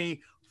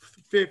 20,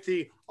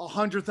 50,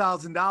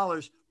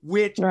 $100,000,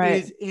 which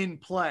Right. is in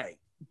play.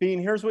 Bean,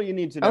 here's what you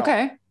need to know.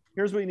 Okay.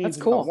 Here's what you need That's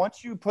to cool. know.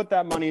 Once you put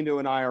that money into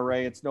an IRA,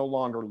 it's no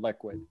longer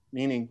liquid,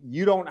 meaning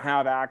you don't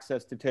have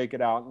access to take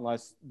it out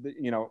unless,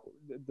 you know,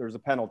 there's a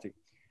penalty.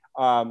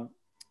 Howie,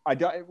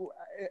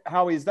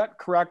 is that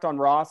correct on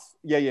Ross?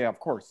 Yeah, of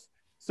course.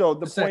 So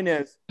the point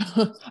is,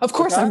 Of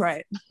course Okay. I'm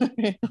right.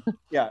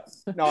 yeah,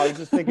 no, I was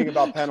just thinking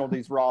about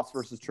penalties, Ross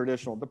versus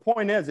traditional. The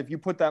point is, if you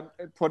put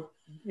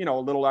you know,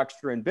 a little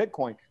extra in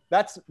Bitcoin,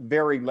 that's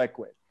very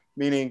liquid,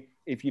 meaning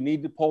if you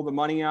need to pull the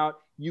money out,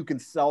 you can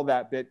sell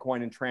that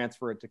Bitcoin and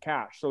transfer it to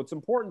cash. So it's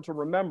important to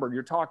remember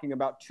you're talking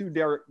about two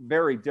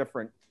very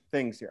different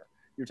things here.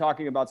 You're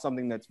talking about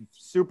something that's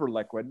super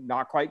liquid,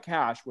 not quite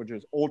cash, which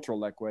is ultra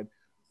liquid,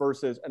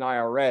 versus an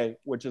IRA,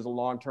 which is a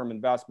long-term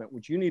investment,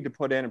 which you need to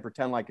put in and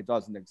pretend like it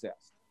doesn't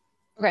exist.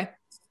 Okay.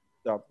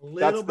 So A that's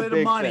little the bit of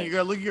big money. thing. You're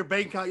gonna look at your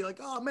bank account. You're like,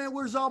 oh man,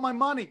 where's all my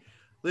money?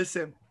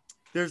 Listen,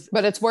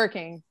 But it's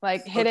working.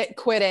 Like hit it,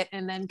 quit it,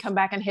 and then come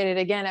back and hit it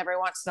again every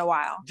once in a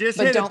while. just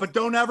hit it, but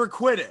don't ever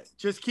quit it.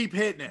 Just keep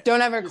hitting it.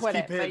 Don't ever Just quit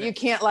keep it. But hitting you it.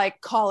 can't like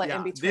call it Yeah,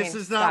 in between. this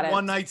is Got not it.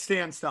 one night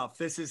stand stuff.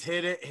 This is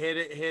hit it, hit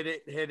it, hit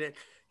it, hit it.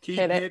 Keep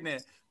Hit it. hitting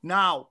it.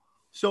 Now,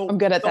 so I'm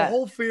good at the that.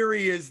 whole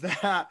theory is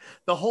that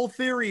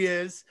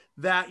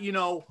you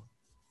know,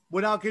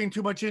 without getting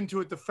too much into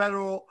it, the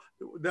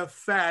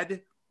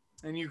Fed,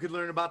 and you could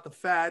learn about the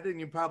Fed, and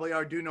you probably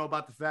do know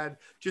about the Fed,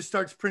 just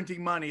starts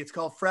printing money. It's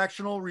called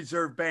fractional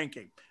reserve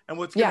banking. And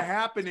what's going to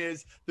happen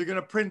is they're going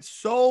to print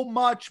so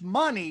much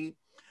money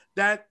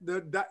that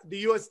the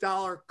US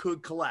dollar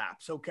could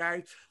collapse.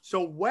 Okay.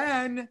 So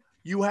when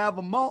you have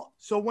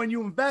when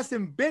you invest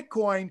in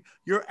Bitcoin,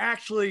 you're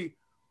actually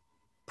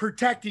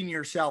protecting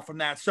yourself from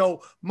that.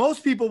 So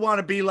most people want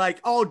to be like,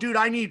 oh dude,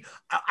 I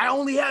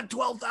only had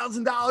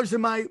 $12,000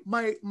 in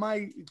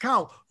my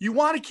account. You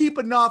want to keep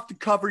enough to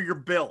cover your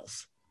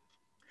bills.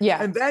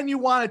 Yeah. And then you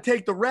want to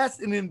take the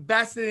rest and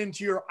invest it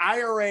into your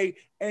IRA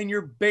and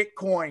your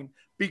Bitcoin,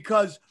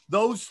 because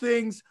those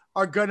things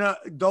are gonna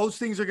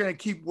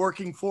keep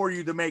working for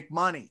you to make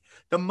money.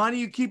 The money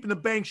you keep in the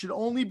bank should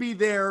only be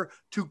there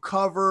to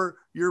cover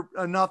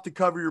enough to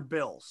cover your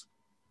bills.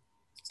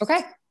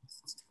 Okay.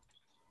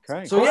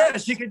 Okay. So yeah,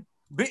 she could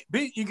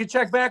you could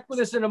check back with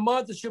us in a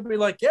month and she'll be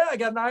like, yeah, I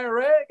got an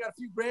IRA, got a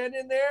few grand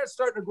in there, it's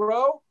starting to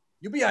grow.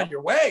 You'll be on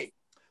your way.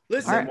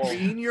 Listen, All right.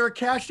 Bean, you're a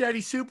Cash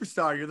Daddy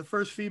superstar. You're the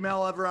first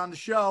female ever on the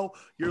show.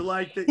 You're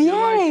like the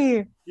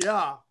Yay.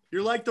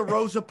 you're like the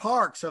Rosa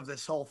Parks of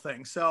this whole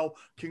thing. So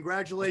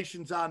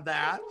congratulations on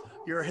that.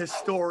 You're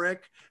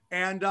historic.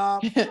 And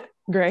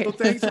Great. so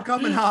thanks for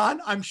coming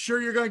on. I'm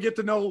sure you're going to get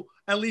to know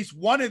at least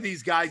one of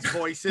these guys'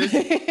 voices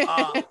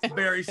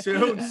very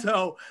soon.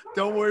 So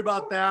don't worry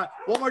about that.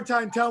 One more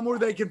time, tell them where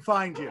they can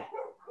find you.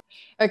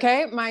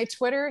 Okay. My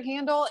Twitter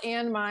handle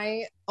and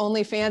my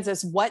OnlyFans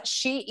is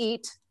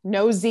Whatsheeat,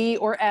 no Z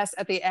or S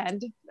at the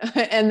end.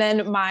 And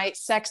then my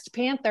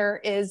SextPanther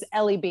is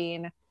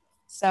EllieBean.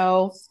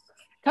 So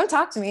come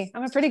talk to me.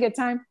 I'm a pretty good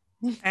time.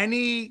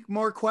 Any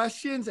more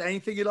questions?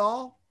 Anything at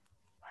all?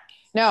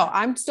 No,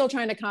 I'm still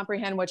trying to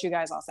comprehend what you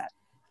guys all said.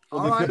 Well,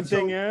 All the right, good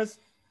thing is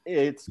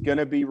it's going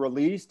to be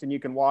released and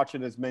you can watch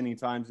it as many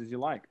times as you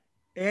like.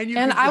 And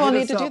I will hit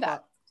need us to do up,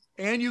 that.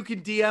 And you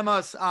can DM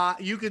us.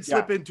 You can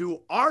slip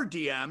into our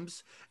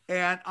DMs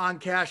and on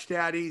Cash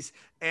Daddies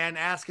and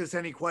ask us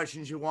any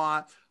questions you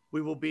want.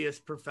 We will be as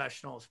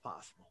professional as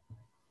possible.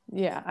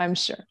 Yeah, I'm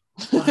sure.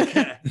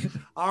 Okay.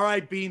 All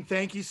right, Bean.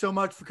 Thank you so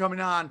much for coming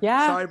on.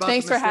 Yeah, Sorry about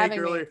thanks the for mistake having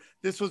earlier. me.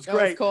 This was That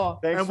was great. cool.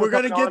 Thanks And for we're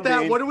gonna coming get on, that.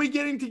 Bean. What are we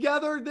getting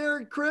together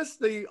there, Chris?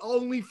 The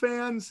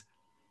OnlyFans.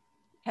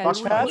 Hedge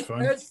Hedge fund.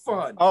 fund. It's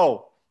fun.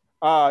 Oh,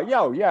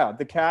 yeah,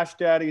 the Cash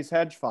Daddies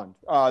hedge fund.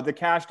 The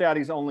Cash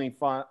Daddies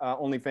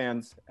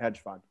OnlyFans hedge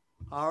fund.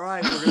 All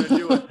right, we're gonna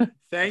do it.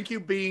 Thank you,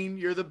 Bean.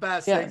 You're the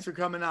best. Yeah. Thanks for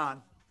coming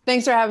on.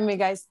 Thanks for having me,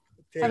 guys.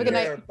 Take Have a good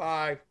care. night.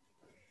 Bye.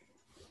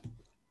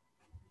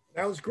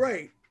 That was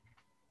great.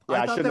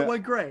 Yeah, I thought shouldn't that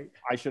went great.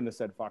 I shouldn't have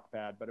said fuck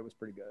bad, but it was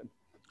pretty good.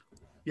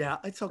 Yeah,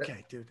 it's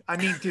okay, dude. I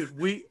mean, dude,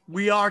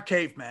 we are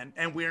cavemen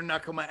and we're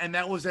knucklemen, and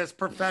that was as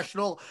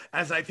professional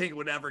as I think it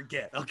would ever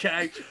get.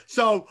 Okay,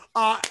 so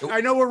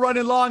I know we're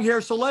running long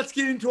here, so let's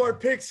get into our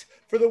picks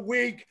for the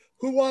week.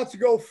 Who wants to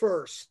go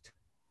first?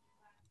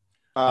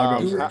 I'll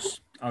go Um,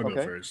 first. I'll okay.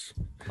 go first.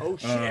 Oh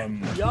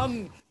shit,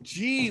 Young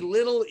G,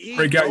 Little E.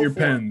 Break out go your for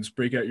it. pens.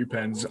 Break out your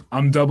pens.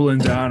 I'm doubling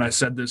down. I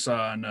said this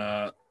on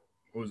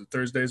what was it,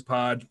 Thursday's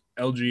pod,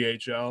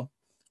 LGHL.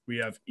 We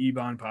have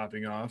EBON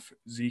popping off,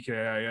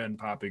 ZKIN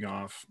popping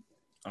off.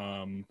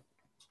 Can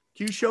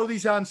you show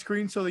these on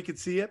screen so they can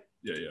see it?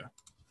 Yeah.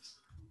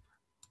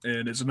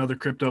 And it's another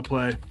crypto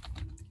play.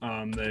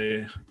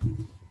 They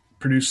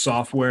produce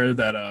software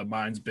that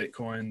mines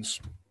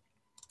Bitcoins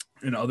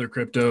and other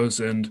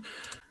cryptos. And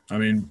I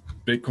mean,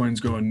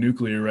 Bitcoin's going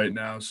nuclear right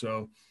now.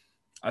 So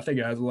I think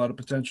it has a lot of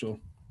potential.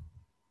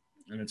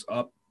 And it's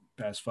up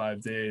past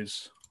 5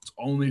 days. It's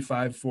only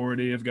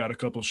 540. I've got a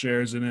couple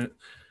shares in it.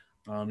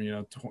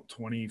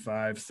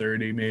 25,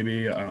 30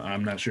 maybe.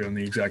 I'm not sure on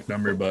the exact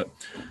number, but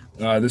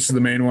this is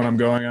the main one I'm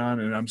going on,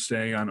 and I'm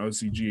staying on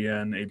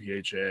OCGN,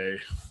 APHA,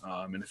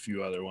 and a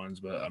few other ones,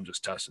 but I'm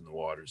just testing the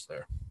waters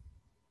there.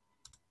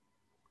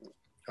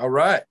 All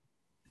right.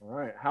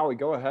 Howie,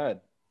 go ahead.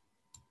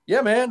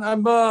 Yeah, man.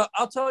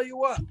 I'll tell you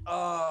what.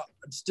 I'm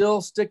still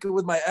sticking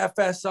with my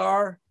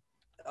FSR.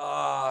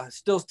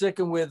 Still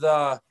sticking with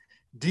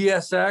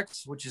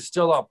DSX, which is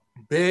still up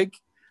big.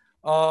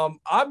 I'm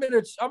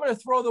gonna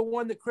throw the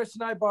one that Chris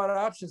and I bought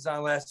options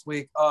on last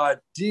week.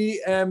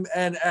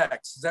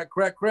 DMNX. Is that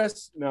correct,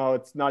 Chris? No,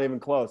 it's not even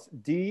close.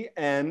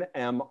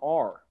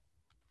 DNMR.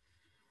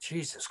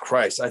 Jesus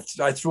Christ!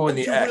 I threw in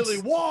the You X.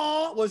 really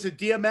want? Was it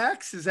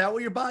DMX? Is that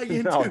what you're buying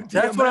into? No,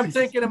 That's what I'm DMX?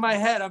 thinking in my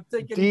head. I'm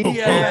thinking DN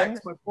DMX,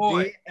 my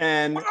boy.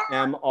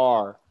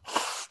 DNMR.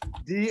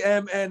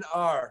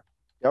 DMNR.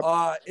 Yep.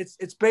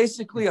 It's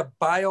basically a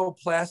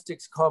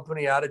bioplastics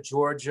company out of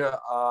Georgia.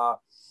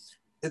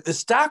 The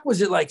stock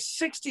was at like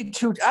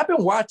 62. I've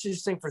been watching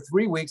this thing for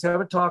 3 weeks. I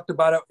haven't talked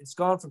about it. It's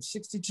gone from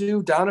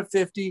 62 down to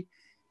 50.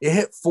 It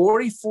hit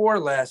 44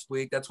 last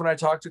week. That's when I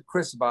talked to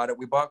Chris about it.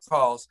 We bought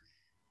calls.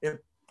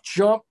 It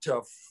jumped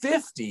to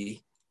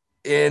 50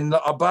 in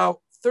about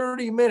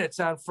 30 minutes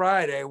on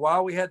Friday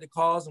while we had the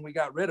calls and we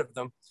got rid of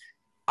them.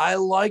 I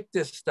like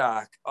this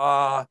stock.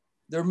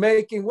 They're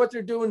making what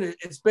they're doing.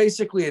 It's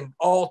basically an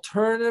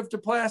alternative to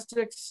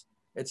plastics.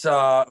 It's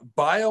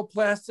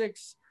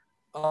bioplastics.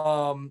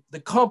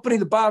 The company,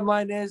 the bottom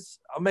line is,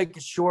 I'll make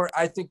it short,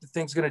 I think the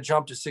thing's going to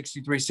jump to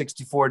 $63,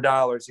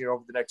 $64 here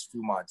over the next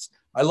few months.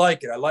 I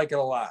like it a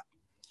lot.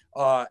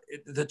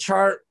 The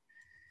chart,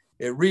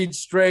 it reads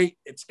straight.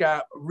 It's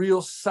got a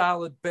real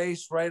solid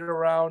base right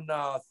around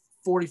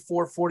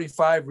 44,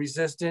 45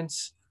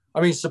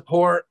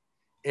 support,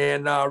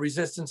 and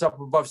resistance up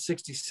above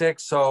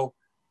 66. So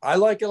I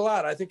like it a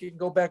lot. I think it can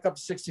go back up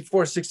to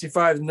 64,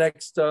 65 in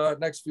the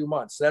next few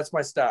months. That's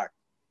my stock.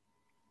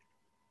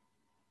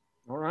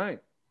 All right.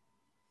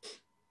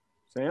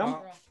 Sam?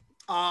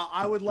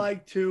 I would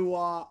like to,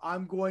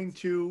 I'm going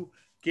to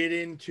get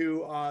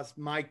into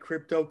my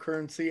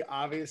cryptocurrency,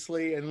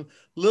 obviously. And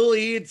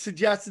Lily had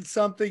suggested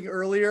something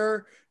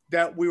earlier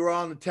that we were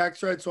on the text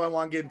thread, so I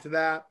want to get into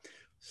that.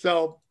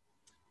 So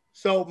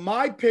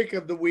my pick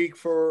of the week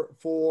for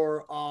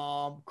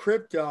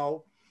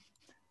crypto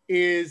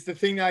is the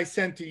thing I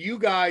sent to you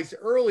guys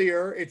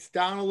earlier. It's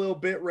down a little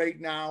bit right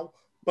now,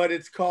 but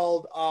it's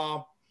called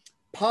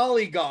Polygon,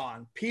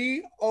 Polygon,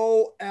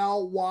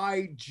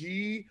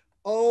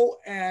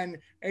 and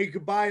you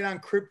can buy it on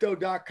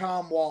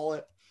crypto.com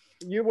wallet.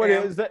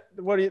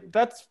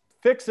 That's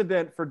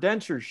Fixident for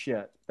denture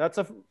shit. That's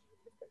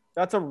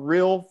a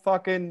real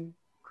fucking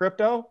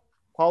crypto?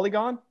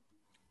 Polygon?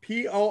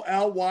 Polygon.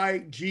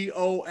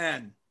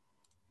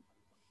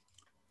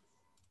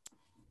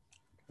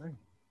 Okay.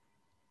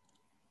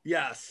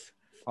 Yes.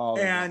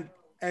 Polygon.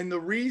 And the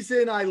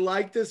reason I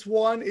like this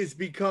one is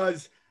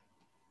because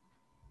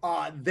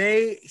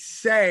they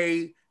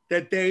say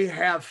that they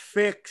have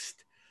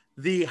fixed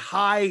the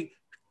high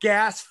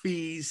gas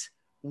fees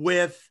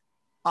with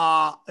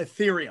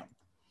Ethereum.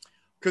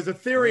 Because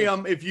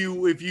Ethereum, if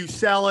you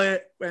sell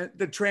it,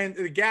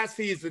 the gas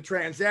fee is the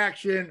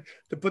transaction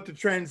to put the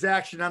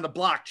transaction on the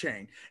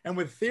blockchain. And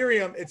with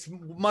Ethereum, it's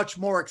much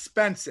more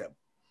expensive.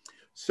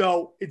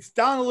 So it's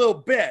down a little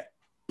bit,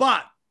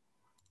 but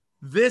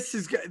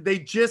they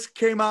just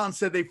came out and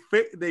said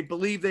they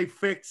believe they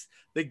fixed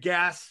the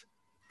gas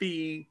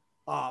fee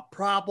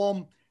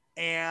problem.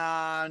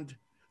 And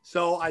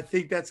so I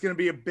think that's going to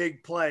be a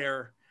big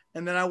player.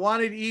 And then I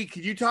wanted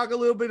could you talk a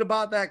little bit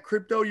about that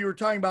crypto you were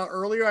talking about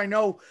earlier? I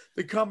know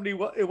the company,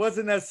 it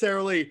wasn't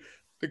necessarily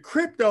the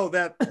crypto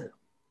that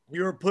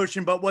you were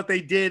pushing, but what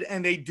they did,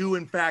 and they do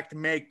in fact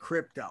make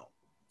crypto.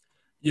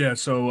 Yeah,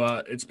 so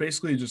it's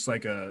basically just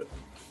like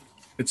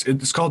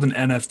it's called an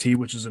NFT,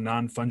 which is a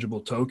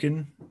non-fungible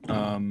token.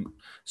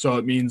 So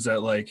it means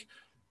that like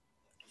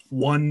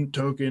one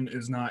token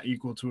is not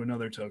equal to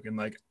another token.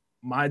 Like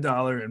my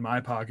dollar in my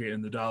pocket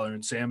and the dollar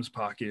in Sam's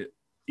pocket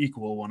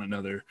equal one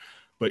another,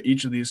 but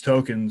each of these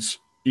tokens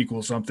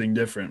equal something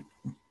different.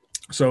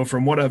 So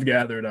from what I've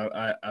gathered,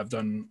 I've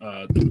done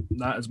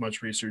not as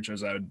much research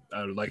as I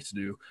would like to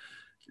do,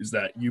 is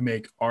that you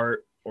make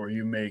art or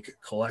you make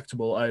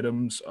collectible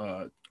items,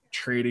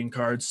 trading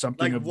cards,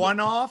 something like of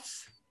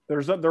one-offs.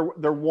 They're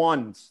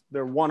ones.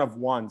 They're one of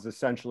ones,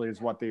 essentially,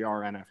 is what they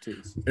are,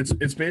 NFTs.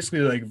 It's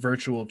basically like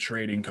virtual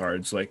trading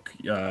cards, like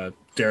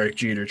Derek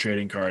Jeter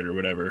trading card or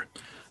whatever.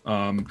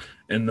 And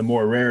the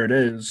more rare it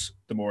is,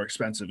 the more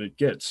expensive it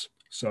gets.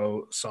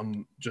 So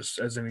just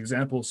as an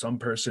example, some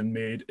person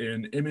made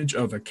an image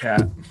of a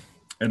cat,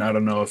 and I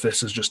don't know if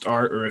this is just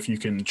art or if you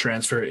can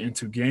transfer it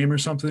into game or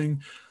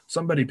something.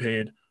 Somebody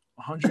paid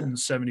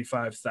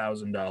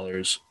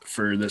 $175,000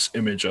 for this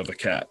image of a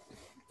cat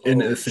in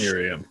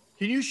Ethereum.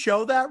 Can you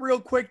show that real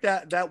quick,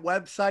 that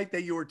website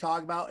that you were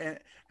talking about and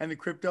the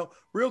crypto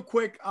real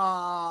quick?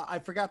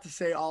 I forgot to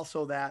say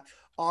also that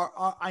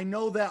I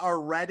know that our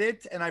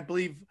Reddit, and I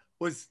believe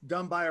was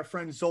done by our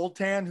friend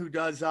Zoltan, who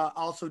does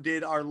also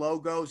did our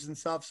logos and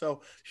stuff. So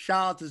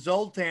shout out to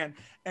Zoltan.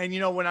 And,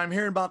 when I'm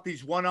hearing about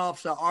these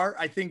one-offs of art,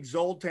 I think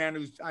Zoltan,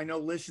 who's I know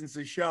listens to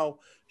the show,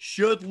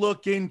 should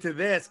look into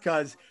this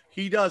because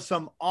he does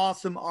some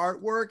awesome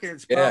artwork, and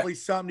it's probably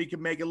something he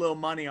can make a little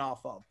money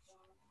off of.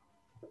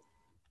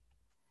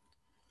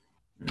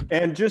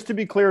 And just to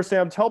be clear,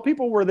 Sam, tell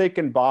people where they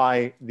can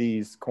buy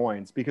these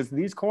coins, because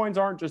these coins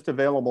aren't just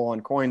available on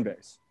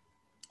Coinbase.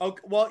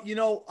 Okay, well,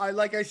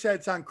 like I said,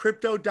 it's on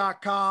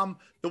crypto.com,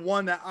 the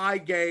one that I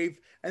gave.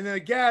 And then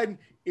again,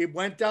 it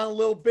went down a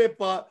little bit,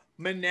 but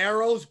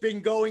Monero's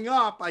been going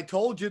up. I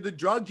told you the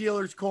drug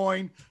dealer's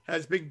coin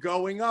has been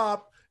going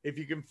up. If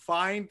you can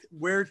find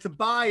where to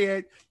buy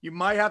it, you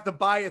might have to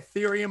buy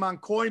Ethereum on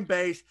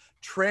Coinbase,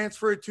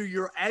 transfer it to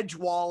your Edge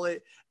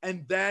wallet,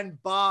 and then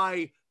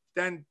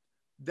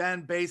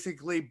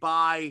basically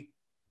buy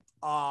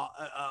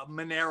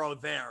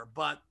Monero there,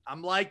 but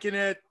I'm liking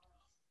it.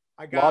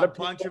 I A lot got a of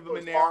bunch of people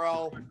are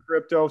Monero. talking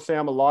crypto,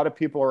 Sam. A lot of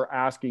people are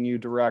asking you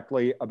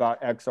directly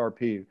about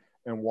XRP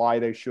and why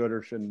they should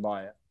or shouldn't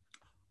buy it.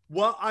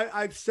 Well,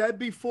 I've said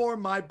before,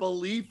 my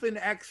belief in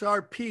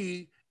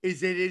XRP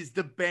is it is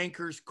the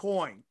banker's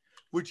coin,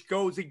 which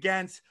goes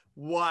against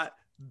what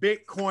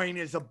Bitcoin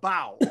is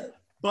about.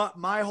 But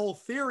my whole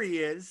theory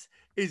is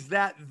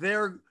that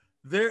the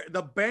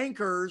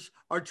bankers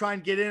are trying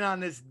to get in on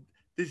this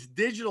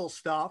digital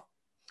stuff,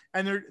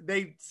 and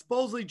they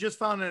supposedly just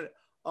found an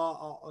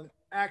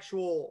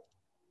actual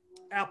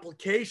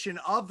application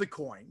of the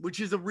coin,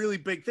 which is a really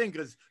big thing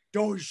because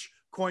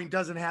Dogecoin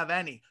doesn't have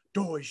any.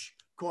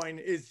 Dogecoin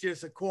is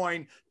just a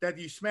coin that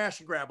you smash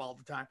and grab all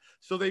the time.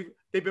 So they've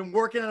been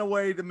working on a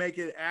way to make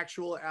it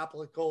actual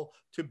applicable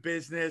to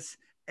business.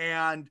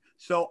 And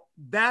so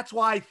that's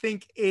why I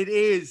think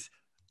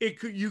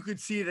you could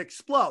see it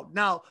explode.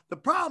 Now, the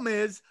problem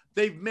is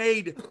they've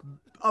made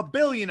 1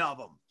 billion of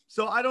them.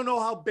 So I don't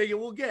know how big it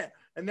will get.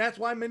 And that's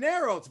why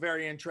Monero is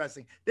very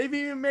interesting. They've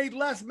even made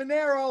less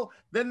Monero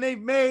than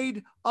they've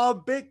made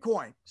of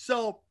Bitcoin.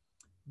 So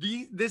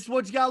this is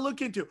what you got to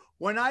look into.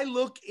 When I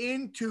look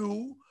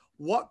into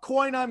what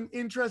coin I'm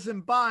interested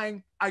in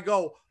buying, I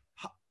go,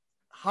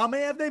 how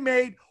many have they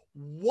made?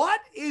 What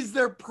is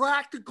their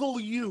practical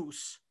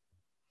use?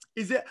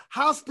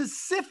 How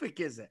specific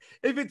is it?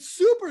 If it's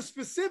super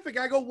specific,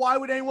 I go, why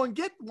would anyone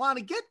want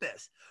to get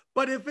this?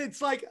 But if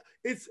it's like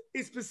it's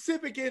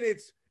specific in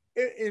its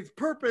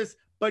purpose,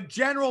 but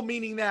general,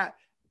 meaning that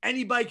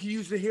anybody can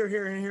use it here,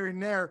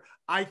 and there,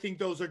 I think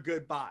those are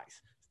good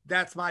buys.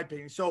 That's my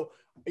opinion. So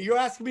you're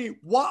asking me,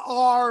 what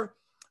are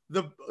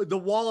the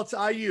wallets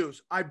I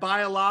use? I buy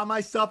a lot of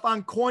my stuff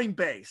on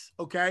Coinbase.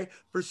 Okay.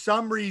 For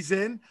some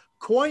reason,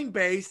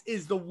 Coinbase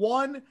is the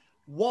one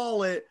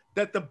wallet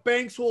that the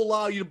banks will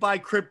allow you to buy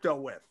crypto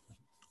with.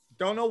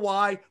 Don't know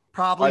why.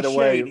 Probably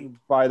shady.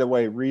 By the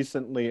way,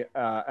 recently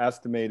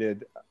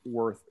estimated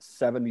worth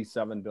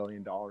 $77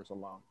 billion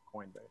alone,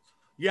 Coinbase.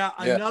 Yeah,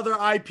 another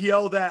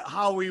IPO that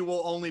Howie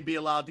will only be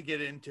allowed to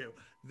get into.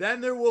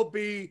 Then there will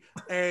be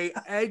a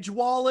Edge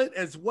wallet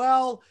as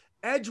well.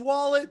 Edge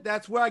wallet,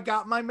 that's where I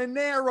got my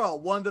Monero.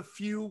 One of the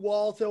few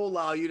wallets that will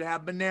allow you to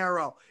have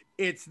Monero.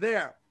 It's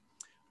there.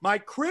 My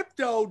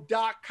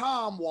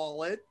crypto.com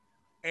wallet,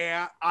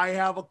 and I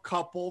have a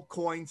couple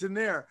coins in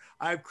there.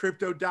 I have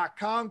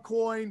crypto.com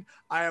coin.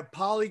 I have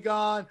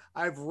Polygon.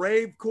 I have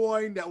Rave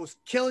coin that was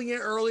killing it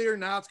earlier.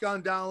 Now it's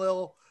gone down a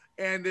little.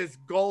 And this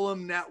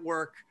Golem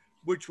network,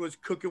 which was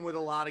cooking with a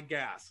lot of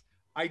gas.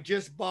 I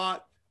just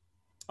bought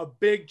a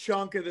big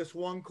chunk of this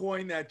one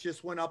coin that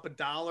just went up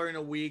 $1 in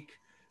a week,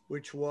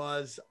 which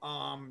was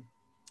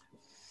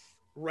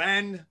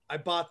Ren. I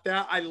bought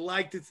that. I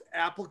liked it's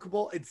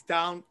applicable. It's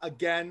down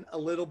again a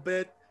little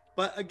bit.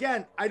 But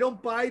again, I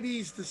don't buy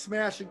these to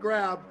smash and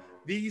grab.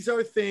 These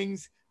are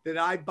things that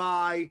I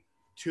buy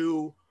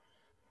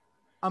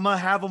I'm going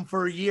to have them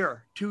for a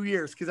year, 2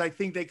 years, because I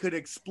think they could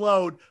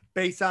explode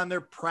based on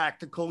their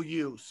practical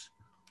use.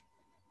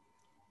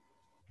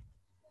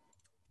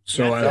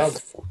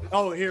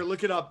 So here,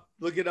 look it up.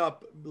 Look it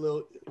up.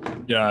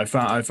 Yeah,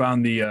 I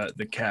found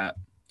the cat.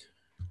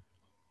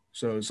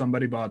 So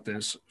somebody bought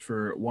this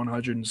for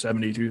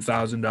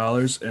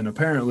 $172,000, and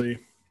apparently,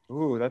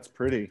 ooh, that's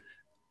pretty.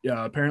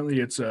 Yeah, apparently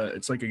it's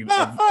like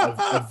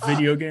a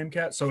video game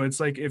cat. So it's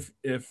like if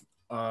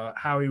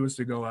Howie was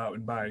to go out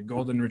and buy a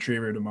golden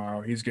retriever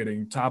tomorrow, he's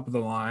getting top of the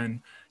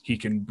line. He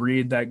can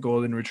breed that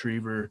golden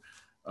retriever.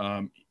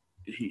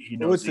 He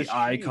knows the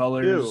eye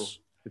colors.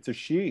 Too. It's a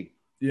she.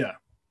 Yeah.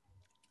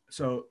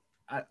 So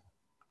I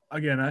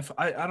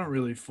don't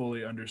really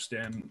fully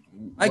understand.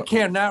 I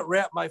cannot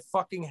wrap my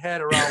fucking head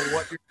around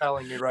what you're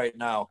telling me right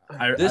now.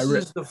 This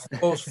is the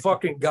most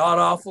fucking god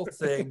awful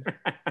thing.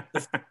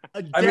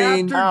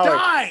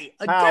 Die,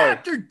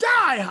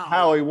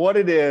 Howie, what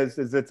it is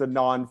it's a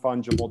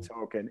non-fungible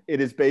token. It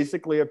is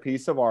basically a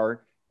piece of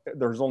art.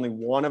 There's only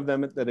one of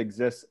them that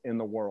exists in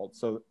the world.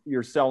 So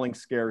you're selling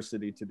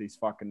scarcity to these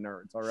fucking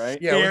nerds, all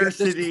right? Yeah,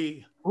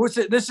 scarcity.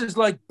 This is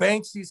like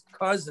Banksy's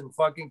cousin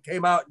fucking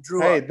came out and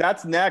drew. Hey,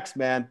 that's next,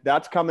 man.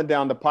 That's coming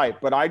down the pipe.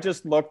 But I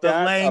just looked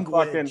at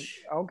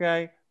language.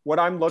 What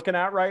I'm looking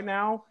at right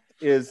now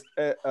is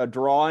a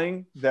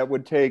drawing that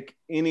would take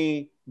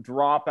any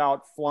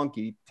dropout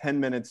flunky 10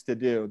 minutes to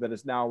do that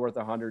is now worth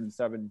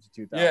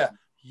 $172,000. Yeah.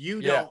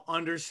 You don't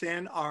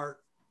understand art.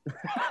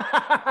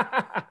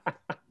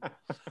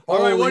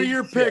 All right, what are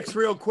your picks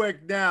real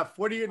quick, Neff?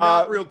 What are you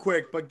not real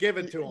quick, but give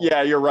it to them?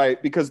 Yeah, you're right,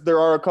 because there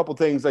are a couple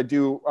things I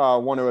do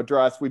want to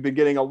address. We've been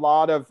getting a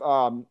lot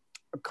of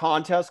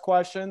contest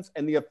questions,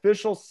 and the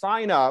official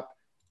sign up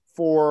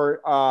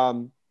for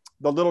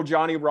the Little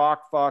Johnny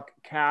Rockfuck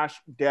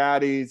Cash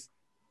Daddies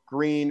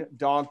Green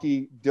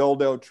Donkey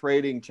Dildo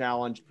Trading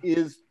Challenge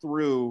is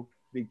through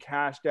the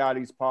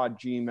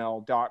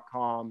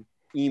cashdaddiespod@gmail.com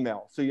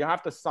email. So you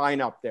have to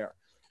sign up there.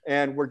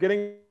 And we're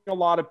getting a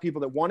lot of people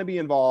that want to be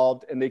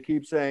involved, and they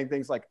keep saying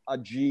things like a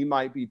G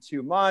might be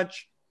too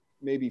much,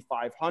 maybe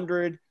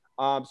 500.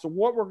 So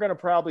what we're going to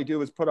probably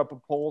do is put up a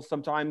poll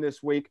sometime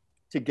this week.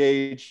 to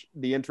gauge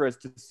the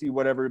interest to see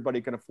what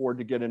everybody can afford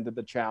to get into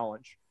the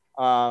challenge.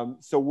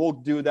 So we'll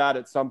do that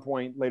at some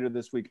point later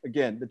this week.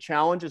 Again, the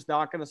challenge is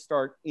not going to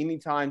start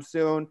anytime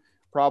soon,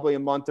 probably a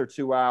month or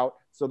two out.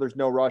 So there's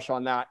no rush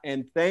on that.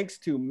 And thanks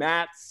to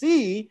Matt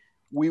C,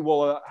 we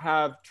will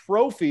have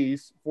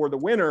trophies for the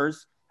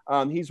winners.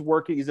 He's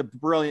a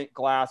brilliant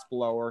glass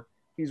blower.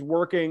 He's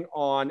working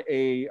on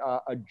a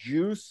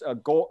juice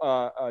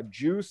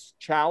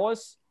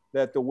chalice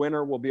that the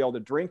winner will be able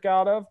to drink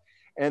out of.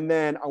 And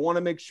then I want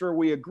to make sure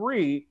we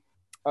agree,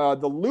 the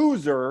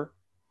loser,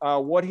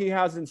 what he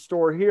has in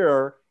store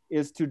here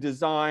is to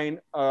design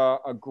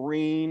a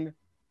green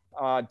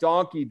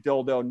donkey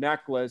dildo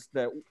necklace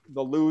that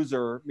the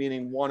loser,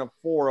 meaning one of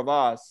 4 of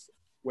us,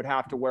 would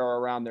have to wear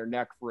around their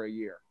neck for a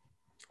year.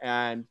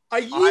 And a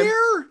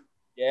year?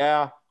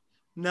 Yeah.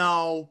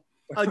 No.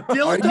 A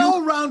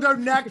dildo around our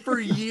neck for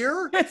a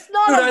year? It's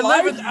not. Dude, a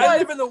I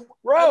live in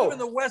bro.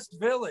 the West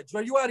Village.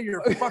 Are you out of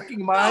your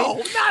fucking mind?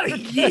 No, not a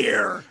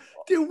year.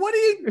 Dude, what do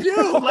you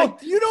do?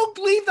 Like, you don't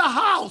leave the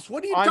house.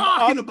 What are you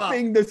talking about?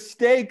 The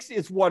stakes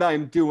is what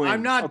I'm doing.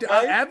 I'm not.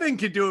 Okay? Evan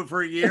could do it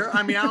for a year.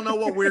 I mean, I don't know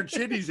what weird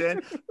shit he's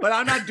in, but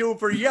I'm not doing it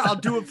for a year. I'll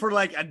do it for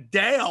like a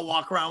day. I'll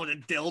walk around with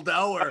a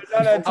dildo or.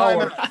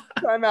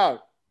 Time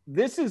out.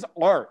 This is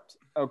art.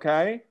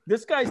 Okay,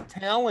 this guy's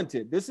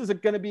talented. This is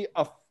going to be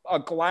a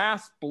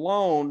glass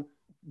blown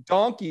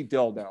donkey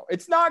dildo.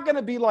 It's not going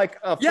to be like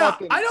a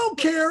fucking. I don't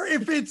care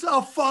if it's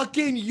a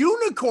fucking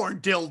unicorn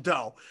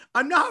dildo.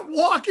 I'm not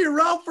walking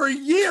around for a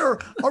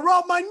year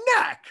around my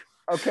neck.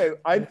 Okay,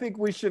 I think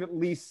we should at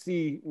least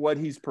see what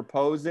he's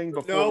proposing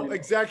before. No,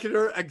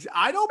 executor.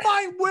 I don't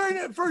mind wearing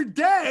it for a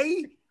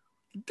day,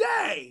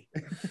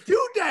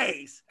 2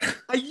 days,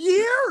 a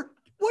year.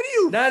 What are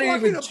you? Not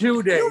even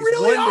 2 days. You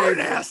really One are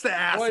day. an ass to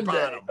ass One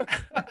bottom.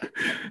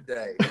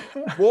 Day.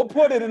 We'll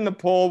put it in the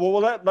poll.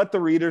 We'll let the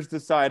readers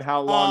decide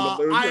how long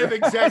the loser. I have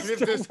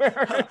executive has to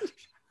wear it.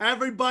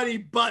 Everybody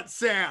but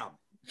Sam.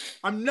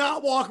 I'm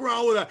not walking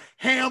around with a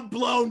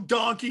hand-blown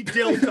donkey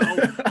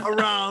dildo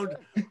around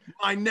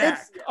my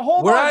neck.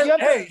 Where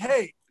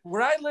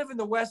I live in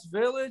the West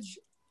Village,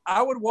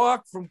 I would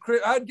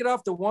I'd get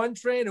off the 1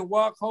 train and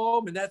walk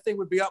home, and that thing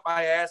would be up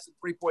my ass in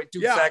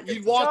 3.2 seconds.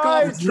 You'd walk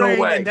off the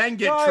train and then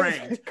get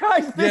trained.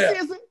 Guys,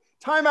 this isn't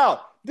time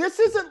out. This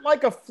isn't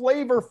like a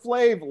Flavor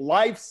Flav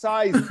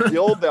life-size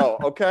dildo,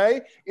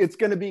 okay? It's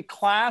going to be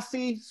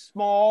classy,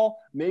 small.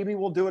 Maybe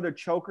we'll do it a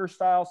choker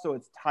style so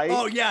it's tight.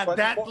 Oh, yeah,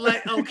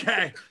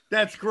 okay.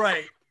 That's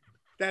great.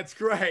 That's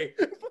great.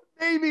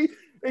 Maybe,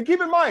 and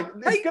keep in mind.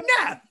 Hey,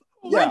 Neff.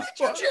 When did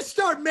you just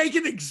start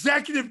making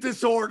executive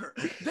orders?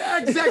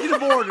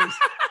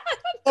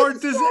 Or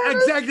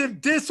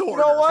executive disorders? You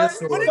know what?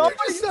 When did you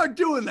just start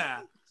doing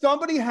that?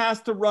 Somebody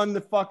has to run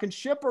the fucking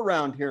ship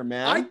around here,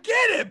 man. I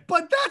get it,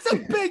 but that's a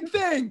big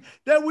thing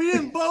that we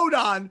didn't vote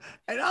on,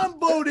 and I'm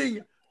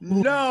voting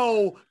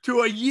no to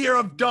a year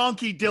of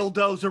donkey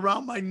dildos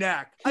around my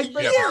neck. A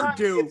year,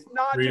 dude. It's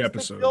not 3 just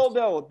episodes.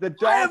 the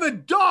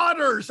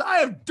dildo. I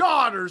have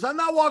daughters. I'm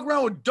not walking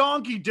around with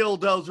donkey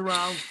dildos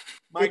around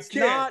my It's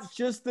kids. not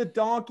just the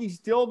donkey's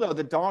dildo.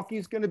 The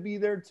donkey's going to be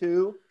there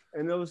too,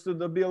 and there'll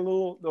be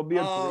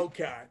a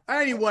Okay.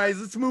 Anyways,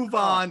 let's move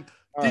on.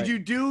 All Did right. you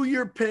do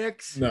your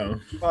picks? No.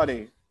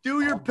 buddy. Do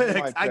your I'll do my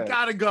picks. I pick.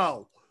 gotta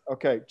go.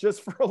 Okay,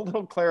 just for a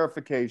little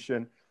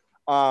clarification,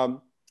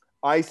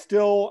 I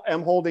still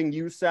am holding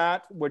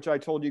USAT, which I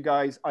told you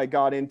guys I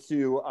got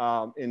into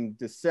in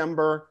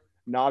December.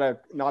 Not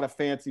a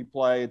fancy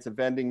play. It's a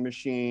vending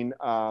machine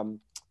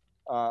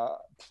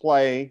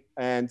play,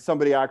 and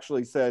somebody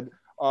actually said,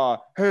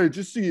 hey,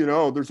 just so you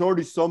know, there's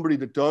already somebody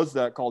that does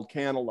that called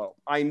Cantaloupe.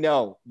 I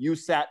know.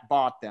 USAT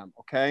bought them,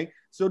 okay?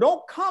 So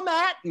don't come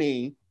at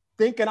me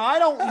thinking I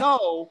don't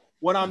know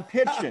what I'm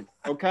pitching,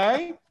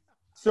 okay?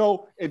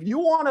 So if you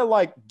want to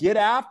like get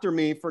after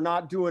me for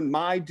not doing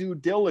my due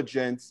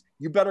diligence,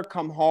 you better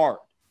come hard,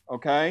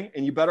 okay?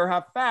 And you better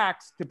have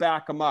facts to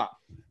back them up.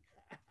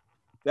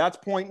 That's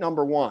point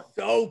number 1.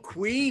 So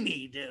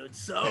queenie, dude.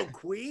 So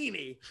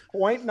queenie.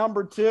 Point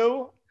number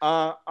 2,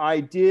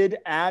 I did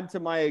add to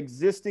my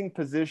existing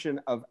position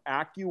of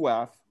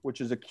AccuF,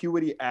 which is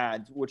Acuity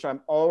Ads, which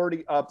I'm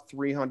already up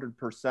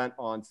 300%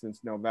 on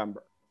since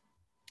November.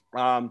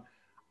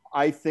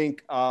 I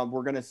think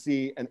we're going to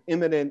see an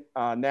imminent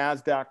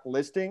NASDAQ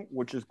listing,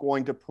 which is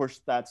going to push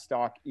that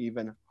stock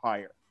even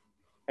higher.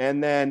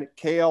 And then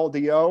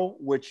KLDO,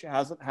 which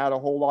hasn't had a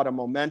whole lot of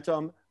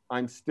momentum.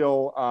 I'm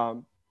still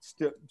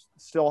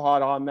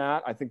hot on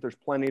that. I think there's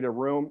plenty of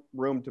room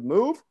to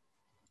move.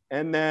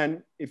 And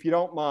then, if you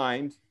don't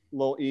mind,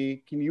 Lil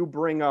E, can you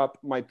bring up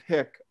my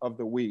pick of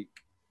the week?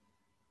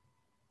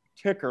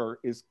 Ticker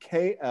is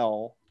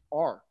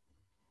KLR.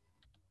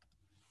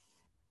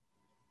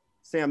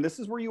 Sam, this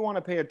is where you want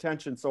to pay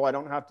attention so I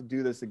don't have to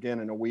do this again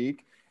in a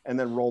week and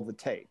then roll the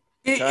tape.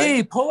 Okay?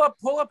 E, pull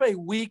up a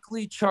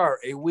weekly chart,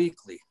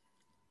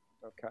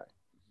 Okay.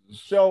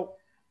 So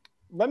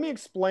let me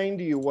explain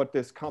to you what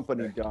this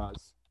company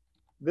does.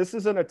 This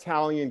is an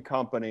Italian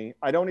company.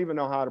 I don't even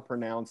know how to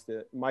pronounce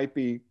it. It might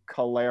be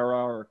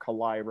Calera or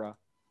Calira.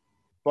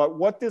 But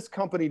what this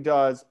company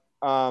does,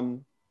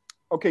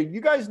 okay,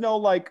 you guys know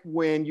like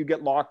when you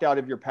get locked out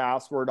of your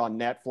password on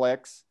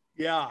Netflix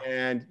Yeah.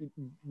 and,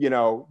 you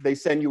know, they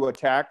send you a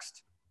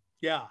text.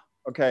 Yeah.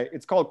 Okay,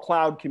 it's called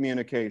cloud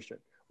communication.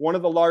 One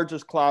of the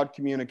largest cloud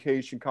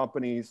communication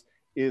companies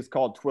is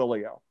called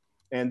Twilio,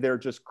 and they're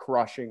just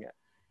crushing it.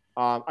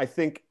 I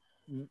think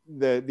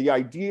the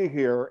idea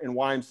here and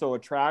why I'm so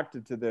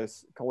attracted to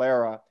this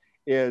Calera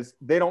is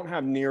they don't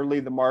have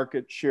nearly the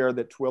market share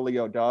that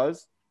Twilio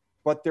does,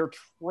 but they're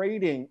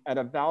trading at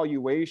a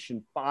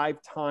valuation 5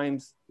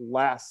 times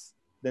less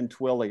than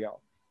Twilio.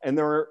 And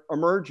they're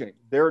emerging.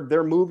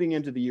 They're moving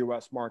into the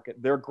US market.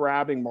 They're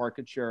grabbing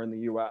market share in the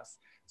US.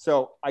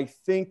 So I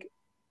think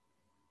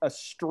a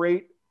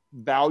straight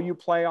value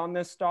play on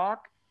this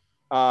stock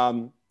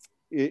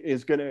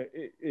is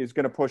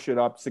gonna push it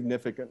up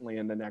significantly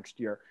in the next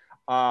year.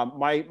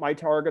 My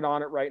target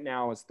on it right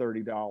now is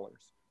 $30.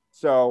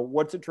 So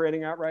what's it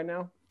trading at right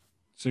now?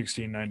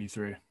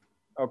 $16.93.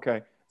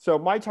 Okay, so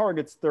my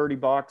target's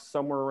 $30,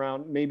 somewhere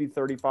around maybe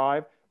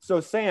 35. So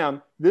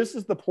Sam, this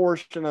is the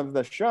portion of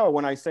the show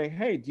when I say,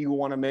 hey, do you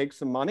want to make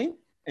some money?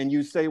 And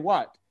you say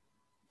what?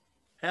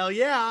 Hell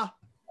yeah.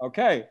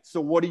 Okay,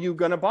 so what are you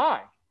gonna buy?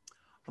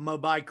 I'm gonna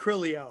buy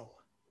Krillio.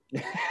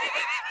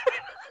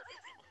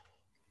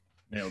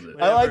 Nailed it.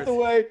 I like the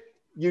way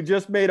you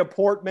just made a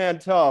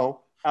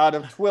portmanteau out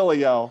of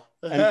Twilio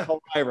and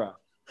Calera.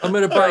 I'm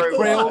gonna buy Very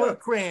well. Crayola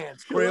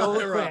crayons,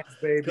 crayons,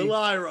 baby.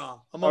 Calera.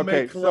 I'm gonna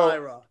Okay, make so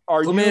Calera.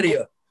 are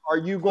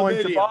you going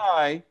to Chlamydia.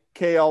 buy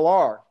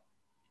KLR?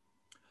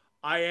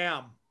 I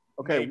am.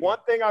 Okay, Maybe. one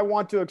thing I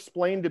want to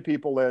explain to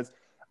people is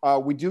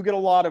we do get a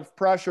lot of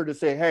pressure to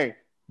say, hey,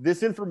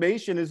 this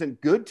information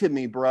isn't good to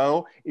me,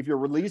 bro, if you're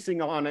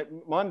releasing on it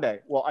Monday.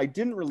 Well, I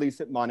didn't release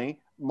it Monday,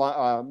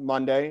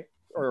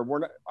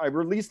 I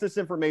released this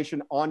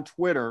information on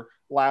Twitter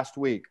last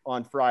week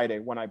on Friday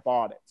when I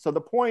bought it. So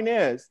the point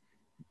is,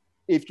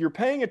 if you're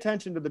paying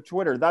attention to the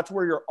Twitter, that's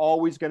where you're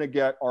always going to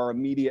get our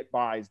immediate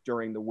buys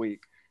during the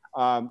week.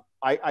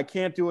 I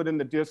can't do it in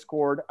the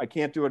Discord. I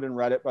can't do it in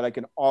Reddit, but I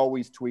can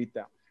always tweet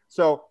them.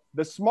 So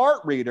the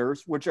smart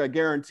readers, which I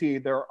guarantee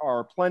there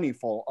are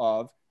plentiful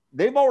of,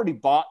 they've already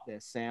bought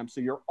this, Sam. So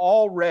you're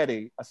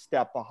already a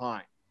step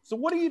behind. So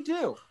what do?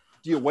 Do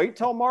you wait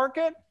till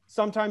market?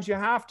 Sometimes you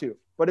have to.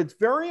 But it's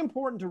very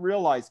important to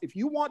realize if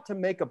you want to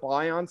make a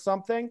buy on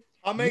something,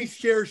 How many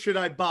shares should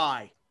I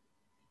buy?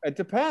 it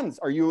depends.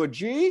 Are you a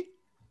G?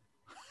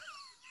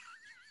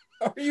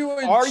 Are you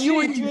a Are G?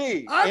 you a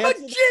G? I'm Answer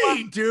a the G,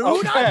 question. dude.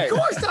 Okay. Of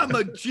course I'm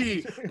a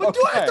G. But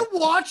do I have to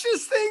watch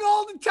this thing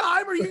all the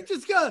time? Or are you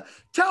just gonna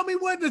tell me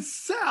when to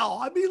sell?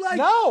 I'd be like,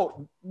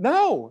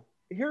 No.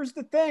 Here's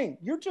the thing.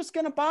 You're just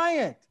gonna buy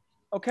it.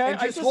 Okay. and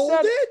just hold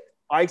it?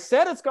 I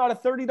said it's got a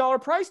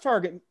 $30 price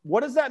target. What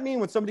does that mean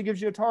when somebody gives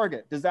you a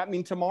target? Does that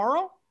mean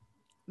tomorrow?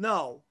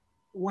 No.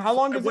 Well, how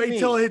long does it Wait mean?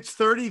 till it hits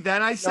 30,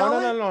 then I sell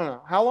it?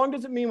 No. How long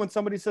does it mean when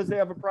somebody says they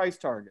have a price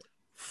target?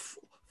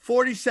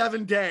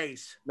 47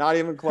 days. Not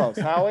even close.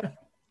 Howie?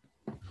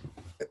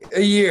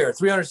 A year,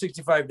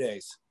 365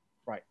 days.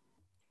 Right.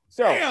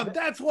 So Damn,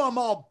 that's what I'm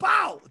all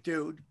about,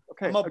 dude.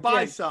 okay, I'm gonna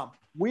buy again, some.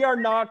 we are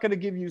not going to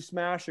give you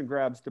smash and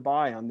grabs to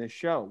buy on this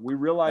show. We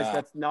realize Nah.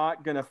 that's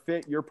not going to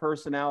fit your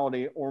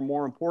personality or,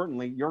 more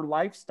importantly, your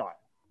lifestyle.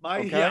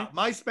 Okay.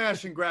 My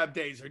smash and grab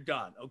days are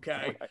done.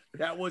 Okay,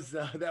 that was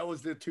the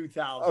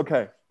 2000s.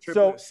 Okay.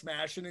 Triple So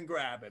smashing and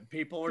grabbing.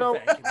 People were So-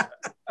 thanking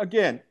me.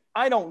 again,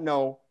 I don't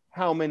know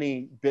how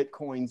many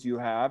Bitcoins you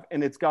have,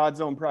 and it's God's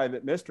own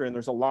private mystery. And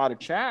there's a lot of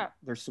chat.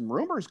 There's some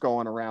rumors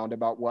going around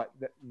about what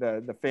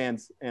the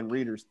fans and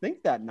readers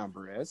think that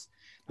number is.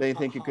 They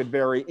think it could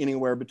vary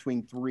anywhere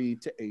between 3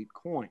 to 8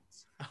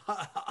 coins.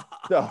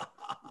 So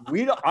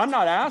I'm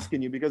not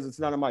asking you because it's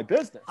none of my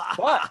business.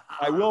 But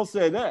I will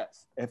say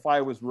this: if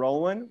I was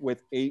rolling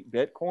with 8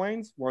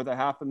 Bitcoins worth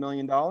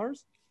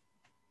 $500,000,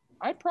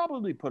 I'd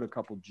probably put a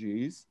couple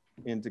G's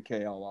into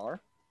KLR.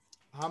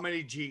 How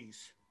many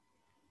G's?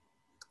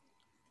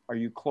 Are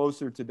you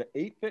closer to the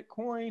 8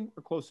 Bitcoin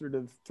or closer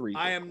to the 3?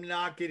 I am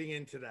not getting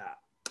into that.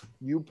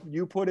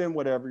 You put in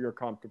whatever you're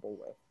comfortable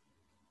with.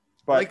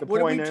 But Like, the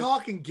what are we point is,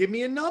 talking? Give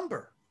me a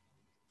number.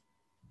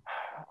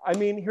 I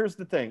mean, here's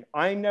the thing.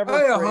 I never Buy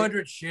trade-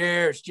 100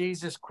 shares.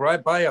 Jesus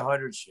Christ, buy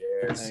 100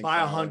 shares. Thanks, Buy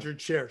Howard.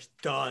 100 shares.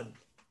 Done.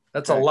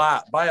 That's Okay. a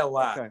lot. Buy a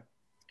lot. Okay.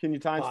 Can you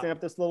timestamp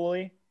this,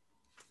 Lily?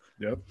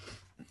 Yep.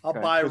 I'll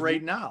Okay, buy it 'cause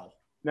right now.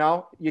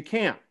 No, you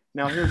can't.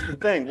 Now, here's the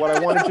thing. What I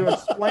wanted to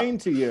explain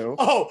to you.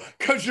 Oh,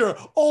 because your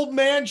old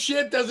man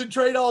shit doesn't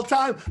trade all the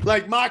time,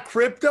 like my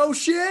crypto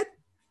shit.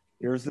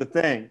 Here's the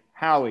thing.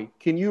 Howie,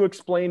 can you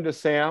explain to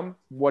Sam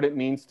what it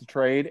means to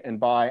trade and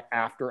buy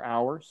after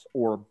hours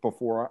or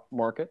before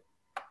market?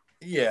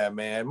 Yeah,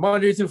 man.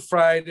 Monday through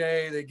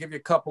Friday, they give you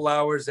a couple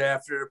hours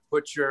after to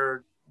put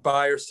your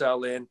buy or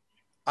sell in.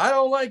 I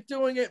don't like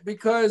doing it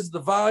because the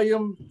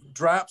volume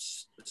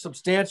drops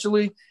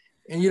substantially,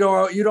 and you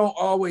don't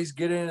always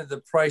get into the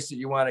price that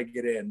you want to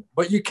get in.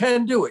 But you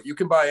can do it. You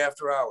can buy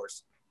after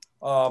hours.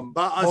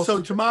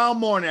 So tomorrow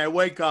morning I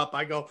wake up,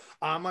 I go,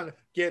 I'm gonna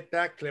get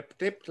that clip,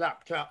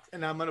 clap,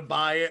 and I'm gonna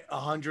buy it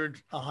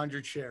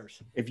 100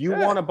 shares. If you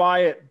want to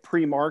buy it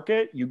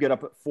pre-market, you get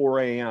up at 4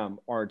 a.m.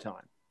 our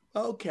time.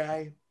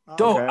 Okay.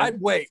 Don't.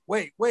 I'd wait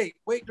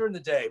during the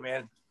day,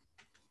 man.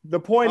 The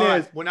point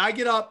is, when I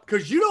get up,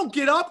 because you don't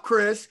get up,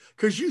 Chris,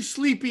 because you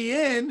sleepy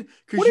in,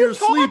 because what are you're you a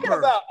talking sleeper.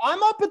 about?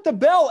 I'm up at the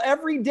bell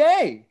every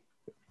day.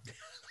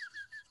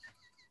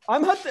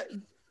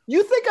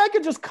 You think I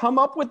could just come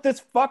up with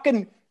this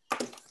fucking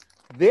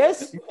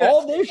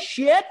all this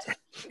shit?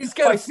 He's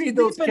got to feed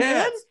those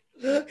cats.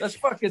 That's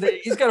fucking.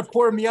 He's got to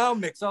pour a meow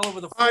mix all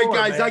over the floor. All right,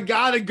 guys, man. I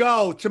gotta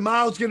go.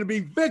 Tomorrow's gonna be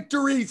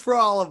victories for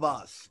all of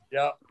us.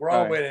 Yeah, we're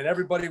all winning.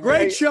 Everybody wins.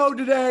 Great show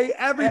today.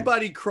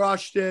 Everybody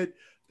crushed it.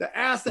 The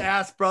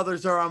Ass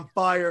Brothers are on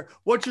fire.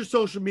 What's your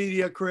social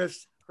media,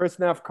 Chris? Chris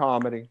Neff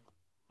Comedy.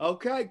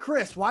 Okay,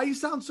 Chris, why you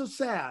sound so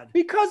sad?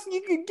 Because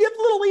you can give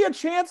Little E a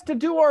chance to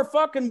do our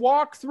fucking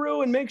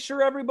walkthrough and make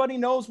sure everybody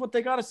knows what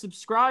they got to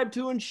subscribe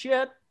to and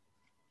shit.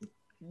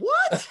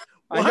 What?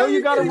 I know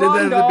you got to We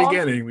run, did that at dog. the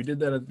beginning. We did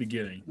that at the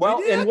beginning.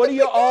 Well, and what do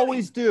you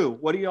always do?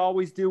 What do you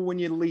always do when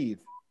you leave?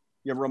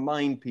 You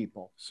remind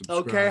people.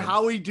 Subscribe. Okay,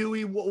 Howie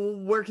Dewey,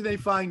 where can they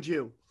find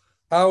you?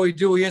 Howie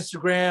Dewey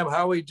Instagram,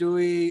 Howie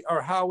Dewey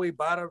or Howie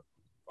bottom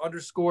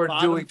underscore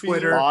Dewey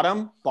Twitter.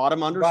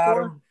 Bottom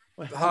underscore.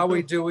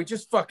 Howie Dewey,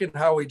 just fucking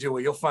Howie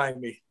Dewey. You'll find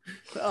me.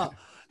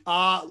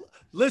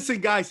 Listen,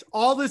 guys,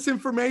 all this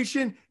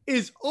information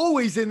is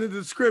always in the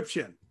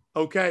description.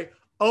 Okay,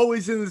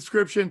 always in the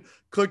description.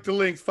 Click the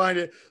links, find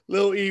it.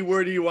 Lil E,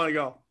 where do you want to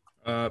go?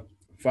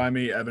 Find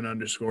me Evan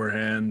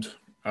 _hand.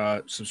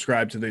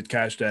 Subscribe to the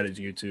Cash Daddies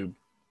YouTube.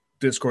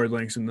 Discord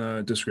links in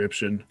the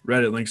description.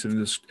 Reddit links in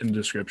the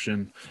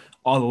description.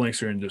 All the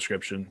links are in the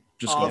description.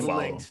 Just go follow.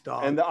 Links,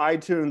 dog. And the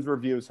iTunes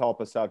reviews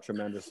help us out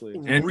tremendously.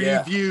 And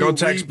review. Go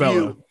text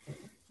Bella.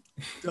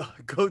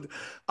 Go.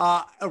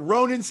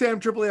 Ronan Sam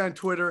Tripoli on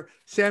Twitter.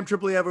 Sam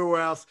Tripoli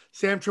everywhere else.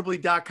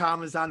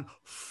 SamTripoli.com is on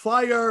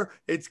fire.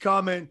 It's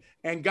coming.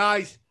 And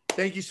guys,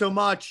 thank you so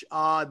much.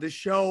 The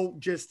show,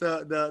 just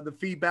the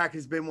feedback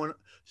has been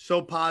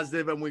so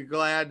positive, and we're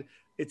glad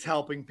it's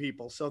helping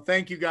people. So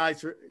thank you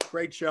guys.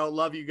 Great show.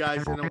 Love you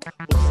guys. And we'll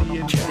see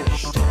you in the next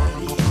show.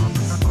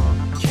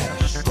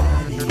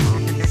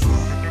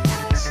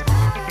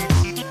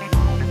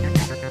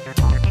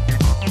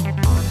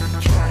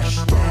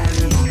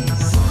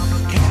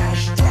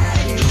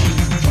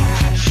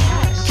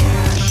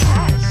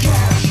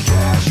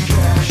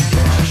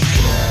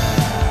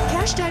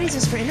 Cash Daddies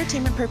is for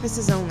entertainment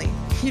purposes only.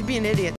 You'd be an idiot